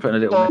 right. I'm putting a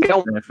little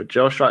message there for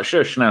Josh. Right,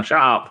 shush now, shut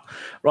up.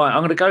 Right, I'm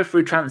going to go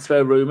through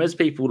transfer rumours.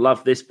 People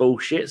love this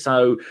bullshit,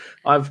 so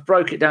I've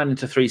broke it down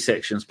into 3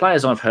 sections.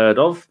 Players I've heard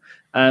of.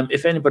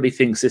 If anybody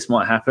thinks this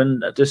might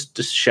happen, just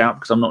shout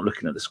because I'm not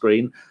looking at the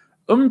screen.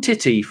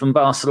 Titi from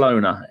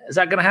Barcelona. Is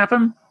that going to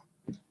happen?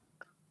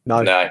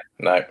 No.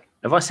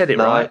 Have I said it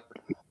right?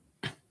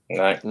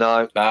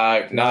 No.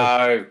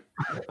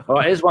 All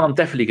right, here's one I'm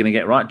definitely going to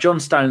get right. John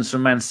Stones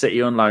from Man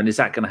City on loan. Is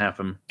that going to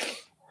happen?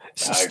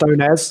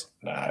 Stones.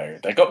 No,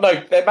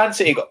 their Man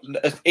City got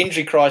an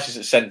injury crisis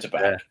at centre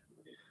back. Yeah.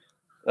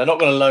 They're not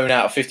going to loan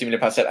out a £50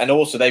 million set, and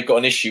also they've got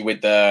an issue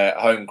with the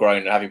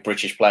homegrown and having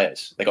British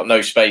players. They've got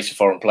no space for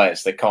foreign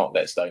players. They can't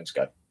let Stones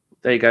go.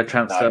 There you go,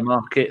 transfer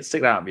market.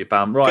 Stick that up your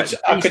bum. Right,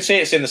 I could see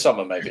it's in the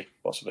summer, maybe,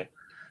 possibly.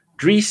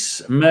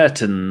 Dries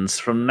Mertens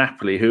from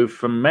Napoli, who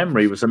from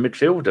memory was a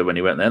midfielder when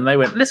he went there, and they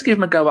went, let's give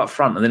him a go up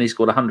front, and then he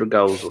scored 100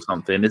 goals or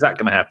something. Is that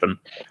going to happen?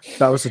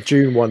 That was a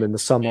June one in the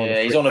summer.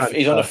 Yeah, he's on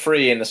a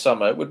free in the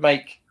summer. It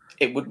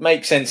would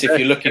make sense if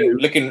you're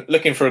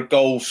looking for a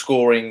goal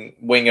scoring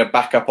winger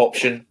backup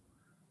option.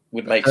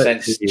 Would make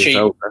sense. Cheap.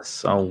 Old,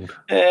 that's old.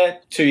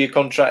 2-year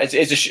contract.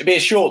 It'd be a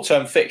short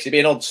term fix. It'd be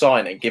an odd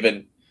signing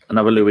given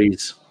another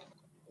Louise.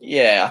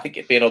 Yeah, I think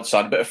it'd be an odd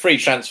signing, but a free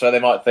transfer. They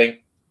might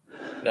think,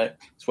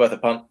 it's worth a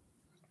punt.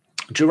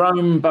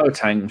 Jerome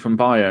Boateng from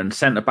Bayern,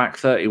 centre back,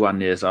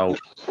 31 years old.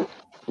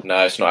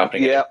 No, it's not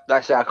happening. Yeah,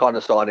 that's our kind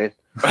of signing.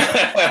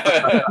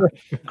 I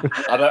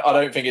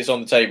don't think it's on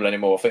the table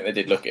anymore. I think they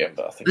did look at him,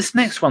 but I think this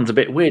next one's a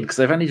bit weird because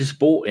they've only just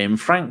bought him.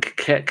 Frank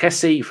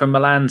Kessie from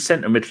Milan,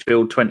 centre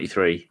midfield,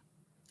 23.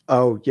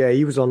 Oh yeah,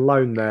 he was on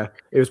loan there.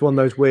 It was one of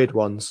those weird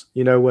ones,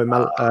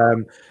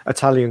 where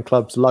Italian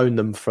clubs loan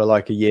them for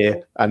like a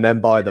year and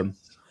then buy them.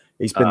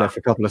 He's been there for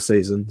a couple of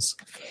seasons.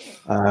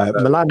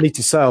 Milan need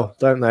to sell,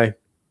 don't they?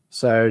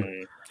 So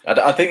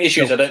I think the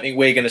issue is I don't think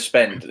we're going to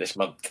spend this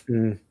month.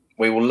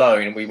 We will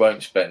loan and we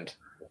won't spend.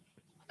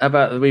 How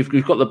about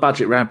we've got the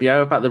budget Rabiot?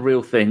 How about the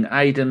real thing?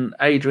 Adrian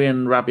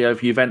Rabiot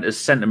for Juventus,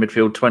 centre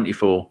midfield,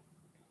 24.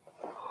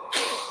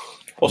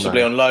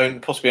 Possibly on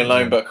loan,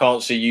 but I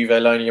can't see Juve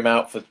loaning him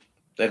out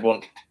they'd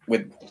want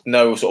with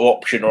no sort of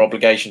option or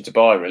obligation to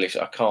buy, really.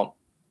 So I can't.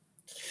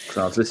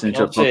 So I was listening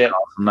to a podcast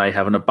and they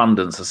have an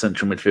abundance of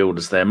central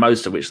midfielders there,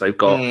 most of which they've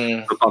got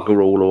a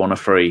bugger all or on a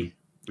free.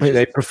 I think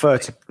they prefer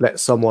to let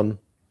someone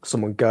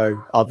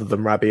go other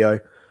than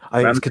Rabiot.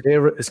 I think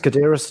is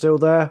Kadira still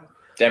there?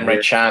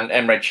 Emre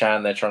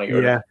Can, they're trying to get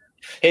rid of.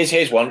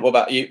 Here's one. What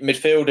about you?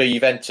 Midfielder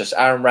Juventus,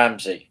 Aaron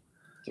Ramsey.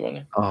 Do you want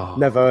him? Oh,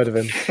 never heard of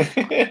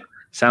him.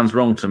 Sounds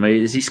wrong to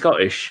me. Is he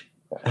Scottish?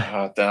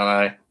 I don't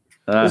know.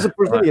 There's a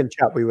Brazilian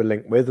chap we were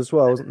linked with as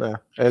well, wasn't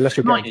there? Unless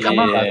you're getting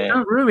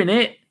don't ruin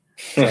it.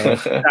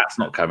 That's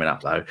not coming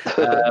up though.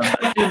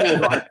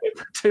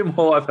 2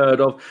 more I've heard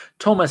of.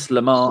 Thomas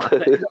Lemar,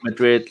 Atletico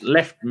Madrid,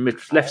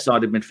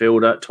 left-sided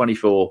midfielder,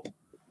 24.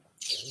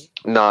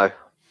 No.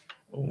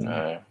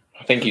 I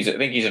think he's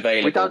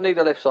available. We don't need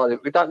a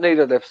left-sided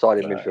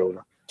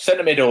midfielder.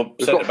 Centre mid or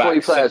we've centre got 40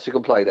 back. players who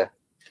can play there.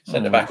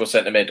 Centre back or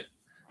centre mid.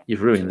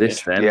 You've ruined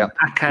this then. Yeah.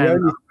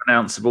 Akan,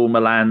 unpronounceable,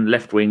 Milan,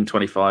 left wing,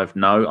 25.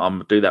 No, I'm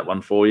going to do that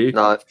one for you.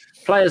 No.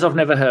 Players I've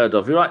never heard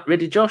of. You right?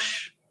 Ready,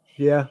 Josh?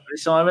 Yeah. Ready,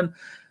 Simon?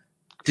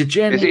 Is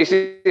this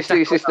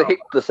the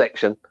Hitler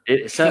section?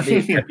 It certainly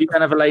is. You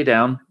can have a lay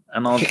down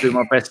and I'll do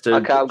my best to...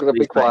 Okay, I'm going to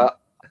be quiet.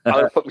 I'm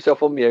going to put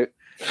myself on mute.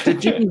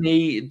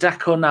 Dejini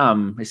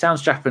Dakonam. It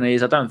sounds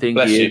Japanese. I don't think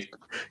he is.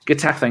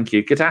 Getafe, thank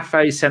you.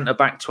 Getafe, centre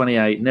back,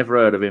 28. Never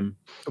heard of him.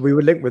 We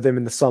were linked with him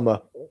in the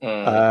summer.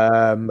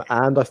 And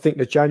I think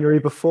the January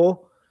before.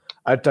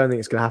 I don't think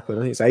it's going to happen.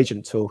 I think it's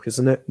agent talk,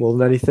 isn't it? More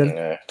than anything.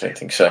 No, I don't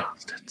think so.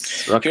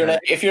 Okay.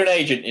 If you're an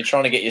agent, you're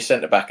trying to get your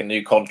centre back a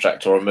new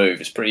contract or a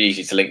move. It's pretty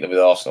easy to link them with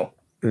Arsenal.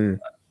 The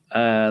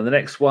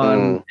next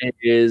one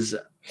is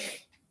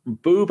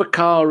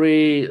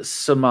Boubakary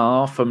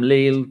Samar from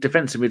Lille,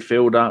 defensive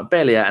midfielder,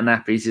 barely out of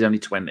nappies. He's only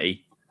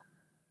 20.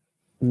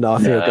 No, I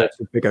think he'll go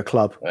to a bigger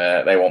club.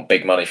 They want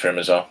big money for him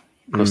as well.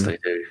 Of course they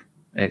do.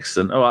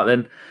 Excellent. All right,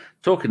 then.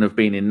 Talking of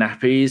being in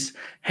nappies,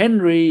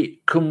 Henry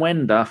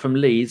Kumwenda from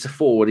Leeds, a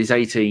forward, he's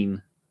 18.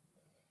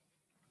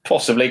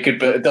 Possibly could,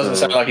 but it doesn't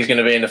sound like he's going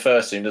to be in the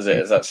first team, does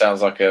it? That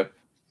sounds like a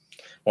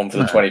one for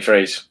the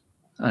 23s.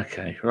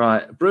 Okay,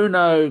 right.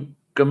 Bruno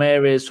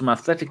Gomes from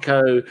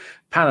Atletico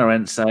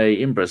Paranaense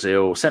in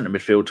Brazil, centre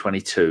midfield,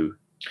 22.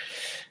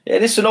 Yeah,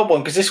 this is an odd one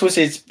because this was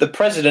the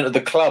president of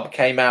the club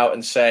came out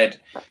and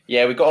said,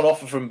 yeah, we got an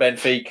offer from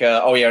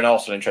Benfica. Oh, yeah, and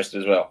Arsenal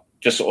interested as well.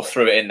 Just sort of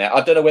threw it in there.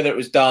 I don't know whether it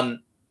was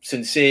done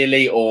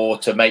sincerely or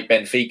to make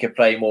Benfica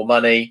play more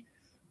money.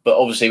 But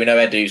obviously we know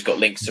Edu's got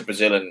links to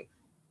Brazil and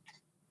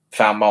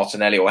found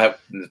Martinelli or helped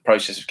in the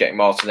process of getting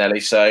Martinelli.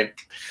 So,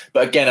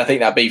 but again, I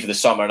think that'd be for the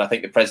summer. And I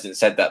think the president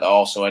said that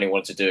Arsenal only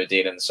wanted to do a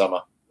deal in the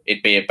summer.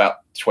 It'd be about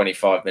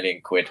 25 million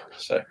quid.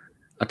 So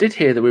I did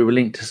hear that we were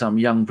linked to some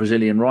young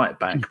Brazilian right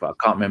back, but I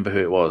can't remember who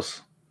it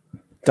was.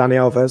 Danny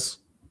Alves.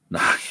 No.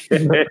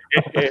 Cathu,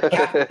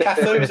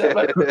 is that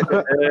like?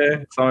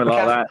 Something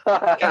like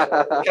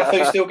that.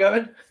 Cathu still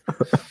going?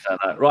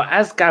 Right,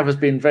 as Gav has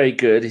been very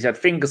good, he's had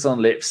fingers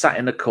on lips, sat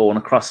in the corner,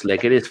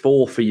 cross-legged. It is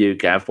 4 for you,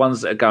 Gav.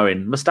 Ones that are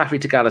going.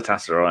 Mustafi to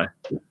Galatasaray.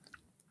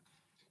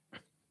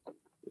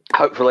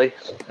 Hopefully.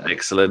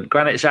 Excellent.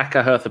 Granit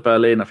Xhaka, Hertha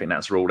Berlin. I think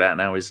that's ruled out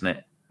now, isn't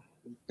it?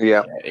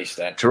 Yeah. He's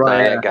there.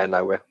 Torreira, ain't going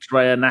nowhere.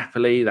 Torreira,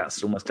 Napoli.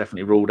 That's almost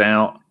definitely ruled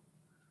out.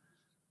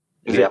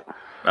 Yeah.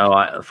 All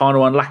right, the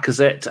final one,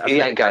 Lacazette. He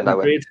ain't going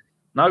nowhere.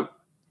 No.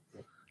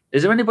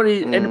 Is there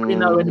anybody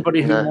know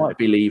anybody who no. might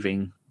be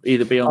leaving?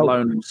 Either be on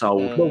loan or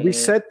sold? Well, we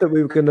said that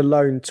we were going to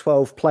loan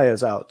 12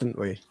 players out, didn't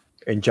we,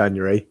 in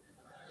January?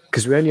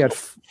 Because we only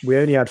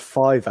had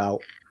 5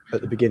 out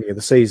at the beginning of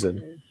the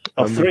season.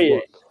 Oh,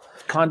 3.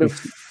 Kind of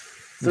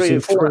 3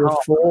 or 4 and a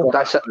half.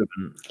 That's it.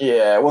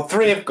 Yeah, well,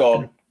 3 have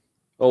gone.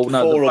 Oh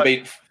no,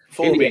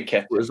 4 will be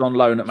kept. Was on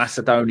loan at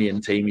Macedonian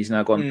team. He's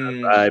now gone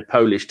to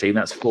Polish team.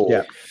 That's 4.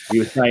 Yeah.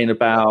 You were saying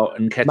about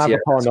Nketiah.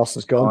 Mavropanos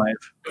has gone.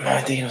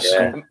 5.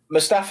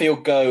 Mustafi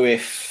will go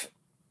if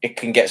it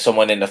can get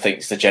someone in. I think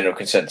it's the general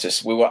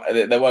consensus. They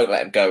won't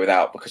let him go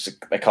without because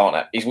they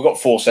can't. We've got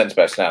 4 centre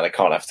backs now. They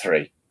can't have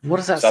 3. What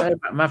does that say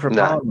about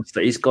Mavropanos?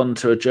 That he's gone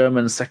to a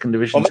German second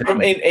division team?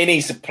 He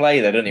needs to play,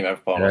 though, doesn't he?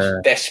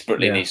 Mavropanos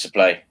desperately needs to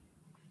play.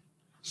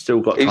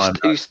 Still got time.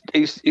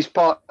 He's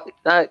part.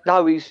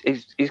 No, he's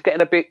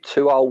getting a bit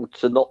too old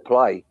to not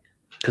play.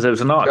 Because there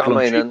was an article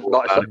on and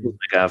like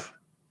Gav.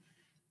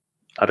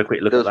 I had a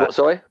quick look at that. What,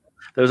 sorry?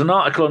 There was an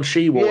article on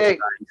She-Wolf today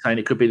saying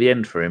it could be the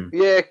end for him.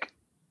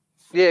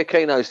 Yeah,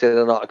 Keno's did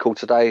an article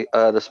today,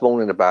 this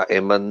morning about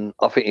him, and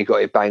I think he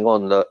got it bang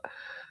on that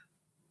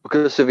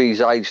because of his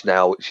age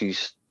now, which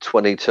he's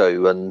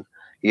 22, and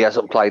he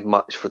hasn't played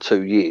much for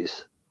 2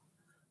 years,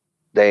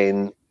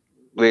 then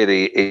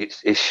really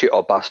it's shit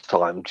or bust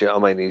time. Do you know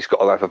what I mean? He's got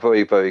to have a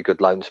very, very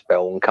good loan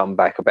spell and come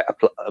back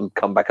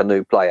a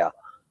new player,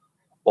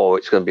 or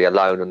it's going to be a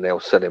loan and they'll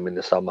sell him in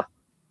the summer.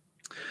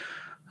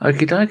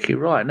 Okie dokie.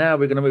 Right, now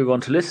we're going to move on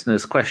to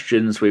listeners'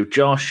 questions with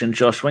Josh. And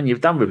Josh, when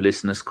you've done with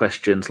listeners'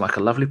 questions, like a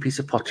lovely piece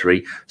of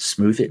pottery,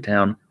 smooth it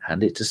down,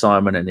 hand it to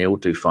Simon, and he'll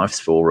do 5s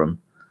for them.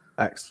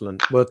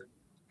 Excellent. Well,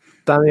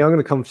 Danny, I'm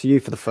going to come to you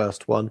for the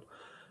first one.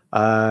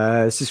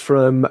 This is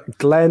from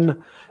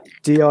Glenn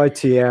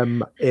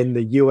DITM in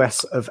the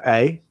US of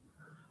A.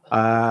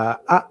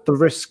 At the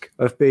risk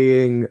of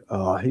being...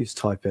 who's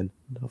typing?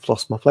 I've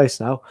lost my place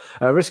now.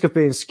 Risk of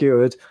being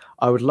skewered,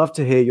 I would love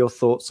to hear your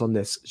thoughts on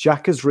this.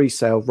 Xhaka's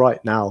resale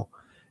right now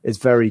is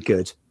very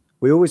good.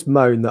 We always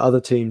moan that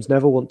other teams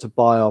never want to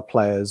buy our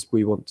players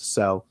we want to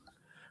sell.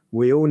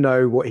 We all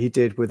know what he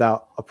did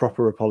without a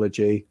proper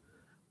apology.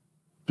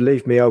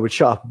 Believe me, I would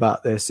shut up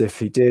about this if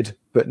he did.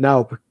 But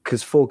now,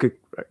 because 4 good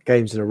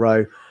games in a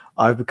row,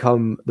 I've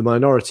become the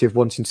minority of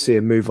wanting to see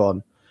him move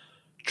on.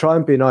 Try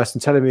and be nice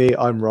and telling me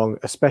I'm wrong,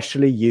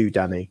 especially you,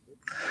 Danny.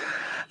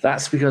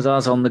 That's because I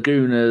was on the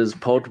Gooners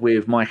pod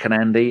with Mike and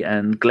Andy,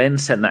 and Glenn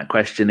sent that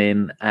question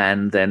in,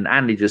 and then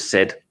Andy just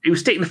said, he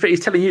was sticking the fit, he's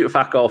telling you to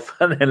fuck off,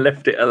 and then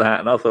left it at that.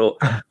 And I thought,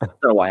 I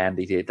don't know why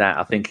Andy did that.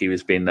 I think he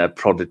was being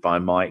prodded by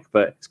Mike,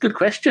 but it's a good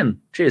question.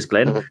 Cheers,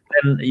 Glenn.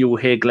 Then you'll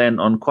hear Glenn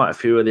on quite a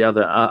few of the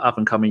other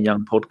up-and-coming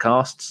young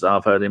podcasts.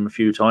 I've heard him a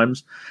few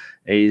times.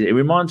 He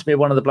reminds me of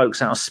one of the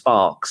blokes out of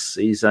Sparks.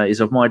 He's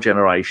of my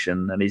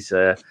generation, and he's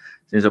a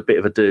bit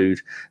of a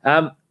dude.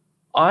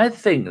 I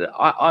think that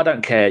I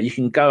don't care. You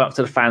can go up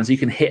to the fans. You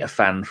can hit a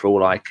fan for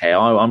all I care.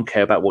 I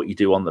care about what you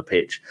do on the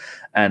pitch.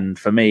 And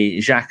for me,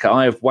 Xhaka,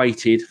 I have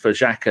waited for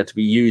Xhaka to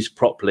be used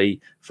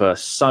properly for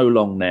so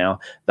long now.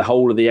 The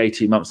whole of the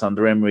 18 months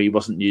under Emery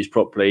wasn't used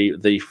properly.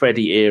 The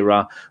Freddie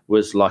era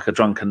was like a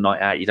drunken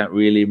night out. You don't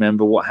really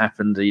remember what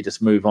happened. You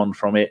just move on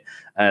from it.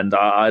 And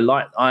I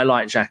like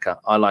Xhaka.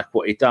 I like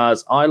what he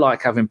does. I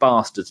like having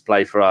bastards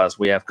play for us.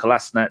 We have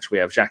Kolasinac, we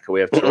have Xhaka, we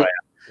have Torreira.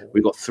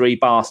 We've got 3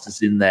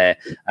 bastards in there.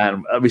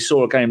 And we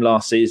saw a game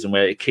last season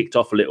where it kicked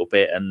off a little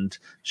bit and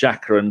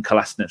Xhaka and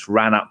Kolasinac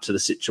ran up to the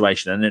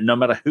situation. And no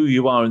matter who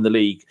you are in the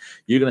league,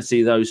 you're going to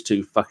see those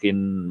 2 fucking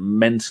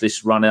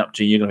mentalists run up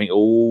to you. You're going to think,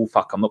 oh,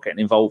 fuck, I'm not getting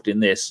involved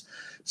in this.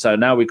 So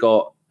now we've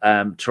got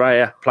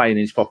Torreira playing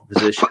in his proper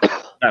position.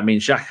 That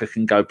means Xhaka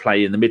can go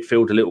play in the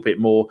midfield a little bit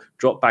more,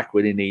 drop back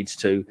when he needs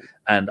to,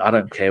 and I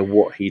don't care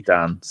what he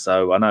done.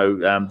 So I know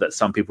that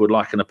some people would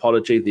like an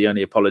apology. The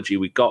only apology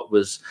we got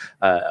was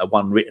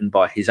one written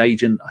by his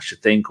agent, I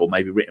should think, or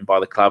maybe written by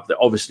the club. That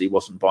obviously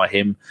wasn't by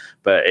him,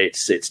 but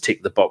it's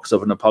ticked the box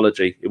of an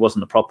apology. It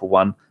wasn't a proper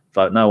one.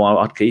 But no,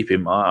 I'd keep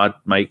him. I'd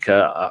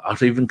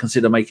even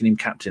consider making him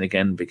captain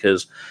again,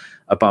 because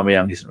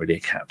Aubameyang isn't really a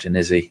captain,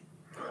 is he?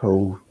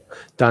 Oh,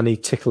 Danny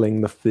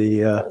tickling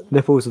the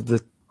nipples of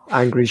the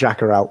angry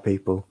Xhaka out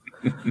people.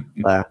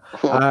 There.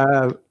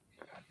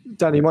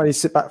 Danny, you might need to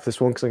sit back for this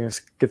one, because I'm going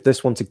to give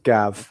this one to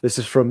Gav. This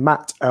is from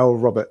Matt L.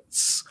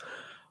 Roberts.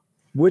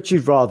 Would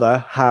you rather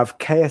have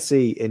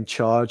KSE in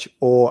charge,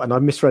 or, and I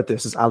misread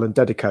this as Alan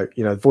Dedicoat,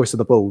 voice of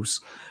the Bulls,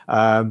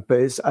 but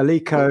it's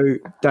Aliko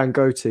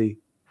Dangote,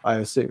 I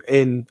assume,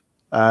 in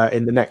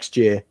the next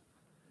year.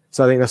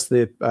 So I think that's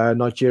the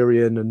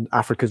Nigerian and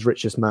Africa's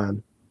richest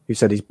man who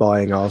said he's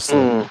buying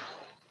Arsenal.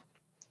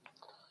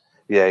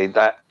 Yeah,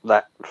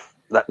 that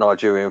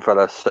Nigerian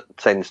fella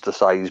tends to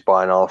say he's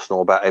buying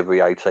Arsenal about every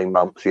 18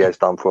 months. He has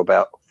done for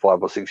about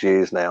 5 or 6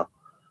 years now.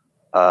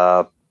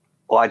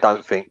 I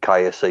don't think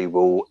KSE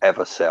will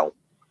ever sell.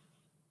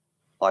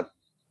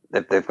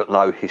 They've got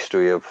no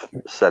history of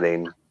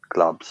selling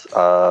clubs.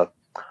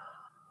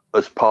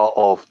 As part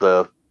of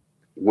the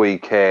We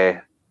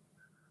Care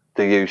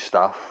Do You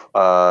stuff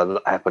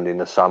that happened in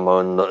the summer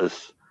and that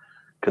has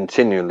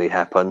continually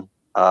happened,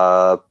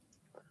 I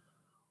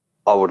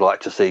would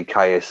like to see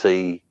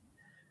KSE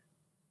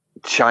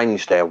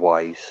change their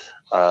ways,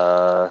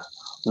 not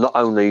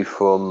only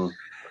from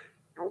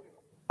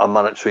a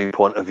monetary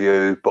point of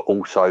view, but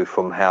also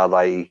from how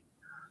they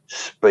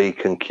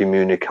speak and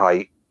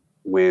communicate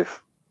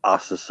with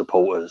us as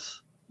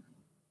supporters.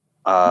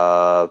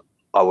 I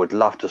would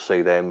love to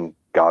see them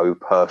go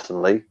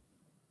personally.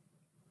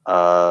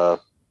 As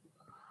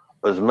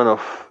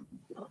Minoff,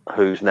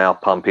 who's now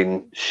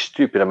pumping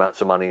stupid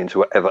amounts of money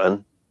into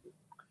Everton,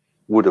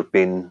 would have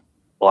been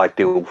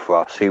ideal for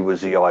us. He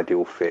was the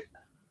ideal fit.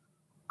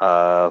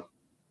 But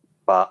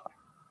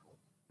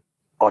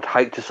I'd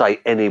hate to say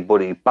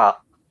anybody but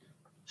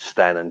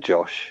Stan and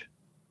Josh.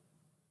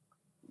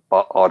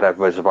 But I'd have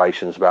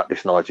reservations about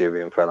this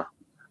Nigerian fella.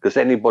 Because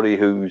anybody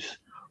who's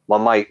my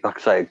mate, like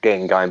I say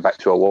again, going back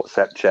to a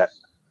WhatsApp chat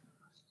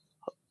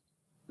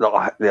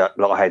that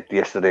I had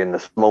yesterday and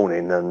this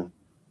morning, and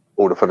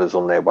all the fellas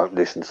on there won't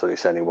listen to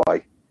this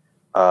anyway.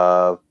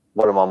 One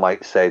of my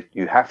mates said,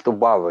 you have to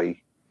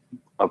worry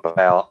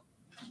about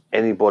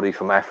anybody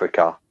from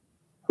Africa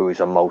who is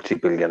a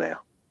multi-billionaire.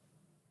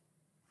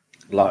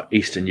 Like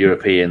Eastern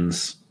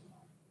Europeans.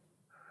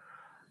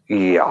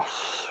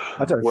 Yes.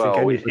 I don't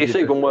think it's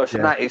even worse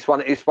than that. It's one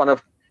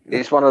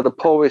of the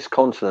poorest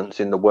continents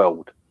in the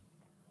world,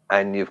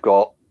 and you've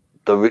got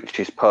the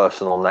richest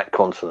person on that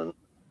continent.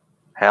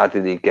 How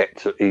did he get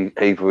to?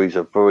 Either he's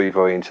a very,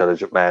 very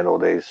intelligent man, or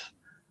there's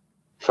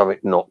something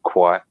not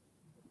quite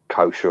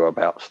kosher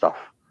about stuff.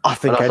 I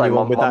think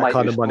anyone with that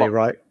kind of money,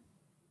 right?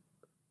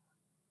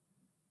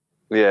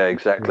 Yeah,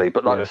 exactly.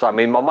 But like I say, I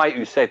mean, my mate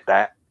who said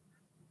that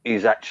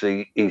is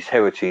actually, his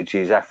heritage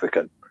is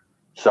African.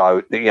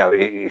 So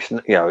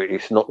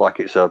it's not like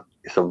it's a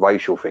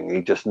racial thing.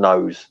 He just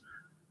knows.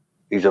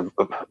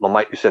 My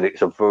mate who said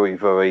it's a very,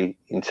 very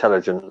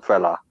intelligent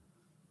fella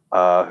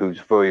who's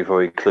very,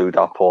 very clued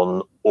up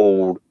on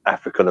all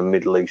African and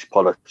Middle East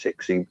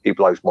politics. He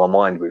blows my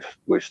mind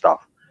with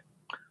stuff.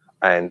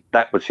 And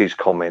that was his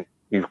comment.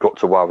 You've got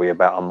to worry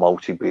about a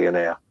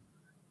multi-billionaire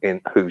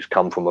who's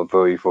come from a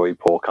very, very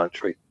poor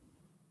country.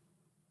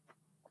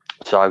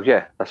 So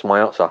yeah, that's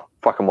my answer.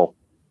 Fuck them all.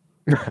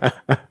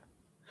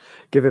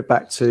 Give it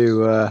back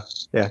to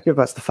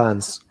the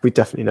fans. We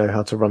definitely know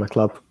how to run a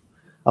club.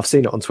 I've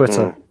seen it on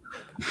Twitter.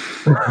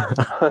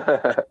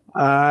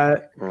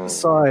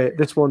 Si,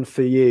 this one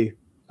for you.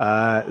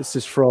 This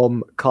is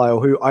from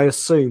Kyle, who I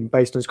assume,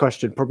 based on his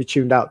question, probably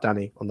tuned out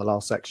Danny on the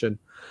last section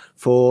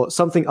for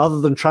something other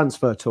than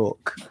transfer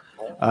talk,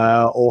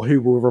 or who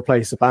will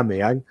replace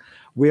Aubameyang.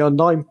 We are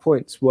 9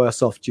 points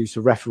worse off due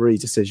to referee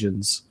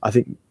decisions. I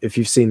think if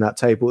you've seen that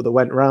table that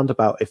went around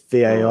about if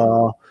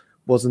VAR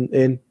wasn't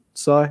in,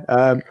 Si,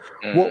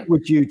 what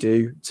would you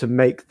do to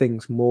make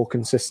things more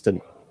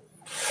consistent?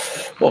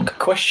 What a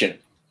question.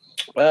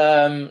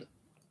 I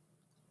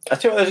tell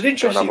you what, there's an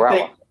interesting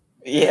thing.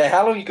 Yeah,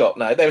 how long you got?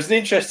 No, there was an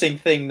interesting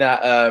thing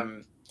that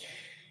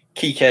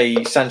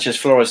Quique Sanchez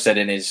Flores said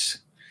in his,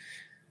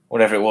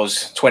 whatever it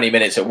was, 20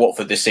 minutes at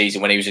Watford this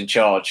season when he was in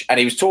charge. And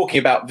he was talking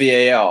about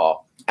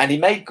VAR. And he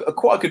made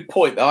quite a good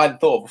point that I hadn't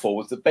thought of before,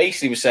 was that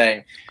basically was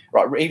saying,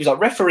 right, he was like,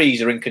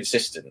 referees are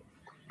inconsistent.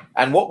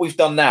 And what we've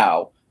done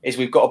now is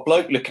we've got a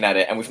bloke looking at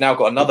it and we've now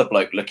got another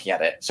bloke looking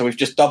at it. So we've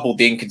just doubled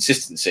the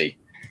inconsistency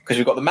because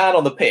we've got the man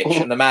on the pitch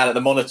and the man at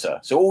the monitor.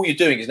 So all you're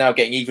doing is now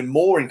getting even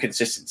more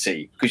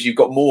inconsistency because you've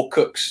got more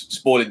cooks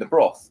spoiling the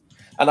broth.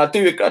 And I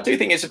do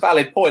think it's a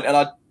valid point. And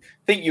I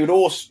think you'd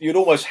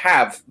almost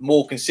have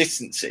more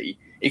consistency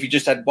if you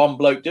just had one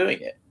bloke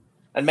doing it.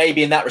 And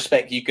maybe in that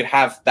respect, you could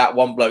have that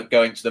one bloke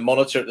going to the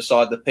monitor at the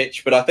side of the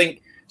pitch. But I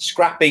think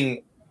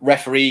scrapping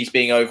referees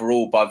being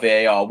overruled by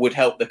VAR would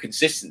help the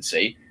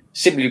consistency,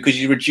 simply because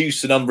you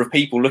reduce the number of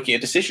people looking at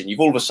a decision. You've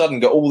all of a sudden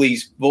got all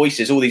these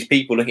voices, all these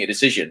people looking at a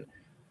decision,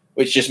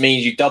 which just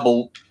means you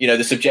double, the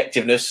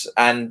subjectiveness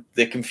and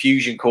the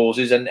confusion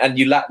causes, and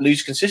you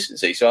lose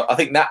consistency. So I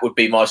think that would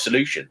be my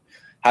solution.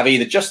 Have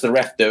either just the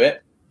ref do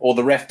it, or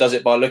the ref does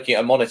it by looking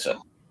at a monitor.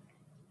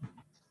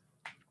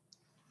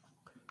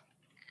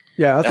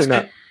 Yeah, I think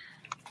that.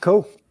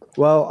 Cool.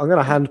 Well, I'm going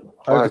to hand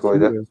over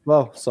to you as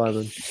well,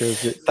 Simon.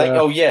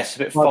 Yes, a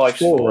bit 5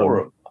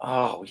 Forum.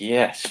 Oh,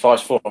 yes,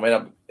 5 Forum. I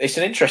mean, it's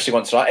an interesting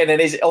one tonight, and it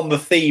is on the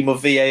theme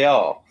of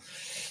VAR.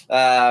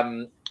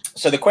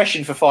 So the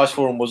question for 5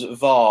 Forum was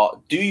VAR.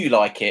 Do you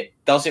like it?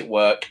 Does it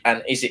work?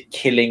 And is it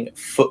killing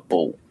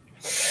football?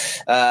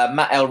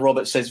 Matt L.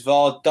 Roberts says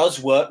VAR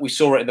does work. We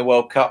saw it in the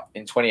World Cup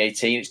in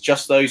 2018. It's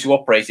just those who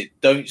operate it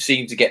don't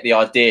seem to get the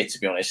idea, to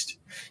be honest.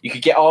 You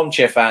could get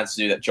armchair fans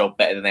to do that job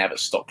better than they have at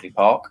Stockley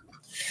Park.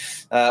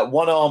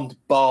 One-Armed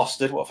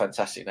Bastard, what a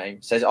fantastic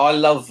name, says, I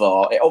love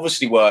VAR. It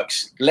obviously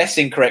works. Less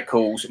incorrect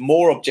calls,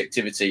 more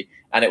objectivity,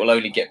 and it will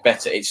only get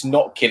better. It's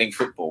not killing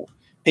football.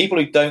 People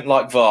who don't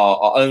like VAR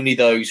are only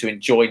those who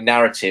enjoy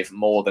narrative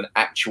more than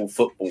actual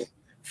football.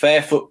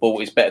 Fair football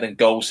is better than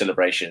goal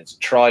celebrations.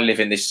 Try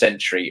living this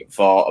century,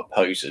 VAR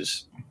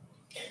opposers.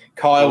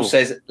 Kyle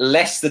says,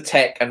 less the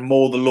tech and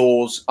more the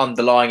laws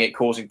underlying it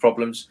causing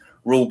problems.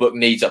 Rulebook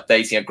needs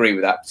updating. I agree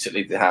with that,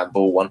 particularly the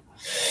handball one.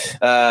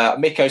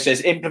 Miko says,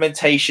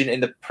 implementation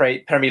in the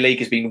Premier League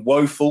has been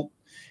woeful.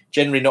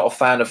 Generally not a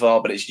fan of VAR,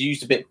 but it's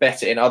used a bit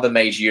better in other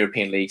major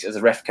European leagues as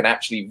the ref can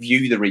actually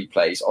view the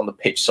replays on the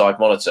pitch side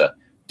monitor.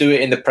 Do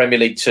it in the Premier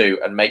League too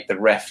and make the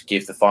ref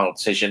give the final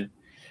decision.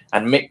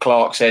 And Mick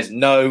Clark says,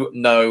 no,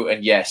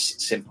 and yes,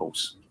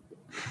 simples.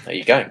 There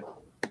you go.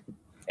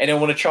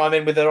 Anyone want to chime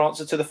in with their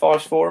answer to the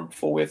 5 Forum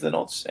before we have the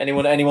nods?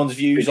 Anyone's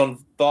views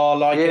on VAR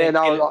liking it?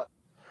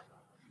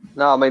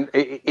 No, I mean,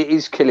 it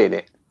is killing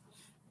it.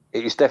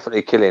 It is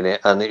definitely killing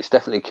it, and it's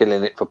definitely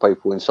killing it for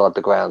people inside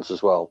the grounds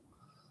as well.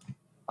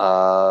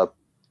 I'm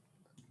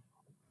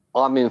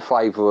in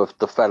favour of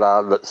the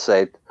fella that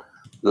said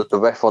that the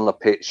ref on the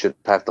pitch should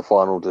have the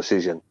final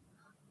decision.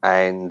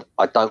 And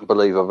I don't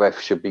believe a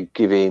ref should be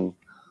giving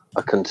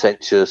a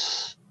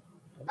contentious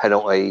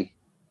penalty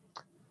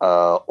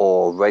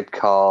or red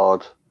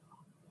card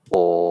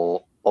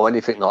or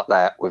anything like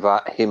that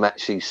without him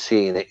actually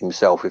seeing it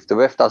himself. If the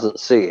ref doesn't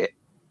see it,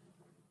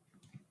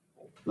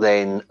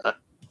 then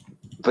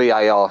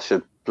VAR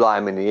should blow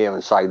him in the ear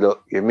and say,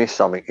 look, you missed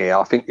something here.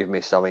 I think you've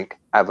missed something.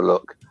 Have a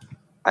look.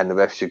 And the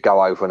ref should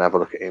go over and have a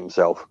look at it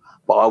himself.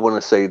 But I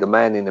want to see the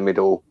man in the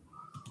middle,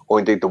 or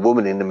indeed the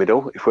woman in the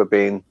middle, if we're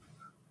being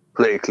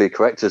politically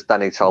correct, as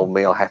Danny told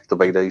me I have to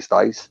be these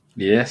days.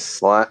 Yes.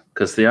 Right.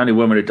 Because the only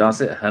woman who does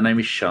it, her name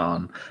is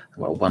Sian.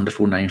 What a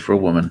wonderful name for a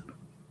woman.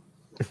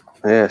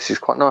 Yeah, she's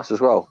quite nice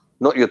as well.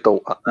 Not your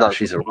daughter. No,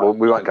 she's all right. Well,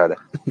 we won't go there.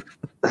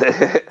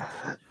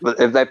 But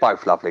they're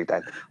both lovely,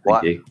 Dan.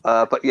 Right? Thank you.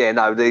 But yeah,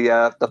 no,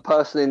 the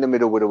person in the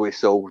middle with a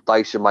whistle,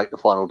 they should make the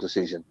final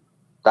decision.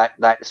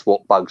 That's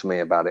what bugs me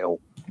about it all.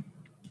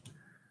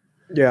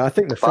 Yeah, I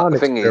think the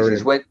thing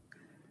is when.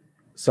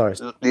 Sorry.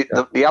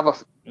 The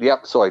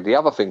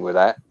other thing with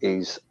that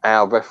is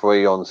our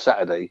referee on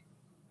Saturday,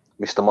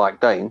 Mr.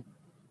 Mike Dean.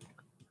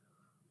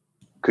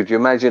 Could you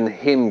imagine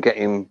him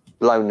getting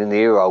blown in the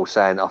ear hole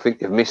saying, I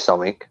think you've missed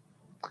something,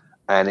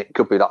 and it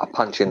could be like a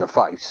punch in the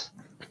face.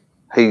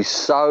 He's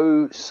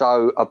so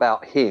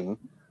about him,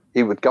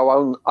 he would go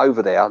on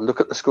over there,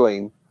 look at the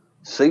screen,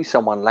 see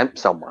someone lamp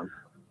someone,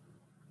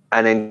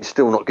 and then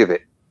still not give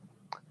it.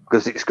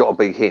 Because it's got to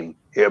be him.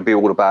 It'll be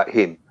all about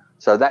him.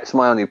 So that's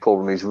my only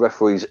problem is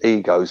referees'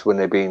 egos when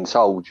they're being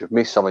told you've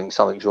missed something,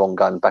 something's wrong,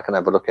 go back and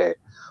have a look at it.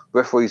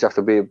 Referees have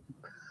to be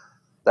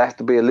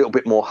a little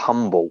bit more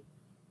humble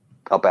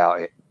about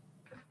it.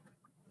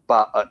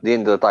 But at the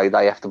end of the day,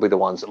 they have to be the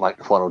ones that make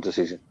the final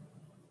decision.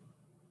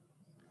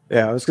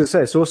 Yeah, I was going to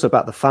say, it's also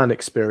about the fan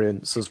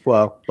experience as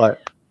well.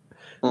 Like,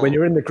 when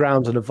you're in the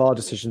ground and a VAR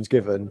decision's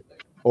given,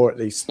 or at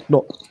least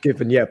not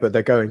given yet, but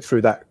they're going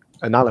through that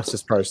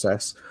analysis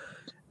process,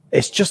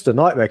 it's just a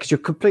nightmare because you're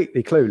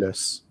completely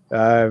clueless.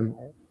 I've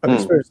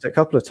experienced it a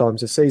couple of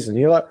times this season.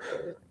 You're like,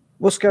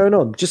 what's going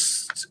on?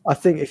 I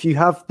think if you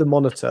have the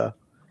monitor,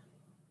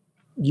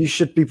 you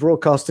should be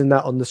broadcasting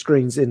that on the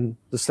screens in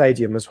the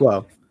stadium as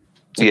well.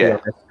 Yeah.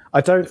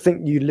 I don't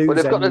think you lose. Well,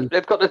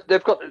 they've got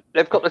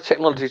the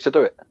technology to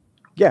do it.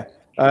 Yeah.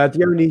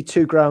 The only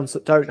two grounds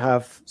that don't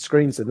have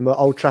screens in them are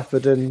Old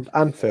Trafford and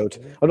Anfield.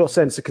 I'm not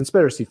saying it's a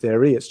conspiracy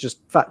theory, it's just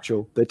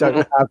factual. They don't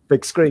have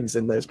big screens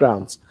in those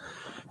grounds.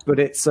 But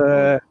it's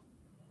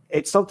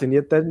something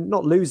they're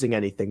not losing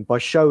anything by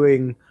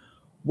showing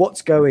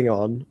what's going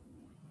on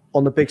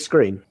the big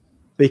screen,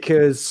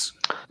 because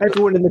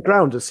everyone in the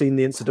ground has seen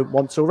the incident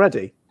once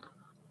already.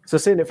 So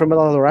seeing it from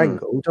another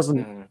angle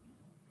doesn't...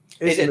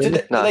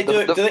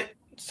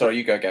 Sorry,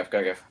 you go, Gav.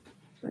 Go, Gav.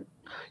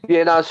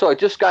 Yeah, no, sorry.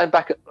 Just going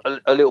back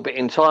a little bit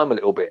in time, a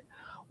little bit.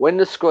 When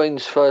the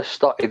screens first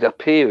started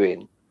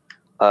appearing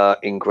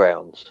in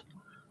grounds,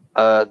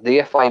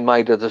 the FA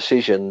made a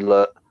decision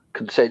that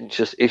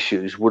contentious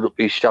issues wouldn't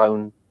be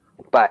shown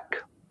back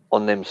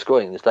on them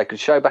screens. They could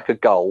show back a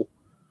goal,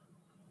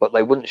 but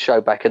they wouldn't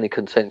show back any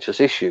contentious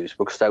issues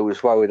because they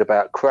was worried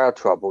about crowd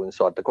trouble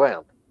inside the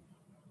ground.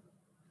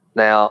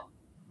 Now,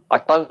 I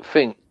don't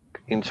think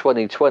in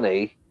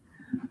 2020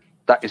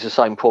 that is the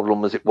same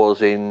problem as it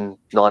was in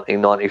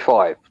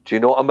 1995. Do you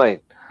know what I mean?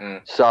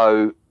 Mm.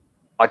 So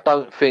I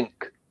don't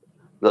think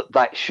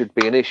that should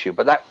be an issue,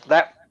 but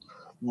that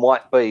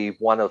might be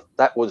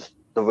that was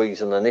the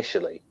reason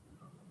initially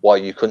why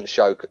you couldn't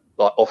show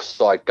like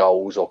offside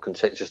goals or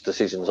contentious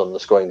decisions on the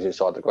screens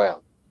inside the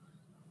ground.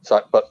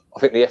 So, but I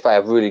think the FA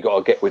have really got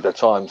to get with the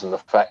times and the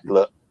fact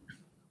that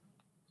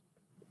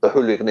the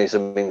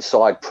hooliganism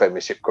inside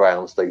Premiership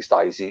grounds these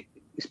days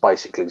is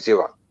basically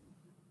zero.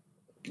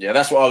 Yeah,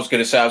 that's what I was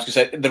going to say. I was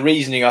going to say the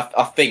reasoning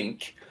I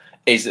think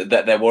is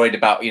that they're worried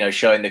about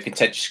showing the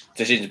contentious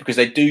decisions because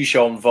they do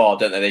show on VAR,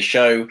 don't they? They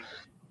show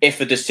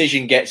if a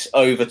decision gets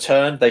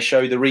overturned, they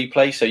show the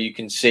replay so you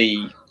can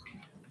see.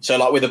 So,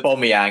 like with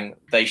Aubameyang,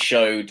 they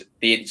showed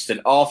the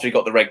instant after he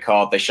got the red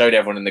card. They showed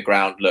everyone in the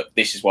ground, look,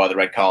 this is why the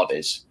red card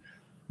is.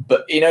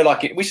 But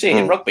like we see it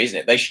in rugby,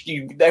 isn't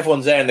it?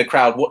 Everyone's there in the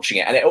crowd watching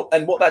it,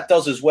 and what that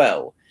does as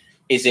well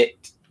is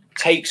it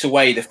takes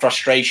away the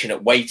frustration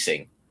at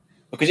waiting,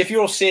 because if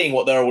you're seeing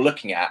what they're all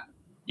looking at,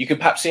 you can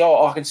perhaps see,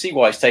 I can see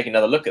why he's taking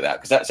another look at that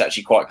because that's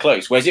actually quite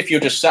close. Whereas if you're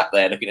just sat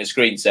there looking at a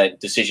screen saying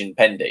decision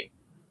pending,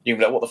 you can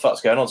be like, what the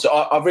fuck's going on? So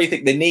I really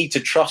think they need to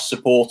trust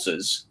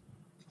supporters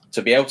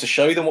to be able to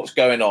show them what's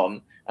going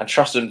on and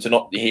trust them to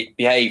not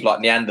behave like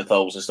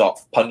Neanderthals and start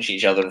punching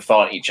each other and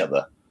fighting each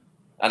other.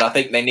 And I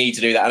think they need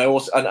to do that.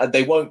 And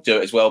they won't do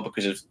it as well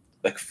because of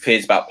the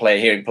fears about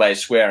hearing players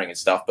swearing and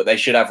stuff. But they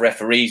should have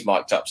referees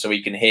mic'd up so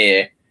we can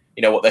hear,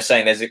 what they're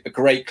saying. There's a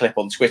great clip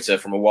on Twitter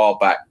from a while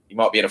back. You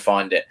might be able to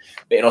find it.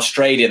 But in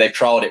Australia, they've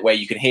trialled it where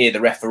you can hear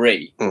the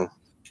referee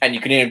and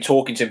you can hear him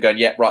talking to him going,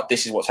 yeah, right,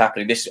 this is what's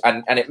happening.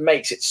 And it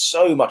makes it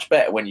so much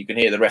better when you can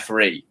hear the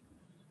referee.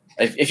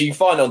 If you can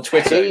find it on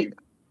Twitter,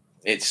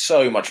 it's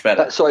so much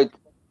better.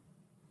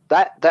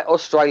 That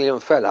Australian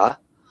fella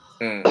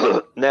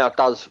now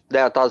does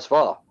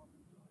VAR.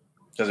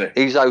 Does it?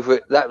 He's over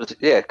it. That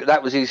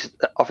was his.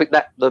 I think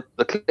that the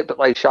clip that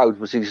they showed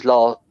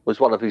was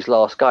one of his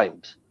last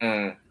games,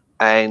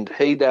 and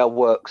he now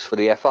works for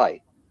the FA.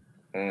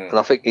 And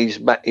I think he's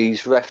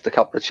reffed a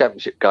couple of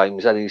championship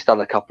games and he's done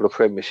a couple of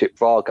Premiership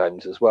VAR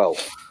games as well.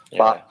 Yeah.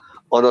 But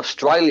an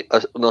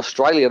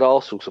Australian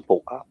Arsenal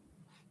supporter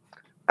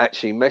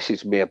actually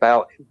messaged me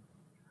about him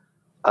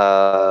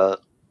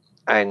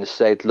and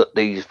said, look,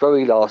 his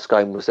very last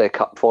game was their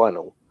cup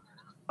final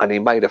and he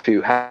made a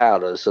few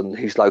howlers and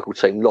his local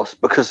team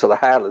lost because of the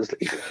howlers.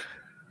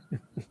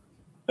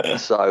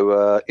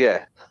 So,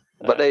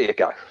 but there you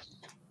go.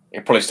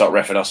 He'll probably start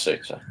reffing us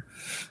soon. So.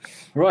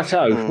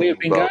 Righto, we have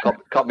been going.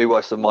 Can't be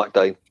worse than Mike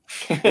Dean.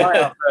 Right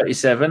up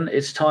 37.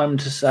 It's time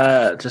to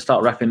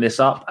start wrapping this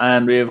up,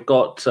 and we've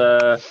got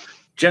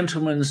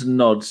gentlemen's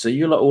nods. So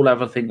you all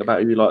have a think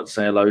about who you'd like to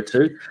say hello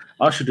to.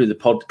 I should do the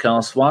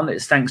podcast one.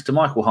 It's thanks to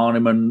Michael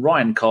Harniman,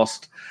 Ryan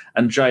Cost,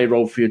 and Jay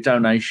Roll for your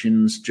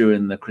donations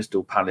during the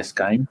Crystal Palace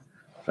game.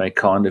 Very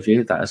kind of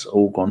you. That has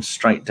all gone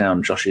straight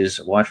down Josh's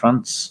wife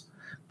fronts,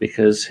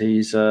 because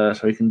he's so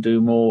he can do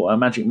more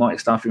Magic Mike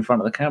stuff in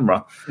front of the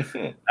camera.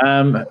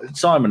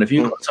 Simon, have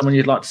you got someone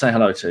you'd like to say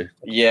hello to?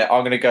 Yeah,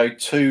 I'm going to go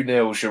 2-0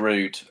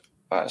 Giroud.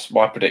 That's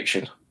my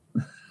prediction.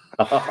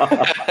 No,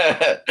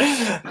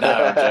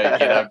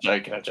 I'm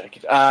joking.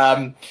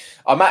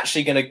 I'm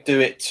actually going to do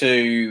it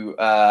to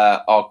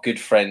our good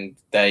friend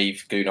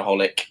Dave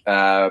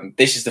Goonaholic.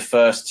 This is the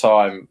first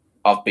time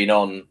I've been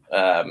on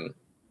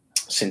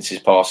since his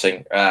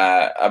passing.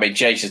 I mean,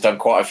 Jace has done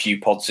quite a few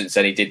pods since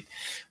then. He did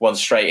one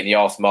straight in the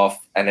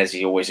aftermath, and as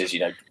he always is,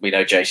 we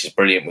know Jace is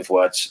brilliant with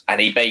words, and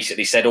he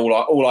basically said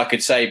all I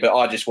could say, but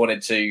I just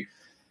wanted to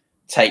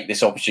take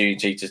this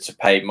opportunity to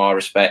pay my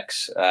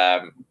respects.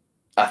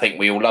 I think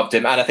we all loved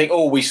him, and I think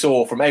all we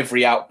saw from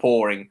every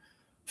outpouring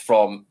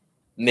from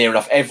near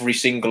enough every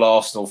single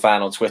Arsenal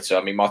fan on Twitter,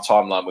 I mean, my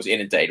timeline was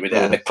inundated with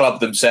it, and the club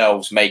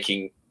themselves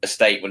making a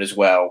statement as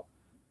well,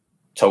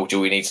 told you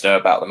we need to know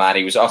about the man.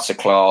 He was utter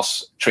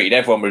class, treated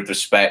everyone with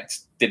respect,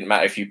 didn't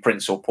matter if you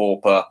prince or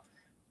pauper.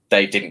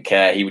 Dave didn't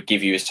care. He would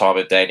give you his time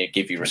of day and he'd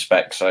give you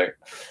respect. So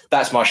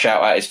that's my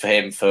shout out, is for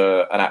him,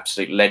 for an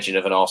absolute legend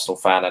of an Arsenal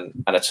fan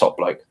and a top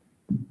bloke.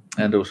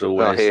 And also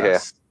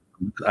always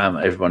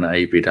everyone at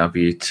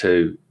ABW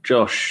too.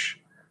 Josh,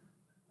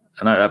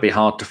 I know that'd be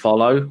hard to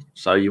follow,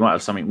 so you might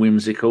have something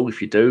whimsical.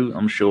 If you do,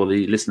 I'm sure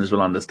the listeners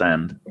will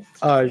understand.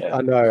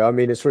 I know. I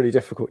mean, it's really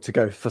difficult to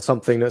go for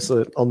something that's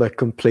on the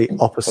complete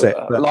opposite.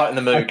 Lighten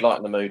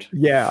the mood.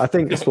 Yeah, I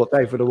think that's what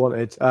Dave would have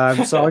wanted.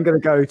 So I'm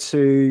going to go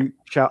to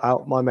shout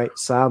out my mate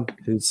Sam,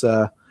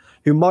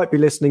 who might be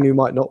listening, who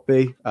might not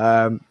be.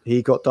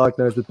 He got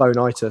diagnosed with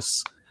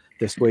bonitis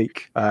this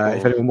week.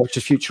 If anyone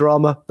watches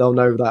Futurama, they'll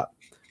know that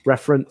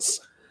reference.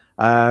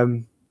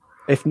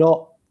 If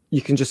not,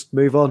 you can just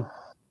move on.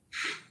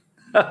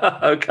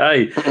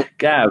 Okay,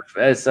 Gav,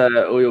 as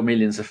all your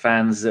millions of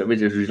fans,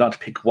 would you like to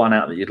pick one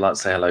out that you'd like to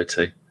say hello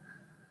to?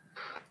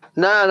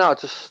 No,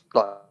 just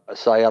like I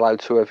say hello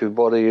to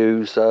everybody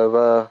who's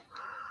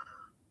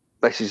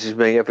messages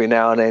me every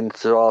now and then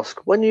to ask,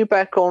 when you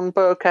back on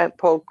Burkamp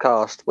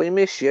Podcast? We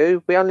miss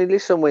you. We only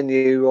listen when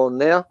you're on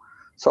there.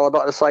 So I'd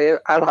like to say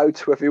hello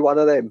to every one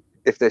of them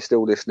if they're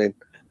still listening.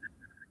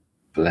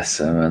 Bless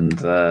them.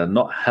 And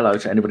not hello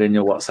to anybody in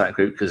your WhatsApp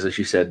group because, as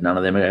you said, none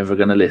of them are ever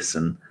going to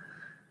listen.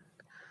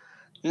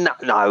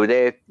 No,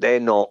 they're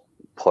not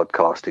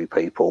podcasty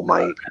people,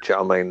 mate. Do you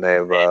know what I mean?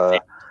 No.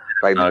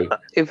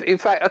 In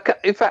fact,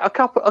 a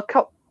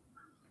couple,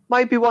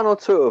 maybe one or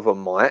two of them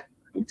might.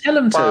 Tell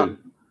them to.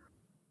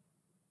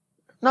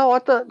 No, I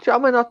don't. Do you know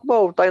what I mean?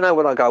 Well, they know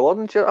when I go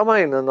on. Do you know what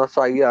I mean? And I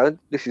say,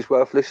 this is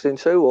worth listening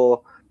to,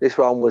 or this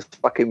one was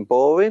fucking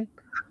boring.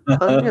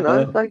 And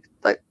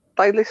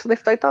they listen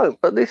if they don't.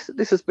 But this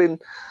has been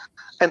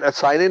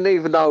entertaining,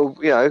 even though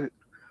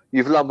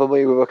you've lumbered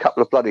me with a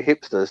couple of bloody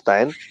hipsters,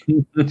 Dan.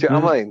 Do you know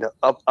what I mean?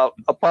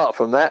 Apart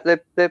from that,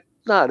 they're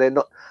not.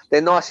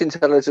 They're nice,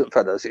 intelligent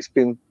fellas. It's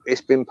been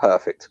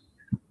perfect.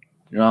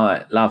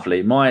 Right,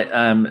 lovely. My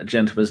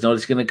gentleman's nod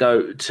is going to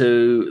go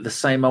to the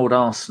Same Old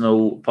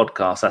Arsenal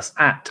podcast. That's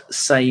at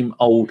Same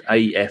Old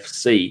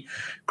AFC.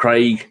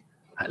 Craig,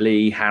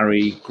 Lee,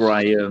 Harry,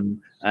 Graham,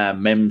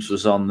 Mems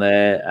was on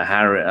there.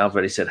 Harry, I've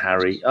already said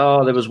Harry.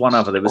 Oh, there was one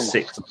other. There was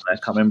 6 on there. I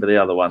can't remember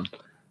the other one.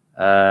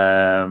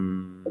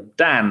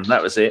 Dan,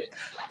 that was it.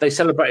 They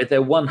celebrated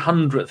their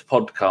 100th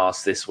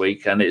podcast this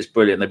week, and it's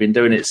brilliant. They've been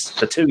doing it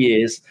for 2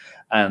 years.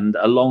 And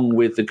along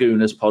with the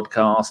Gooners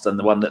podcast and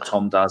the one that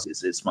Tom does,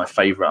 it's my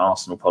favourite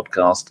Arsenal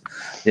podcast.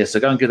 Yeah,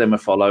 so go and give them a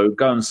follow,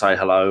 go and say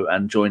hello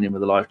and join in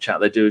with the live chat.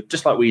 They do,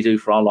 just like we do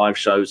for our live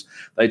shows,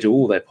 they do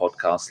all their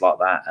podcasts like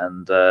that.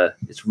 And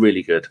it's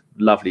really good.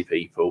 Lovely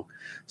people.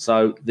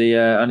 So the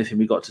only thing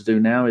we've got to do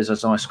now is,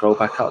 as I scroll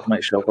back up to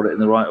make sure I've got it in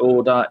the right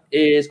order,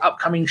 is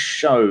upcoming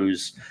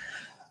shows.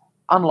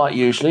 Unlike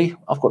usually,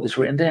 I've got this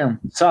written down.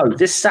 So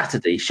this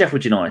Saturday,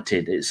 Sheffield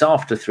United, it's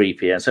after 3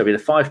 p.m. So it'll be the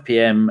 5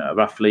 p.m.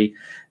 roughly.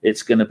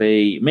 It's going to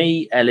be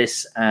me,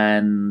 Ellis,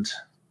 and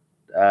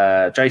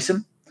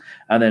Jason.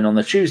 And then on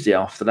the Tuesday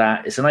after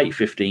that, it's an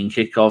 8:15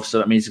 kickoff. So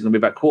that means it's going to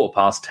be about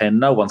 10:15.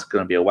 No one's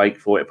going to be awake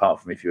for it,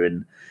 apart from if you're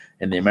in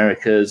the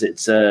Americas.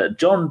 It's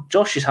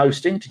Josh is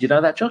hosting. Did you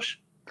know that,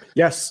 Josh?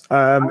 Yes.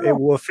 It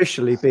will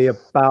officially be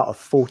about a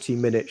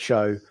 40-minute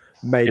show.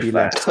 Maybe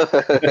less.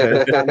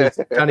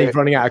 Danny's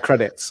running out of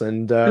credits,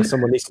 and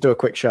someone needs to do a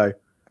quick show.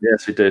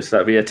 Yes, we do. So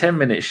that'll be a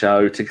 10-minute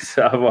show.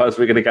 Otherwise,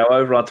 we're going to go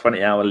over our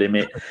 20-hour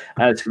limit.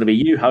 And it's going to be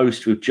you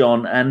host with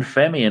John and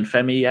Femi. And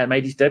Femi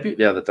made his debut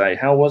the other day.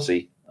 How was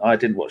he? I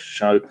didn't watch the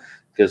show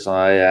because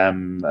I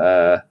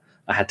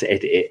had to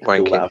edit it and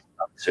all that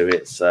up to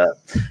it. So,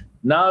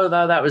 no,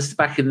 that was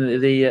back in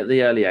the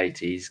early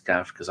 80s,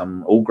 Gav, because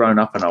I'm all grown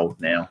up and old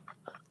now.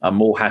 I'm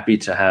more happy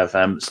to have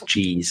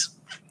cheese.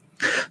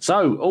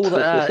 So all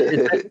that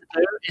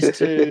is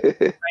to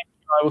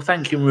I will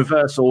thank you in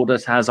reverse order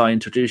as I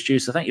introduced you.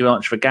 So thank you very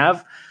much for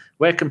Gav.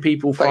 Where can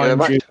people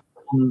find you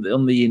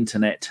on the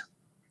internet?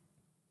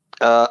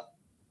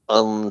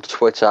 On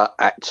Twitter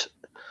at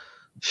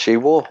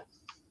SheWar.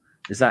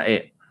 Is that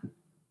it?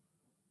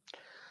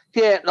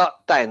 Yeah, no,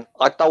 Dan,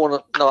 I don't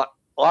want to. No,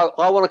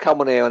 I want to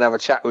come on here and have a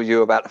chat with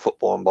you about the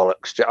football and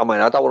bollocks. Do you know what I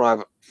mean? I don't want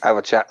to have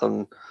a chat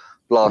and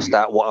blast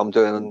out what I'm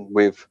doing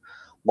with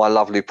my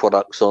lovely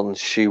products on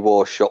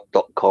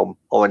shewarshop.com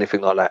or anything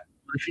like that.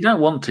 If you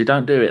don't want to,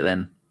 don't do it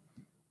then.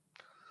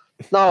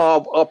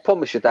 No, I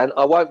promise you, Dan,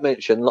 I won't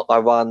mention that I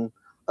run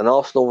an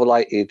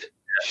Arsenal-related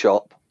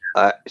shop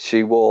at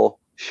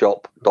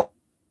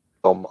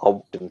shewarshop.com.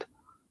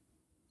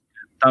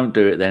 Don't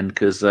do it then,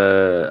 because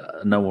no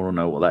one will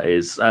know what that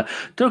is.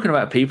 Talking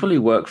about people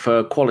who work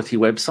for quality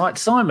websites,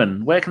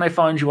 Simon, where can they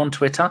find you on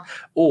Twitter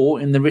or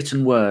in the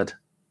written word?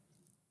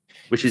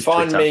 Which is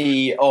Find Twitter.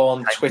 me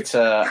on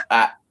Twitter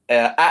at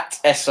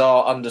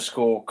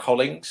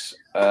SR_Collings.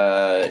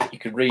 You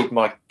can read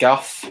my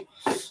guff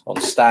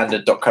on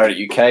standard.co.uk,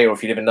 or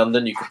if you live in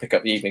London, you can pick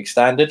up the Evening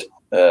Standard.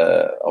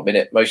 I'm in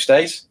it most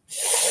days,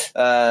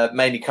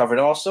 mainly covering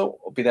Arsenal.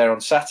 I'll be there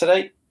on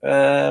Saturday.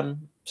 So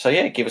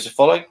yeah, give us a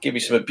follow, give me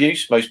some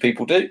abuse. Most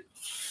people do.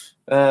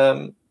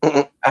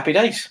 Happy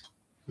days.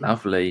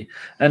 Lovely.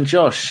 And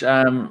Josh,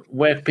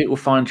 where can people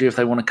find you if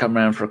they want to come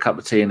around for a cup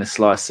of tea and a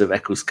slice of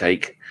Eccles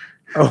cake?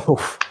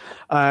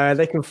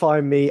 They can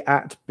find me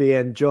at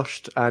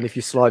BNJosh, and if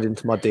you slide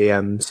into my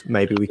DMs,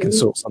 maybe we can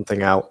sort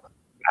something out.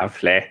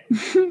 Lovely.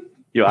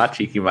 You are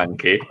cheeky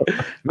monkey.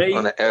 Me,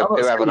 You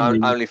have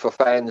an Only for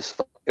Fans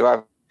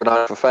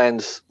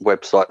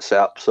website set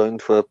up soon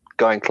for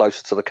going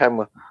closer to the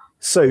camera.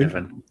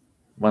 Soon.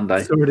 One day.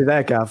 It's already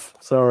there, Gav.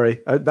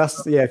 Sorry.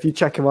 If you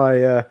check in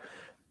my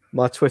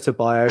my Twitter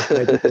bio,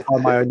 maybe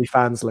find my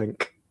OnlyFans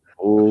link.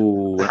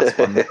 Oh, that's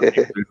fun.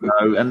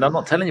 No, and I'm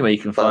not telling you where you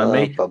can find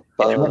me. If you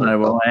want to know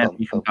where I am,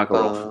 you can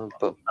bugger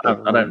off.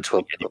 I don't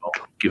tweet anymore.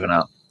 I've given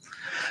up.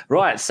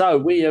 Right, so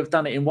we have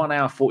done it in 1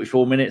 hour,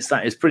 44 minutes.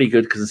 That is pretty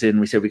good, considering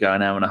we said we go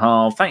an hour and a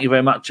half. Thank you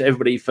very much,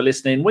 everybody, for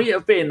listening. We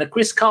have been the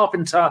Chris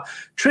Carpenter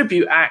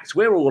Tribute Act.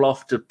 We're all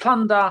off to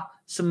plunder,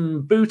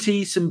 some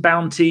booty, some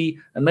bounty,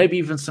 and maybe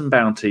even some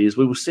bounties.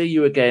 We will see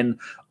you again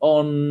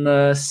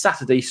on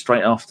Saturday,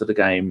 straight after the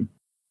game.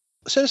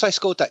 As soon as I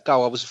scored that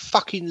goal, I was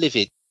fucking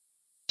livid.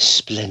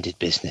 Splendid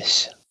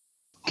business.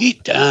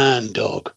 Get down, dog.